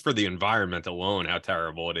 And just for the environment alone, how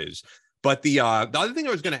terrible it is. But the other thing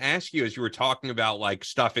I was going to ask you, as you were talking about like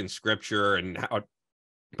stuff in scripture and how it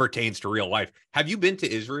pertains to real life. Have you been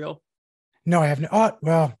to Israel? No, I haven't. Oh,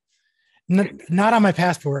 well, not on my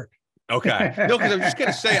passport. Okay. No, because I was just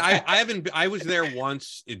going to say, I haven't, I was there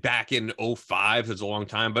once back in 2005. That's a long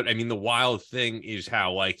time. But I mean, the wild thing is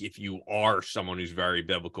how, like, if you are someone who's very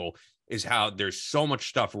biblical, is how there's so much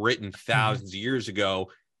stuff written thousands of years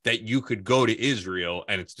ago that you could go to Israel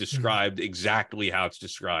and it's described exactly how it's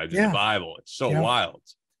described in the Bible. It's so wild.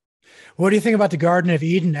 What do you think about the Garden of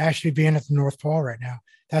Eden actually being at the North Pole right now?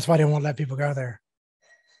 That's why they won't let people go there.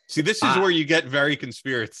 See, this is where you get very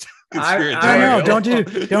conspiracy. I know.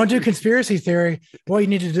 Don't do conspiracy theory. What you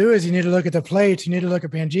need to do is you need to look at the plates. You need to look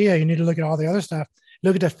at Pangea. You need to look at all the other stuff.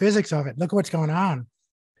 Look at the physics of it. Look at what's going on.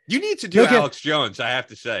 You need to do Alex Jones. I have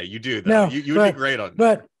to say, you do. Though. No, you would be great on.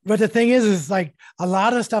 But the thing is like a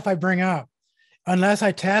lot of the stuff I bring up, unless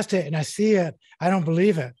I test it and I see it, I don't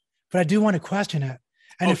believe it. But I do want to question it.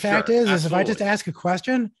 And the fact is if I just ask a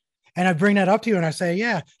question and I bring that up to you and I say,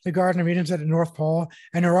 yeah, the Garden of Eden's at the North Pole,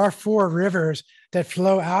 and there are 4 rivers that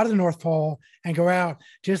flow out of the North Pole and go out,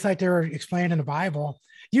 just like they were explained in the Bible.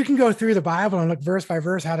 You can go through the Bible and look verse by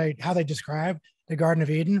verse how they describe the Garden of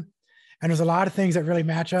Eden. And there's a lot of things that really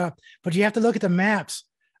match up, but you have to look at the maps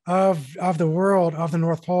of the world, of the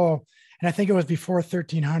North Pole. And I think it was before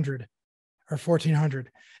 1300 or 1400.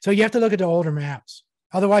 So you have to look at the older maps.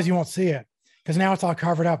 Otherwise you won't see it, because now it's all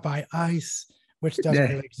covered up by ice, which doesn't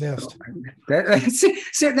really exist.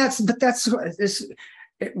 That's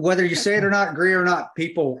whether you say it or not, agree or not,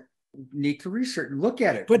 people need to research and look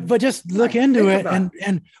at it. But just look into it.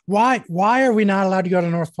 And why are we not allowed to go to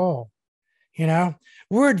the North Pole? You know,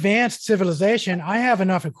 we're advanced civilization. I have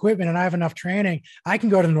enough equipment and I have enough training. I can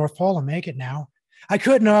go to the North Pole and make it now. I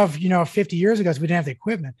couldn't have, 50 years ago, because we didn't have the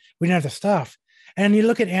equipment. We didn't have the stuff. And you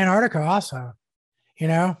look at Antarctica also,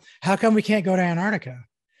 how come we can't go to Antarctica?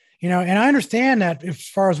 And I understand that as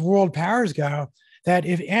far as world powers go, that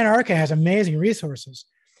if Antarctica has amazing resources,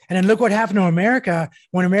 and then look what happened to America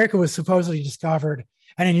when America was supposedly discovered.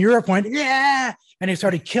 And then Europe went, and they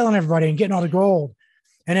started killing everybody and getting all the gold.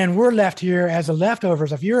 And then we're left here as the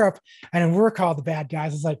leftovers of Europe, and then we're called the bad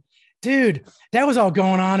guys. It's like, dude, that was all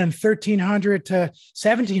going on in 1300 to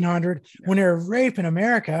 1700 when they were raping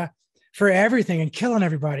America for everything and killing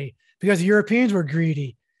everybody because the Europeans were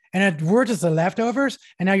greedy. And we're just the leftovers.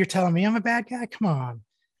 And now you're telling me I'm a bad guy? Come on.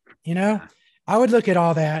 I would look at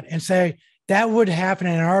all that and say that would happen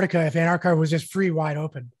in Antarctica if Antarctica was just free, wide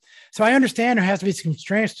open. So I understand there has to be some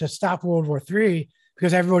constraints to stop World War III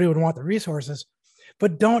because everybody would want the resources,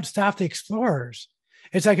 but don't stop the explorers.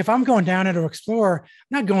 It's like if I'm going down there to explore,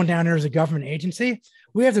 I'm not going down there as a government agency.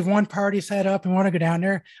 We have the one party set up and want to go down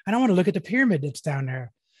there. And I want to look at the pyramid that's down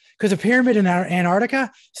there because the pyramid in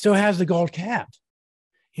Antarctica still has the gold cap,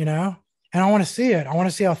 you know, and I want to see it. I want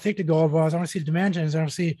to see how thick the gold was. I want to see the dimensions. I want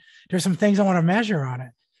to see there's some things I want to measure on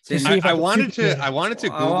it. I wanted to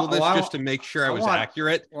Google this just to make sure I was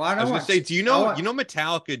accurate. I was going to say, do you know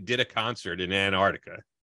Metallica did a concert in Antarctica?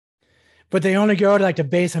 But they only go to like the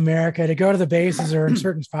base America. They go to the bases or in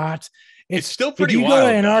certain spots. It's still pretty wild. If you go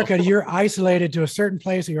to Antarctica, you're isolated to a certain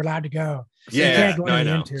place that you're allowed to go. Yeah, you can't go I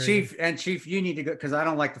know. Chief, you need to go because I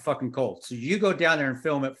don't like the fucking cold. So you go down there and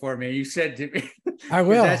film it for me. You said to me, I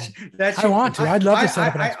will. I want to. I'd love to set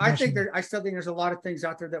up an expedition. I still think there's a lot of things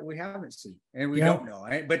out there that we haven't seen and we don't know.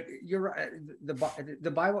 Right? But you're right.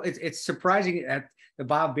 The Bible. It's surprising at the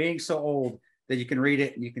Bible being so old that you can read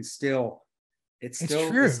it and you can still. It's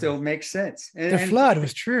true. It still makes sense. The flood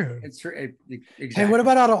was true. It's true. Exactly. Hey, what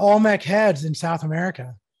about all the Olmec heads in South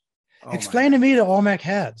America? Explain to me the Olmec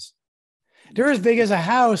heads. They're as big as a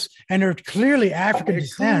house, and they're clearly African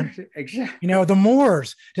descent. Exactly. You know, the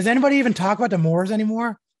Moors. Does anybody even talk about the Moors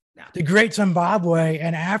anymore? No. The Great Zimbabwe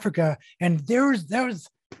and Africa. And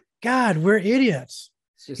God, we're idiots.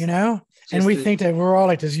 You know? And we think that we're all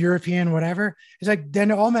like this European, whatever. It's like, then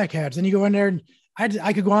the Olmec heads. And you go in there and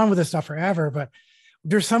I could go on with this stuff forever, but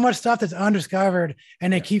there's so much stuff that's undiscovered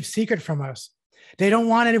and they keep secret from us. They don't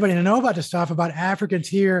want anybody to know about the stuff about Africans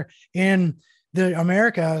here in the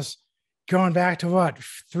Americas going back to what,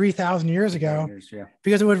 3,000 years ago,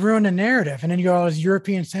 because it would ruin the narrative. And then you go all this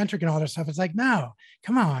European centric and all this stuff. It's like, no,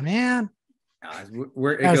 come on, man.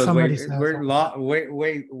 We're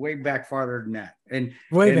way back farther than that. And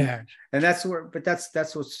back. And that's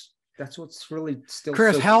what's really still.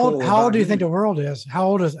 Chris, so how cool old do you think the world is? How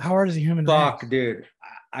old is a human race? Dude,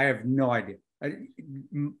 I have no idea.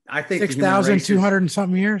 I think 6,200 and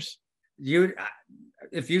something years.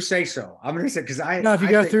 If you say so, I'm going to say because if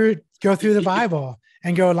you go through the Bible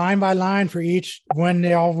and go line by line for each when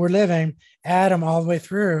they all were living, add them all the way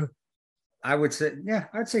through. I would say,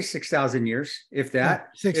 I'd say 6,000 years, if that.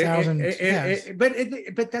 6,000.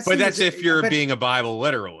 But that's if you're being a Bible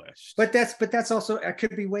literalist. But that's also, it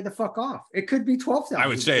could be way the fuck off. It could be 12,000. I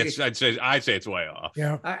would say I'd say it's way off.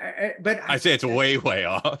 Yeah. I'd say it's way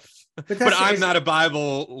off. But I'm not a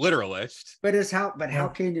Bible literalist. How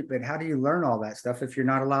do you learn all that stuff if you're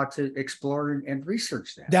not allowed to explore and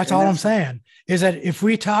research that? That's all I'm saying is that if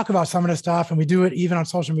we talk about some of the stuff and we do it even on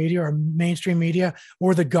social media or mainstream media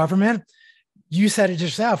or the government, you said it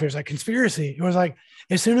yourself. It was like conspiracy. It was like,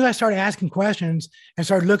 as soon as I started asking questions and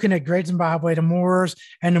started looking at Great Zimbabwe, the Moors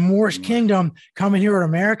and the Moorish kingdom coming here in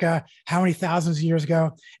America, how many thousands of years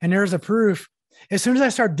ago, and there's the proof. As soon as I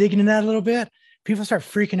start digging in that a little bit, people start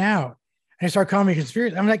freaking out and they start calling me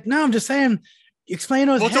conspiracy. I'm like, no, I'm just saying, explain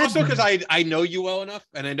those. Well, it's also because I know you well enough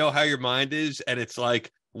and I know how your mind is. And it's like,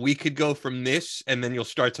 we could go from this and then you'll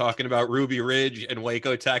start talking about Ruby Ridge and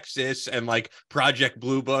Waco, Texas and like Project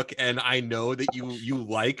Blue Book. And I know that you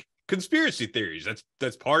like conspiracy theories.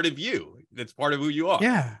 That's part of you. That's part of who you are.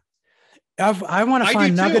 Yeah. I want to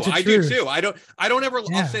find nuggets of truth. I do too. I don't ever,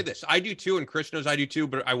 I'll say this. I do too. And Chris knows I do too.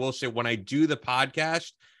 But I will say when I do the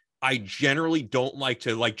podcast, I generally don't like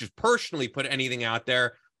to just personally put anything out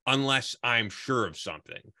there unless I'm sure of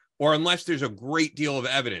something. Or unless there's a great deal of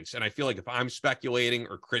evidence. And I feel like if I'm speculating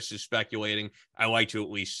or Chris is speculating, I like to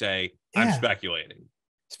at least say I'm speculating.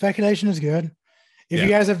 Speculation is good. If you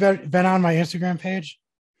guys have been on my Instagram page.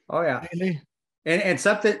 Oh, yeah. Lately, and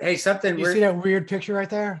something. You see that weird picture right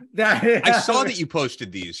there? I saw that you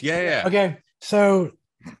posted these. Yeah. Okay. So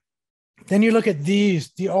then you look at the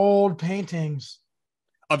old paintings.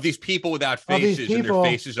 Of these people without faces and their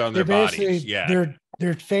faces on their bodies. Yeah.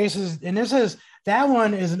 Their faces. And that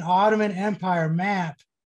one is an Ottoman Empire map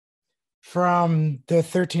from the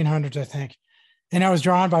 1300s, I think. And that was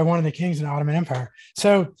drawn by one of the kings in the Ottoman Empire.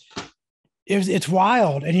 So it's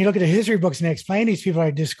wild. And you look at the history books and they explain these people, I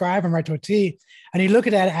describe them right to a T. And you look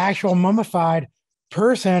at that actual mummified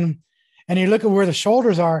person and you look at where the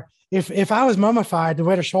shoulders are. If I was mummified, the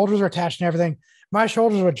way the shoulders were attached and everything, my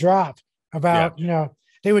shoulders would drop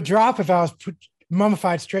they would drop if I was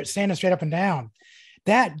mummified, standing straight up and down.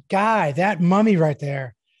 That guy, that mummy right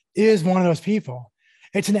there is one of those people.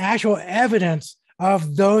 It's an actual evidence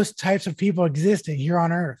of those types of people existing here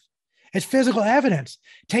on Earth. It's physical evidence.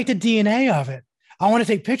 Take the DNA of it. I want to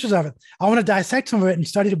take pictures of it. I want to dissect some of it and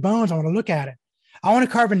study the bones. I want to look at it. I want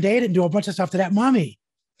to carbon date it and do a bunch of stuff to that mummy.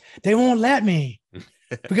 They won't let me.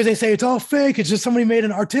 because they say it's all fake. It's just somebody made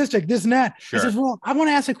an artistic, this and that. Sure. I says, well, I want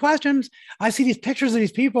to ask the questions. I see these pictures of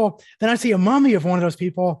these people. Then I see a mummy of one of those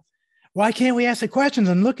people. Why can't we ask the questions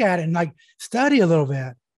and look at it and like study a little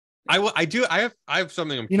bit? I have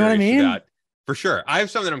something I'm you know what I mean? About. For sure. I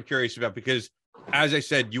have something I'm curious about because, as I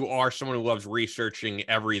said, you are someone who loves researching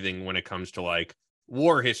everything when it comes to like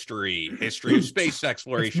war history of space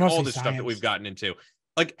exploration, all this stuff that we've gotten into.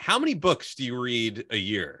 Like, how many books do you read a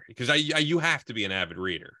year? Because you have to be an avid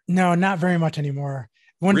reader. No, not very much anymore.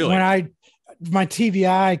 My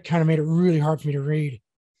TBI kind of made it really hard for me to read.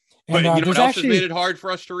 And, but you know what else has made it hard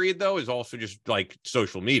for us to read, though, is also just like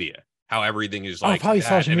social media. How everything is like probably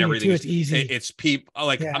social media too. It's easy. It's people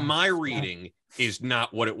like my reading is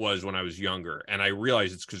not what it was when I was younger, and I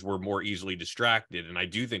realize it's because we're more easily distracted. And I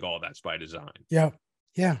do think all of that's by design. Yeah,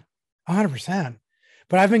 100%.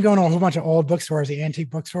 But I've been going to a whole bunch of old bookstores, the antique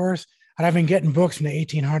bookstores, and I've been getting books from the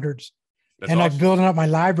 1800s, and like building up my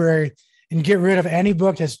library and get rid of any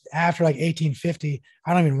book that's after like 1850.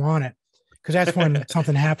 I don't even want it because that's when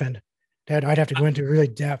something happened that I'd have to go into really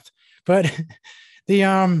depth. But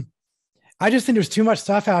I just think there's too much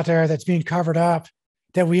stuff out there that's being covered up,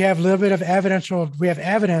 that we have a little bit of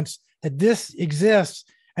evidence that this exists.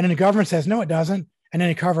 And then the government says, no, it doesn't. And then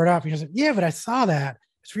they cover it up. You know, yeah, but I saw that.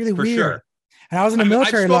 It's really weird. Sure. And I was in the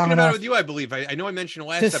military long enough. I've spoken about it with you, I believe. I know I mentioned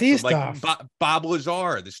last episode, like Bob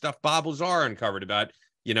Lazar, the stuff Bob Lazar uncovered about,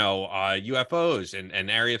 UFOs and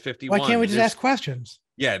Area 51. Why can't we just ask questions?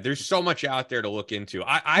 Yeah, there's so much out there to look into.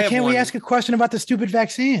 Why can't we ask a question about the stupid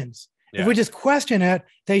vaccines? Yeah. If we just question it,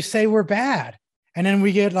 they say we're bad. And then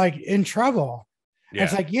we get like in trouble. Yeah.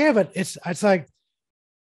 It's like, yeah, but it's like,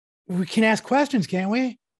 we can ask questions, can't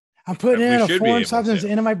we? I'm putting in a foreign substance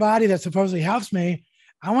into my body that supposedly helps me.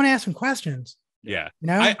 I want to ask some questions. Yeah.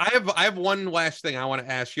 I have one last thing I want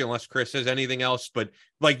to ask you, unless Chris says anything else, but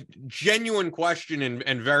like genuine question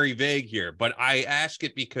and very vague here. But I ask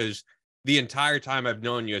it because the entire time I've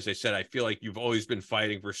known you, as I said, I feel like you've always been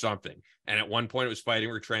fighting for something. And at one point it was fighting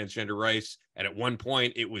for transgender rights. And at one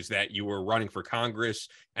point it was that you were running for Congress.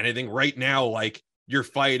 And I think right now, like, you're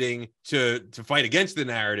fighting to fight against the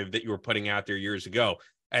narrative that you were putting out there years ago.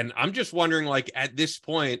 And I'm just wondering, like, at this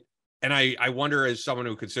point, and I wonder, as someone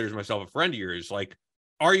who considers myself a friend of yours, like,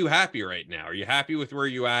 are you happy right now? Are you happy with where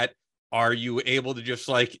you at? Are you able to just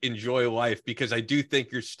like enjoy life? Because I do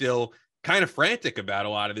think you're still kind of frantic about a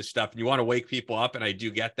lot of this stuff and you want to wake people up. And I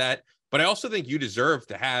do get that. But I also think you deserve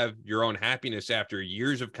to have your own happiness after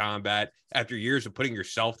years of combat, after years of putting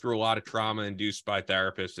yourself through a lot of trauma induced by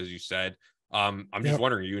therapists, as you said. I'm just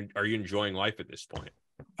wondering, are you enjoying life at this point?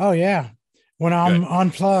 Oh, yeah. When I'm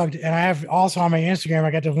unplugged, and I have also on my Instagram,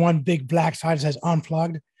 I got the one big black side that says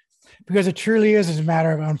unplugged, because it truly is a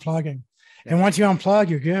matter of unplugging. Yeah. And once you unplug,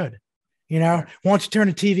 you're good. Once you turn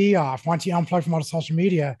the TV off, once you unplug from all the social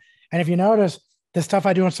media. And if you notice the stuff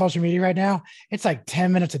I do on social media right now, it's like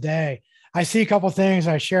 10 minutes a day. I see a couple of things,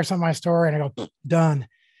 I share some of my story and I go, done.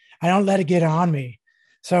 I don't let it get on me.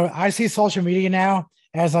 So I see social media now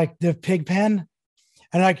as like the pig pen.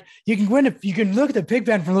 And like, you can look at the pig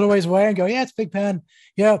pen from a little ways away and go, yeah, it's pig pen.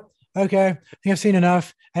 Yep. Okay. I think I've seen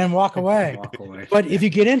enough, and walk away. But if you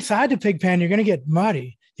get inside the pig pen, you're going to get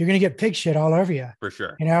muddy. You're going to get pig shit all over you. For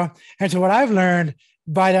sure. And so what I've learned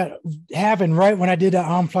by that happened right when I did the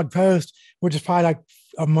unplugged post, which is probably like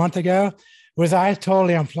a month ago, was I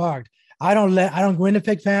totally unplugged. I don't go into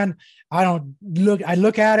pig pen. I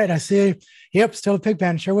look at it and I see, yep, still a pig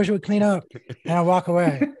pen. Sure wish it would clean up. And I walk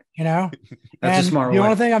away, That's a smart way. The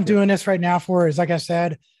only thing I'm doing this right now for is, like I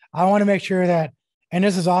said, I want to make sure that, and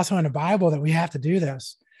this is also in the Bible, that we have to do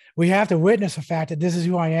this. We have to witness the fact that this is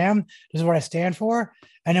who I am. This is what I stand for.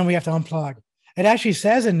 And then we have to unplug. It actually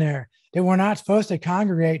says in there that we're not supposed to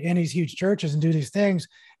congregate in these huge churches and do these things.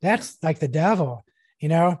 That's like the devil,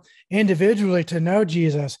 individually to know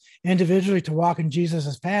Jesus, individually to walk in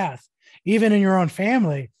Jesus's path, even in your own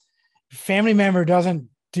family member doesn't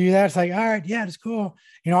do that. It's like, all right, yeah, it's cool.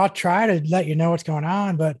 I'll try to let you know what's going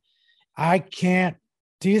on, but I can't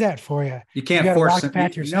do that for you. You can't force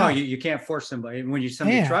them. No, you can't force somebody. When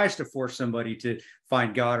somebody tries to force somebody to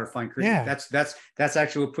find God or find Christ, that's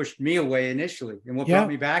actually what pushed me away initially. And what brought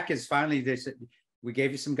me back is finally they said, we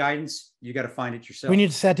gave you some guidance. You got to find it yourself. We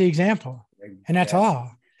need to set the example, and that's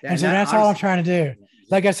all. And so that's all I'm trying to do.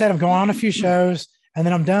 Like I said, I'm going on a few shows and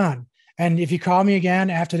then I'm done. And if you call me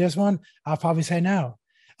again after this one, I'll probably say no,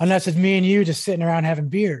 unless it's me and you just sitting around having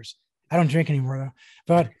beers. I don't drink anymore though,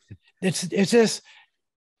 but it's just,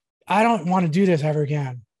 I don't want to do this ever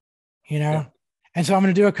again, And so I'm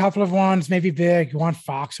going to do a couple of ones, maybe big, one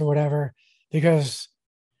Fox or whatever, because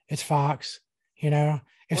it's Fox,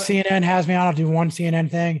 If CNN has me on, I'll do one CNN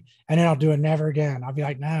thing and then I'll do it never again. I'll be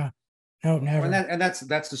like, no, never. And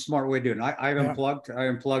that's the smart way to do it. I've unplugged.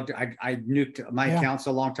 I nuked my accounts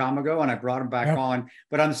a long time ago, and I brought them back on.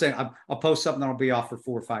 But I'm saying I'll post something that'll be off for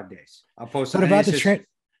 4 or 5 days. I'll post something. About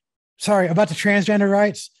about the transgender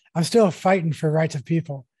rights, I'm still fighting for rights of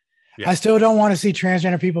people. Yeah. I still don't want to see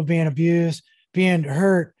transgender people being abused, being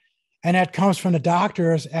hurt, and that comes from the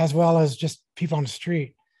doctors as well as just people on the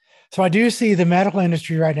street. So I do see the medical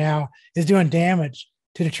industry right now is doing damage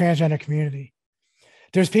to the transgender community.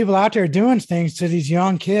 There's people out there doing things to these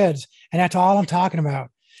young kids, and that's all I'm talking about.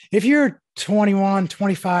 If you're 21,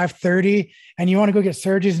 25, 30, and you want to go get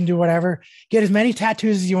surgeries and do whatever, get as many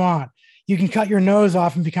tattoos as you want. You can cut your nose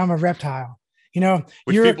off and become a reptile.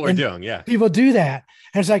 Which people are doing. Yeah. People do that.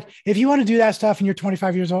 And it's like, if you want to do that stuff and you're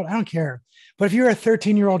 25 years old, I don't care. But if you're a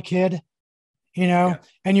 13-year-old kid, and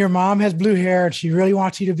your mom has blue hair and she really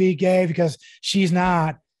wants you to be gay because she's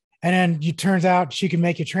not, and then it turns out she can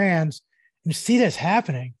make you trans, and you see this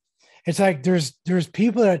happening. It's like there's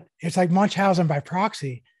people that it's like Munchausen by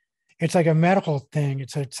proxy. It's like a medical thing.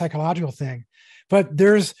 It's a psychological thing. But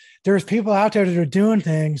there's people out there that are doing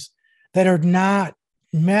things that are not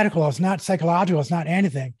medical. It's not psychological. It's not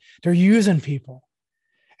anything. They're using people.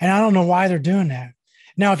 And I don't know why they're doing that.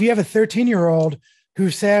 Now, if you have a 13-year-old who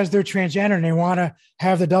says they're transgender and they want to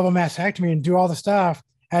have the double mastectomy and do all the stuff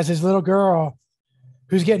as his little girl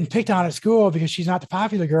who's getting picked on at school because she's not the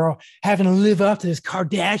popular girl, having to live up to this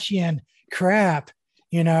Kardashian crap,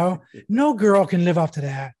 no girl can live up to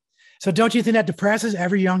that. So don't you think that depresses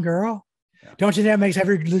every young girl? Yeah. Don't you think that makes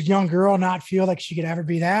every young girl not feel like she could ever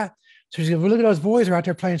be that? So she's like, well, look at those boys who are out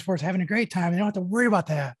there playing sports, having a great time. They don't have to worry about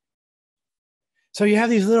that. So you have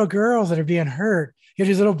these little girls that are being hurt. You have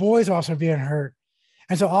these little boys also being hurt.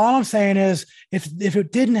 And so all I'm saying is if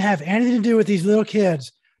it didn't have anything to do with these little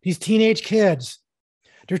kids, these teenage kids,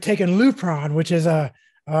 they're taking Lupron, which is a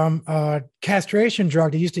castration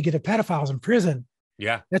drug they used to give to pedophiles in prison.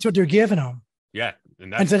 Yeah. That's what they're giving them. Yeah.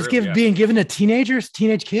 And so it's being given to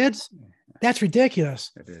teenage kids. That's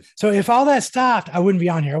ridiculous. It is. So if all that stopped, I wouldn't be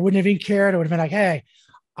on here. I wouldn't have even cared. I would have been like, hey,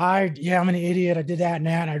 I'm an idiot. I did that and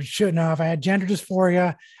that. And I shouldn't have. I had gender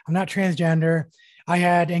dysphoria. I'm not transgender. I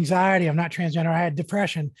had anxiety. I'm not transgender. I had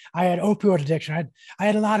depression. I had opioid addiction. I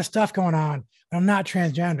had a lot of stuff going on, but I'm not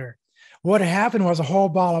transgender. What had happened was a whole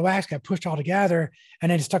ball of wax got pushed all together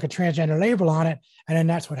and then stuck a transgender label on it. And then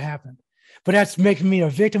that's what happened. But that's making me a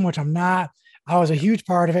victim, which I'm not. I was a huge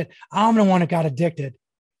part of it. I'm the one that got addicted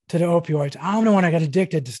to the opioids. I'm the one that got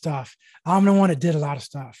addicted to stuff. I'm the one that did a lot of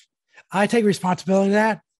stuff. I take responsibility for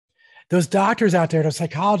that. Those doctors out there, those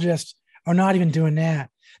psychologists are not even doing that.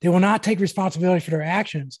 They will not take responsibility for their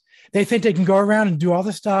actions. They think they can go around and do all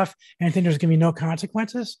this stuff and think there's going to be no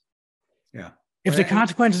consequences. Yeah. If the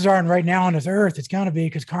consequences aren't right now on this earth, it's going to be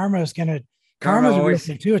because karma's a real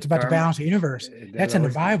thing too. It's about to balance the universe. That's in the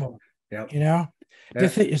Bible. Yep.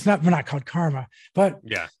 It's not, we're not called karma, but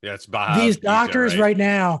it's these doctors right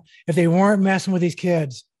now, if they weren't messing with these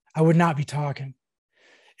kids, I would not be talking.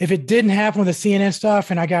 If it didn't happen with the CNN stuff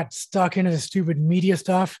and I got stuck into the stupid media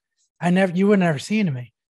stuff, you would never seen to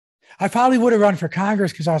me. I probably would have run for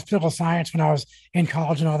Congress because I was political science when I was in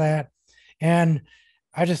college and all that. And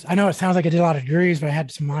I know it sounds like I did a lot of degrees, but I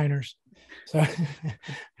had some minors. So,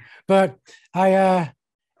 but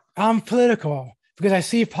I'm political because I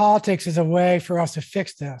see politics as a way for us to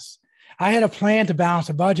fix this. I had a plan to balance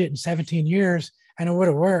a budget in 17 years and it would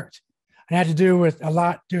have worked. And it had to do with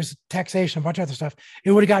there's taxation, a bunch of other stuff.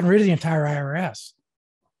 It would have gotten rid of the entire IRS.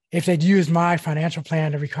 If they'd used my financial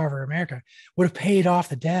plan to recover America, would have paid off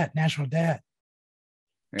the debt, national debt.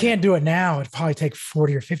 Yeah. Can't do it now. It'd probably take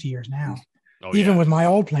 40 or 50 years now, even with my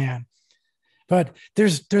old plan. But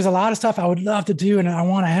there's a lot of stuff I would love to do, and I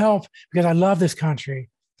want to help because I love this country.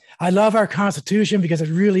 I love our Constitution because it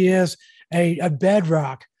really is a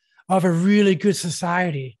bedrock of a really good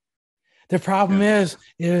society. The problem is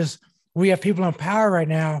we have people in power right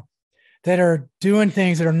now that are doing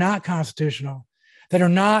things that are not constitutional, that are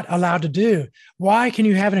not allowed to do. Why can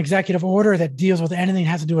you have an executive order that deals with anything that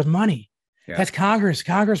has to do with money? Yeah. That's Congress.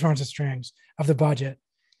 Congress runs the strings of the budget,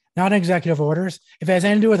 not executive orders. If it has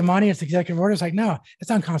anything to do with money, it's executive orders. Like, no,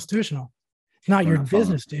 it's unconstitutional. It's not your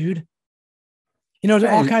business, dude. There's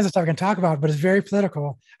all kinds of stuff I can talk about, but it's very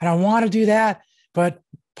political. And I want to do that, but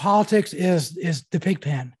politics is the pig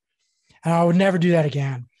pen. And I would never do that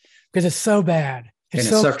again because it's so bad. It's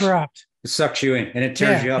so corrupt. It sucks you in and it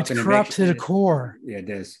turns you up. It's corrupt to the core. Yeah, it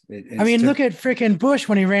is. Look at freaking Bush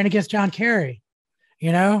when he ran against John Kerry.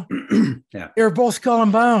 You know, yeah, they were both skull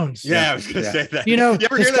and bones. Yeah, I was gonna say that. You know,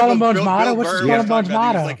 the skull and bones motto. What's the skull and bones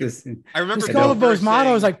motto? Like, I remember the skull and bones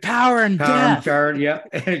motto is like power and death. Yeah,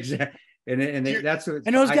 exactly. And that's what.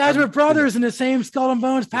 And those guys were brothers in the same skull and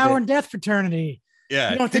bones power and death fraternity.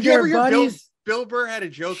 Yeah. You don't think they were buddies? Bill Burr had a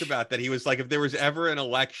joke about that. He was like, if there was ever an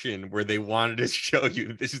election where they wanted to show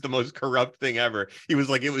you this is the most corrupt thing ever, he was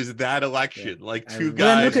like, it was that election. Yeah. Like two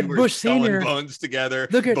guys who were skull and bones together.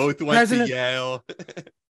 Both went to Yale.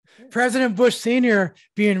 President Bush Sr.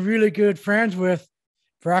 being really good friends with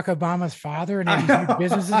Barack Obama's father, and they do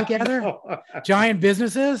businesses together, giant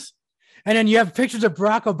businesses. And then you have pictures of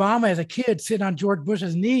Barack Obama as a kid sitting on George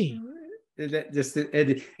Bush's knee.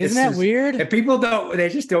 Isn't that weird? And people don't. They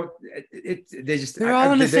just don't. They're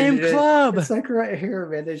all in the same club. It's like right here,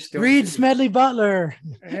 man. They just don't. Reed Smedley Butler.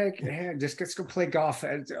 Heck, just let's go play golf.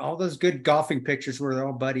 All those good golfing pictures where they're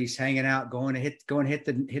all buddies hanging out, going to hit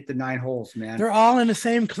the 9 holes, man. They're all in the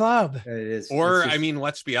same club. It is. Or I mean,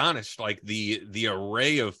 let's be honest. Like the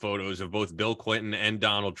array of photos of both Bill Clinton and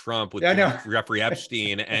Donald Trump with Jeffrey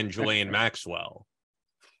Epstein and Ghislaine Maxwell.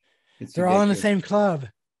 They're all in the same club.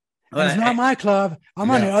 It's not my club. I'm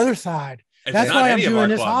on the other side. That's why I'm doing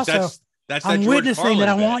this also. I'm witnessing that.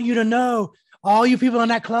 I want you to know, all you people in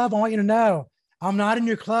that club, I want you to know, I'm not in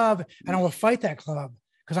your club and I will fight that club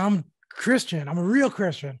because I'm Christian. I'm a real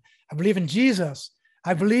Christian. I believe in Jesus.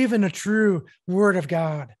 I believe in the true word of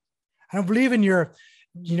God. I don't believe in your,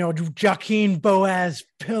 Joaquin Boaz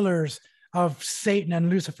pillars of Satan and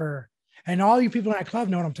Lucifer. And all you people in that club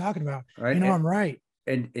know what I'm talking about. Right. I'm right.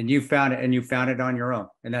 And you found it on your own,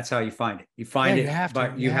 and that's how you find it. You find it,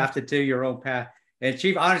 but you have to do your own path. And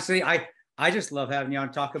Chief, honestly, I just love having you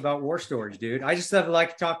on talk about war stories, dude. I just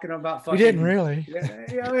like talking about fucking. We didn't really. We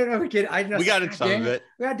got into some of it.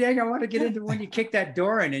 Yeah, dang, I want to get into when you kick that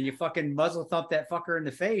door in and you fucking muzzle thump that fucker in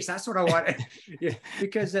the face. That's what I want.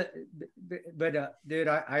 Because, dude,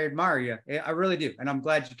 I admire you. I really do, and I'm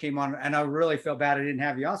glad you came on. And I really felt bad I didn't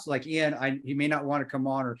have you on. So like Ian, he may not want to come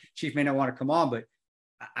on, or Chief may not want to come on, but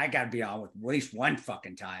I got to be on with at least one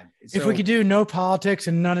fucking time. If we could do no politics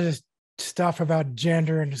and none of this stuff about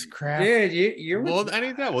gender and this crap. Dude, you're well,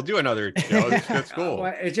 anytime we'll do another show. That's cool.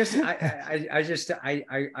 It just, I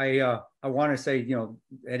want to say,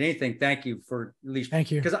 at anything, thank you for at least.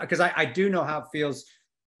 Thank you. Because I do know how it feels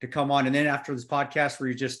to come on. And then after this podcast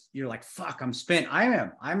where you're like, fuck, I'm spent. I'm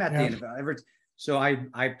at the end of it. So I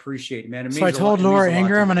appreciate it, man. It so I told Laura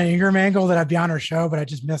Ingraham on an Ingraham angle that I'd be on her show, but I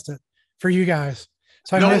just missed it for you guys.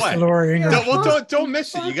 So I missed Laura Ingraham. Don't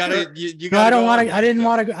miss it. You gotta. No, I don't want to. I didn't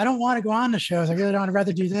want to. I don't want to go on the shows. I really don't. I'd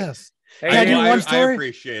rather do this. Can I do one story? I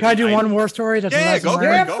appreciate Can I do one more story? That's go for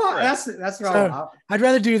it. That's right. I'd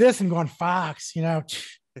rather do this than go on Fox.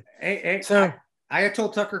 So I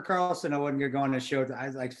told Tucker Carlson I wasn't gonna go on the show. I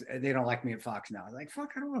was like, they don't like me at Fox now. I was like,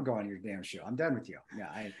 fuck, I don't want to go on your damn show. I'm done with you.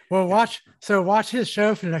 Yeah. Watch his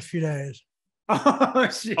show for the next few days. Are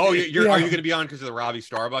you going to be on because of the Robbie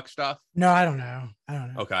Starbucks stuff? No, I don't know.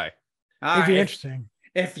 Okay. It'd be interesting.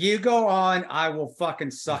 If you go on, I will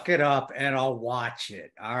fucking suck it up and I'll watch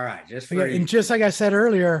it. All right. And just like I said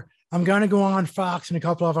earlier, I'm going to go on Fox and a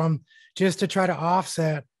couple of them just to try to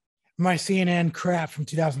offset my CNN crap from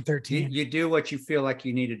 2013. You do what you feel like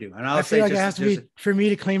you need to do. And I feel like it has to be for me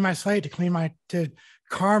to clean my slate, to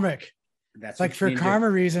karmic. That's like for karma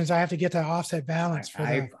reasons, I have to get that offset balance.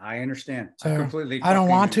 I understand. So I don't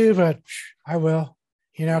want to, but I will,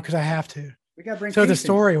 because I have to. We got to bring. So the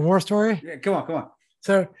story, war story. Yeah, come on.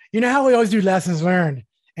 So how we always do lessons learned,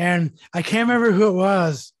 and I can't remember who it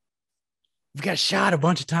was. We got shot a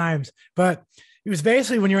bunch of times, but it was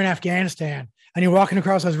basically when you're in Afghanistan and you're walking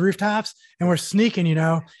across those rooftops, and we're sneaking,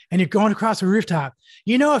 and you're going across the rooftop.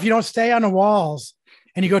 If you don't stay on the walls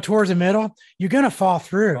and you go towards the middle, you're going to fall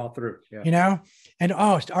through, yeah. And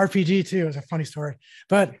it's RPG too. It's a funny story,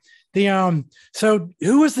 but so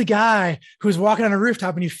who was the guy who was walking on a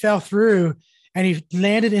rooftop and he fell through and he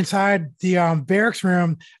landed inside the barracks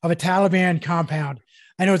room of a Taliban compound.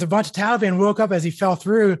 And there was a bunch of Taliban woke up as he fell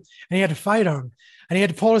through and he had to fight them and he had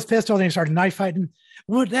to pull his pistol and he started knife fighting.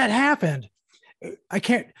 Well, that happened.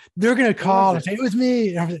 They're going to call and say it was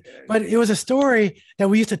me, but it was a story that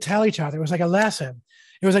we used to tell each other. It was like a lesson.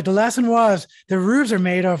 It was like the lesson was the roofs are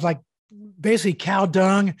made of like basically cow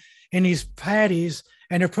dung in these patties,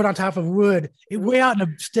 and they're put on top of wood, way out in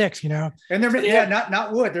the sticks, And they're made,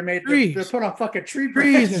 not wood. They're made. They're put on fucking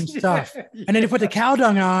trees and stuff. And then they put the cow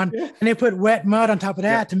dung on, and they put wet mud on top of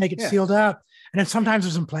that to make it sealed up. And then sometimes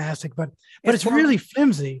there's some plastic, but it's really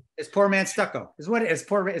flimsy. It's poor man stucco. Is what it is. It's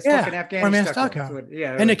fucking Afghan stucco.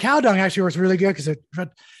 And the cow dung actually works really good because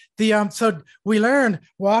So we learned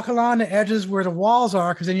walk along the edges where the walls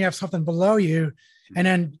are, because then you have something below you, and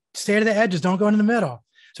then stay to the edges. Don't go in the middle.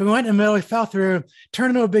 So we went in the middle. We fell through,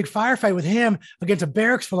 turned into a big firefight with him against a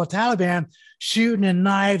barracks full of Taliban, shooting and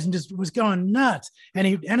knives, and just was going nuts. And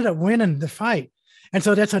he ended up winning the fight. And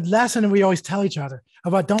so that's a lesson we always tell each other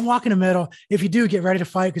about: don't walk in the middle. If you do, get ready to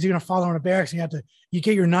fight, because you're going to fall in a barracks and you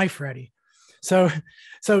get your knife ready. So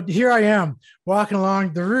here I am walking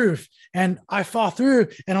along the roof, and I fall through,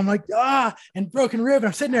 and I'm like, and broken rib. And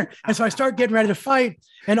I'm sitting there. And so I start getting ready to fight.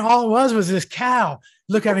 And all it was this cow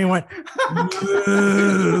look at me and went,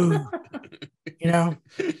 moo. You know?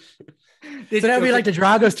 So that'd be like the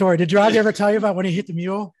Drago story. Did Drago ever tell you about when he hit the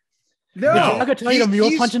mule? No. Did Drago tell you the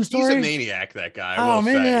mule punching story? He's a maniac, that guy. Oh,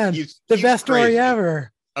 man. He's the best story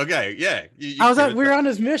ever. Okay, yeah. We were on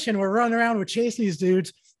this mission. We're running around, we're chasing these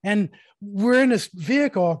dudes, and we're in this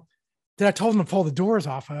vehicle that I told them to pull the doors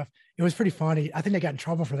off of. It was pretty funny. I think they got in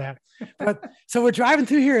trouble for that. But so we're driving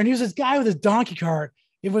through here, and he was this guy with his donkey cart.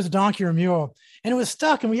 It was a donkey or a mule, and it was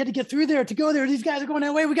stuck, and we had to get through there to go there. These guys are going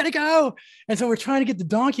that way. We got to go. And so we're trying to get the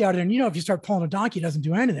donkey out of there. And if you start pulling a donkey, it doesn't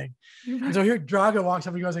do anything. And so here Drago walks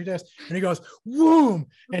up, and he goes like this, and he goes, "Whoom!"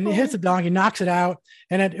 And he hits the donkey, knocks it out.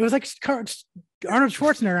 And it was like Arnold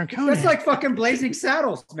Schwarzenegger on Conan. That's like fucking Blazing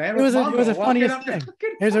Saddles, man. It was a funniest thing.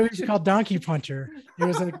 It was called Donkey Puncher. It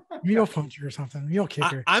was like Mule Puncher or something, Mule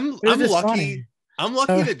Kicker. I'm lucky. Funny. I'm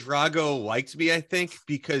lucky that Drago likes me, I think,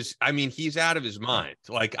 because he's out of his mind.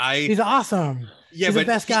 He's awesome. Yeah, he's the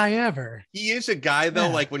best guy ever. He is a guy though.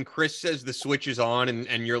 Yeah. Like when Chris says the switch is on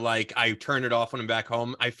and you're like, I turn it off when I'm back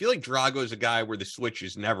home. I feel like Drago is a guy where the switch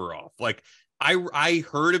is never off. Like I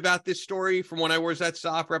heard about this story from when I was at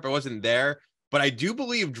SOF Rep. I wasn't there, but I do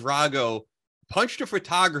believe Drago punched a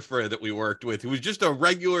photographer that we worked with who was just a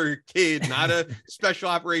regular kid, not a special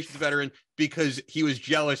operations veteran, because he was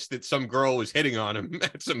jealous that some girl was hitting on him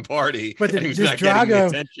at some party. But he was not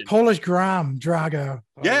Drago, Polish Grom Drago.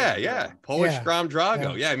 Yeah. Polish Grom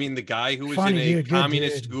Drago. Yeah. The guy who was in a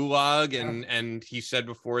communist gulag, and he said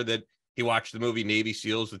before that he watched the movie Navy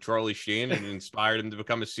SEALs with Charlie Sheen and it inspired him to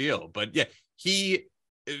become a SEAL. But yeah, he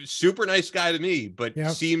super nice guy to me, but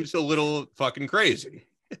seems a little fucking crazy.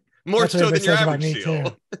 More so than your average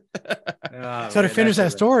SEAL. So to finish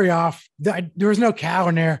that story off, there was no cow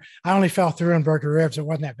in there. I only fell through and broke the ribs. It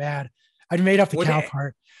wasn't that bad. I made up the cow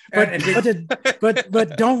part.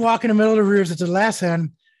 But don't walk in the middle of the roofs. It's a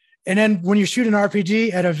lesson. And then when you shoot an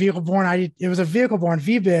RPG at a vehicle born, it was a vehicle born.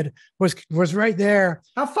 VBID was right there.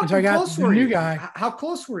 How fucking close were you? How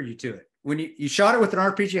close were you to it? When you shot it with an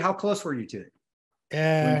RPG, how close were you to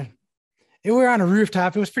it? We were on a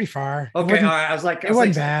rooftop. It was pretty far. Okay, I was like, it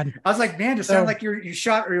wasn't bad. I was like, man, it sounded like you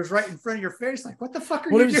shot, or it was right in front of your face. Like, what the fuck are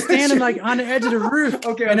you doing? It was standing like on the edge of the roof.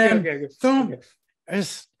 Boom.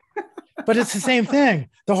 But it's the same thing.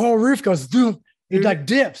 The whole roof goes boom. It like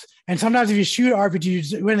dips. And sometimes if you shoot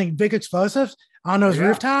RPG with anything big explosives on those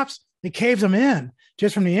rooftops, it caves them in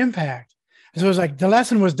just from the impact. So it was like the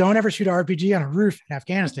lesson was don't ever shoot an RPG on a roof in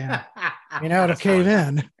Afghanistan. It'll cave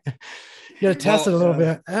in. You got to test it a little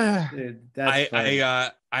bit. Dude,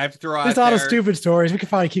 I have to throw out all the stupid stories. We could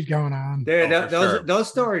probably keep going on. Dude, those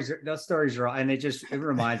stories are, and it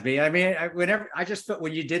reminds me. Whenever I just felt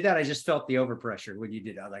when you did that, I just felt the overpressure when you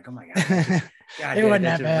did. I was like, oh my god, it wasn't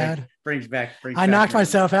that bad. Brings back. I knocked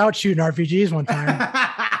myself out shooting RPGs one time.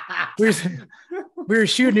 we were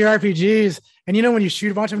shooting the RPGs, and when you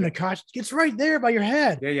shoot a bunch of them, the coach gets right there by your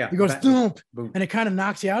head. Yeah. It goes boom, and it kind of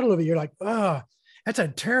knocks you out a little bit. You're like, oh. That's a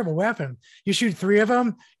terrible weapon. You shoot 3 of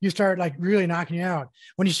them, you start like really knocking you out.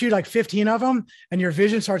 When you shoot like 15 of them and your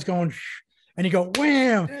vision starts going and you go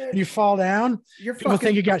wham and you fall down, people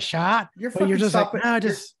think you got shot. You're just like, no,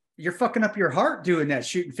 you're fucking up your heart doing that,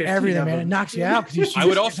 shooting 15 everything, man. It knocks you out. I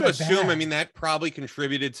would also assume, that probably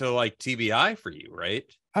contributed to like TBI for you, right?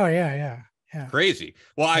 Oh yeah. Crazy.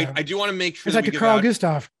 Well, I do want to make sure it's like the Carl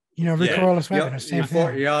Gustav. Recoilless weapon. Same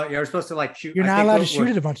thing. You're supposed to like shoot. You're not allowed to shoot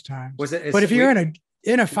it a bunch of times. But if you're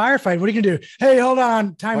in a firefight, what are you gonna do? Hey, hold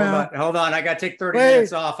on, out. Hold on. I gotta take 30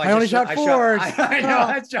 minutes off. I only shot 4. I know.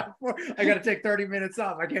 I shot 4. I gotta take 30 minutes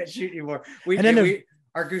off. I can't shoot anymore.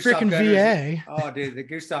 Our Gustav freaking Gunners, VA. Oh, dude, the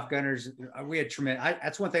Gustav Gunners. We had tremendous.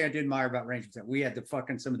 That's one thing I do admire about Rangers. That we had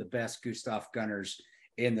some of the best Gustav Gunners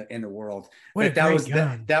in the world. But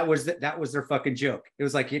that was their fucking joke. It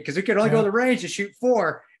was like, because we could only go to the range and shoot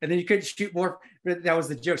 4, and then you couldn't shoot more. But that was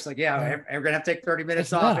the joke. It's like, we're gonna have to take 30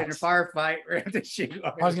 minutes off in a firefight. We're gonna have to shoot.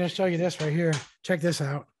 I was gonna show you this right here. Check this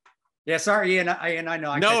out. Yeah, sorry, Ian. I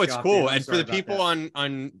know. No, it's cool. And for the people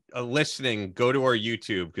on listening, go to our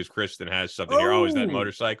YouTube because Kristen has something here. Oh, is that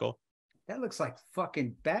motorcycle? That looks like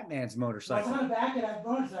fucking Batman's motorcycle. What's on the back of that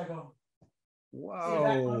motorcycle?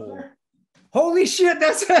 Whoa. Holy shit,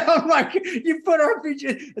 that's I'm like, you put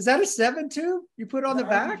RPG. Is that a 7 tube you put on the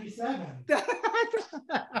back?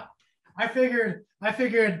 I figured,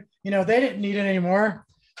 they didn't need it anymore.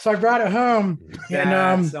 So I brought it home.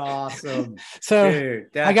 That's awesome. So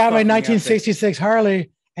dude, I got my 1966 epic.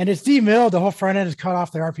 Harley, and it's demilled. The whole front end is cut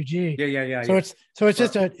off the RPG. Yeah. So it's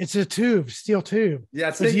just a tube, steel tube. Yeah,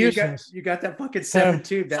 it's useless. You got that fucking 7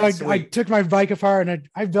 tube. That's so I took my bike apart and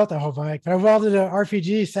I built that whole bike, but I welded a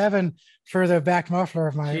RPG 7 for the back muffler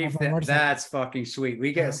of my, Chief, that's fucking sweet.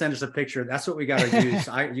 We got to send us a picture. That's what we got to use.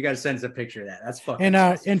 You got to send us a picture of that. That's fucking. And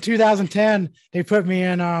awesome. In 2010, they put me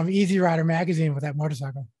in Easy Rider magazine with that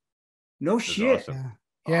motorcycle. No that's shit. Awesome.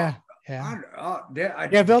 Yeah.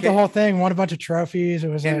 I built the whole thing. Won a bunch of trophies. It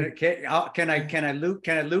was can I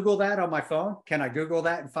Google that on my phone? Can I Google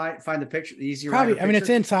that and find the picture? The Easy Rider. Probably. I mean, it's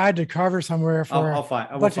inside the cover somewhere for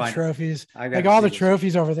a bunch of trophies. Like all the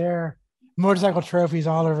trophies over there. Motorcycle trophies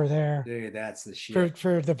all over there. Dude, that's the shit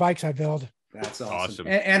for the bikes I build. That's awesome.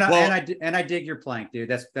 And I dig your plank, dude.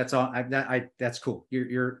 That's all. That's cool.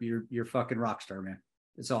 You're fucking rock star, man.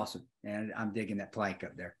 It's awesome, and I'm digging that plank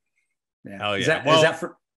up there. Yeah. Hell yeah.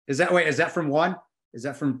 Is that from One? Is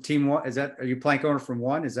that from Team One? Are you plank owner from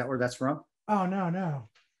One? Is that where that's from? Oh no.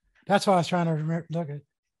 That's what I was trying to remember. Look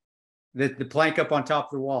at the plank up on top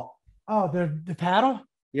of the wall. Oh, the paddle.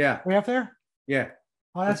 Yeah. Way up there. Yeah.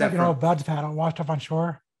 Oh, that's like an old Bud's paddle washed up on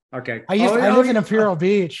shore. Okay. I lived in Imperial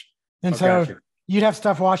Beach, and so you'd have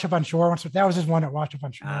stuff washed up on shore. Once that was just one that washed up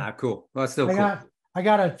on shore. Ah, cool. Well, it's still cool. I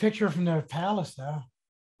got a picture from the palace though.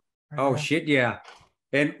 Right shit, yeah.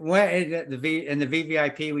 And when the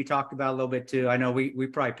VVIP we talked about a little bit too. I know we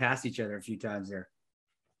probably passed each other a few times there.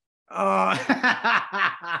 Oh,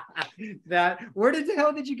 where the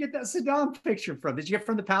hell did you get that Saddam picture from? Did you get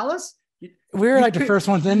from the palace? We were like the first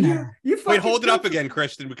ones in there. Wait, hold it up again,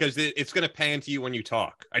 Kristen, because it's going to pan to you when you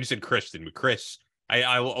talk. I just said Kristen, but Chris. I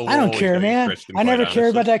don't care, man. Kristen, I never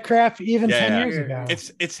cared about that crap even 10 years ago.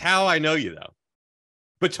 It's how I know you though.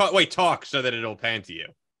 But talk so that it'll pan to you.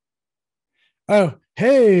 Oh,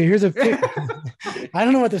 hey, here's a pic. I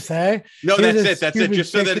don't know what to say. No, that's it.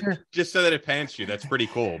 Just so that it pans you. That's pretty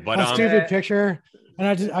cool. But a stupid picture.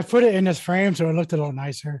 And I put it in this frame so it looked a little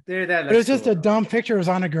nicer. Dude, it was just a dumb picture. It was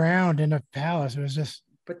on the ground in the palace. It was just.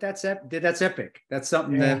 But that's epic. That's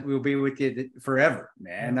something that will be with you forever,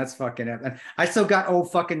 man. That's fucking epic. I still got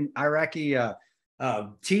old fucking Iraqi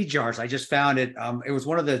tea jars. I just found it. It was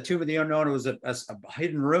one of the Tomb of the Unknown. It was a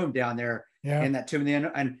hidden room down there in that Tomb of the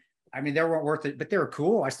Unknown. And I mean, they weren't worth it, but they were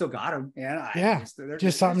cool. I still got them.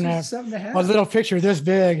 Just something to have. A little picture this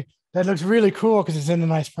big. That looks really cool because it's in a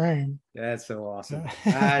nice frame. That's so awesome.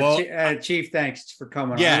 Chief, thanks for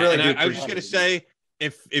coming. Yeah, I was just gonna say,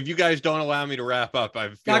 if you guys don't allow me to wrap up,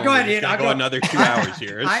 I'll go another 2 hours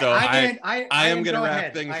here. So I am gonna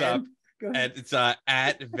wrap things up. And it's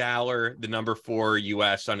at Valor 4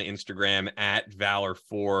 US on Instagram, at Valor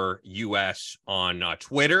 4 US on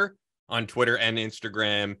Twitter and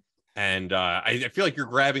Instagram. And I feel like you're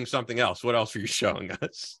grabbing something else. What else are you showing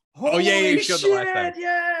us? Holy you showed shit, the last time.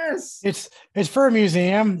 yes. It's for a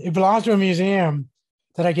museum. It belongs to a museum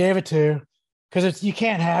that I gave it to because you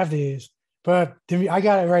can't have these. But I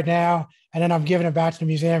got it right now, and then I'm giving it back to the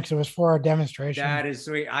museum because it was for a demonstration. That is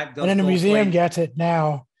sweet. And then the museum gets it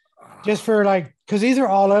now, just for because these are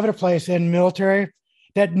all over the place in military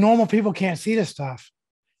that normal people can't see this stuff.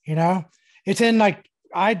 It's in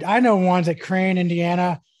I know ones at Crane,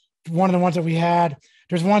 Indiana. One of the ones that we had.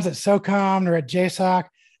 There's ones at SOCOM. They're at JSOC.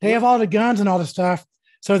 They have all the guns and all the stuff.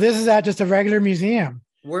 So this is at just a regular museum.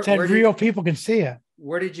 Where real people can see it.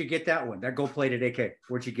 Where did you get that one? That gold-plated AK.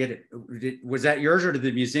 Where'd you get it? Was that yours, or did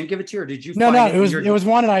the museum give it to you, or did you? No. It was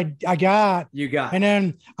one that I got. You got. And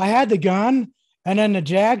then I had the gun, and then the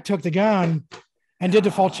JAG took the gun, and did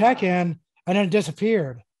the full check-in, and then it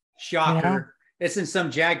disappeared. Shocker. It's in some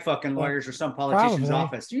JAG fucking lawyers or some politician's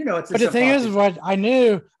office. It's. But the thing is, what I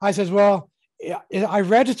knew, I says, well, I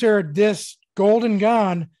registered this golden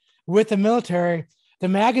gun with the military. The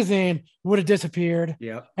magazine would have disappeared.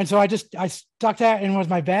 Yeah. And so I stuck that in with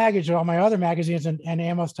my baggage, all my other magazines and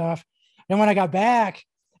ammo stuff. And when I got back,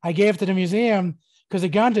 I gave it to the museum because the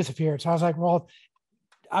gun disappeared. So I was like, well,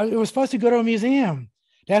 it was supposed to go to a museum.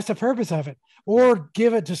 That's the purpose of it. Or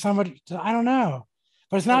give it to somebody. I don't know.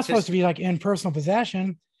 But it's not supposed to be in personal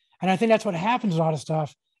possession. And I think that's what happens with all this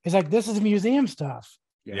stuff. It's this is museum stuff.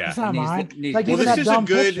 Yeah. It's not mine.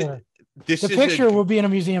 This picture will be in a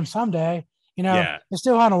museum someday. It's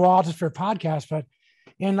still on a wall just for a podcast, but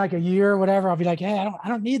in a year or whatever, I'll be like, hey, I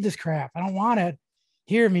don't need this crap. I don't want it.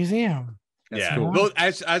 Here, museum. That's cool. Well,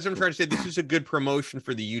 as I'm trying to say, this is a good promotion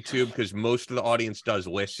for the YouTube because most of the audience does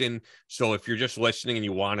listen. So if you're just listening and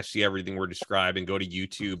you want to see everything we're describing, go to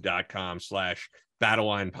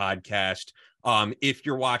youtube.com/Battleline Podcast. If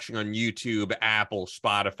you're watching on YouTube, Apple,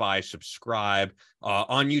 Spotify, subscribe.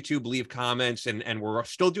 On YouTube, leave comments, and we're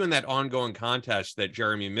still doing that ongoing contest that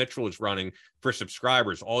Jeremy Mitchell is running for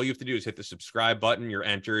subscribers. All you have to do is hit the subscribe button. You're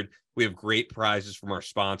entered. We have great prizes from our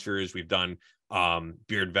sponsors. We've done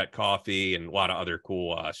Beard Vet Coffee and a lot of other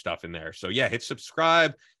cool stuff in there. So yeah, hit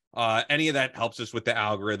subscribe. Any of that helps us with the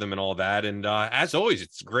algorithm and all that. And as always,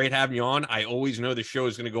 it's great having you on. I always know the show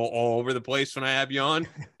is going to go all over the place when I have you on,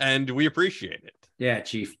 and we appreciate it. Yeah,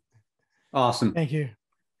 Chief. Awesome. Thank you.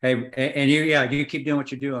 Hey, and you keep doing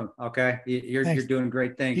what you're doing. Okay. You're doing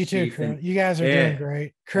great things. You too, Chris. You guys are doing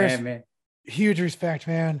great. Chris, man. Huge respect,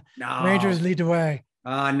 man. No. Rangers lead the way.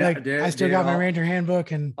 No, I still got my Ranger handbook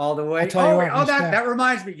and all the way. That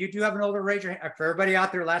reminds me. You do have an older Ranger. For everybody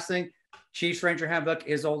out there, last thing, Chief's Ranger handbook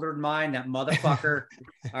is older than mine. That motherfucker.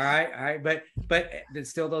 all right. But it's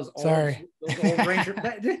still those old Ranger.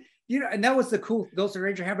 And that was the cool. Those are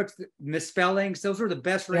Ranger handbooks. Misspellings. Those were the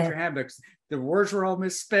best Ranger handbooks. The words were all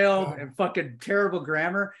misspelled and fucking terrible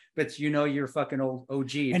grammar. But you're fucking old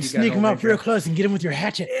OG. And sneak them up real close and get them with your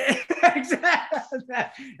hatchet. Exactly.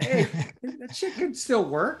 Hey, that shit can still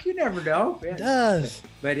work. You never know. It does.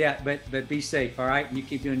 But be safe. All right. And you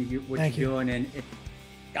keep doing what you're doing. And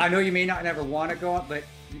I know you may not never want to go up, but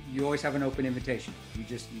you always have an open invitation. You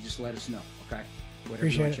just let us know. Okay. Whatever.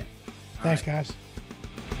 Appreciate it. Thanks, guys.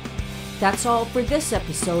 That's all for this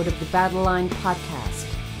episode of the Battle Line Podcast.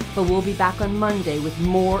 But we'll be back on Monday with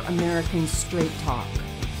more American Straight Talk.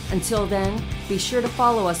 Until then, be sure to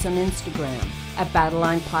follow us on Instagram at Battle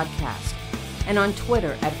Line Podcast and on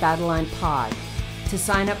Twitter at Battle Line Pod. To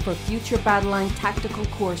sign up for future Battle Line tactical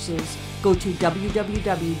courses, go to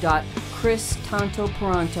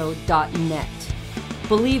www.christantoperanto.net.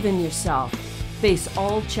 Believe in yourself, face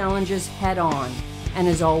all challenges head on, and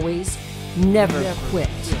as always, never quit.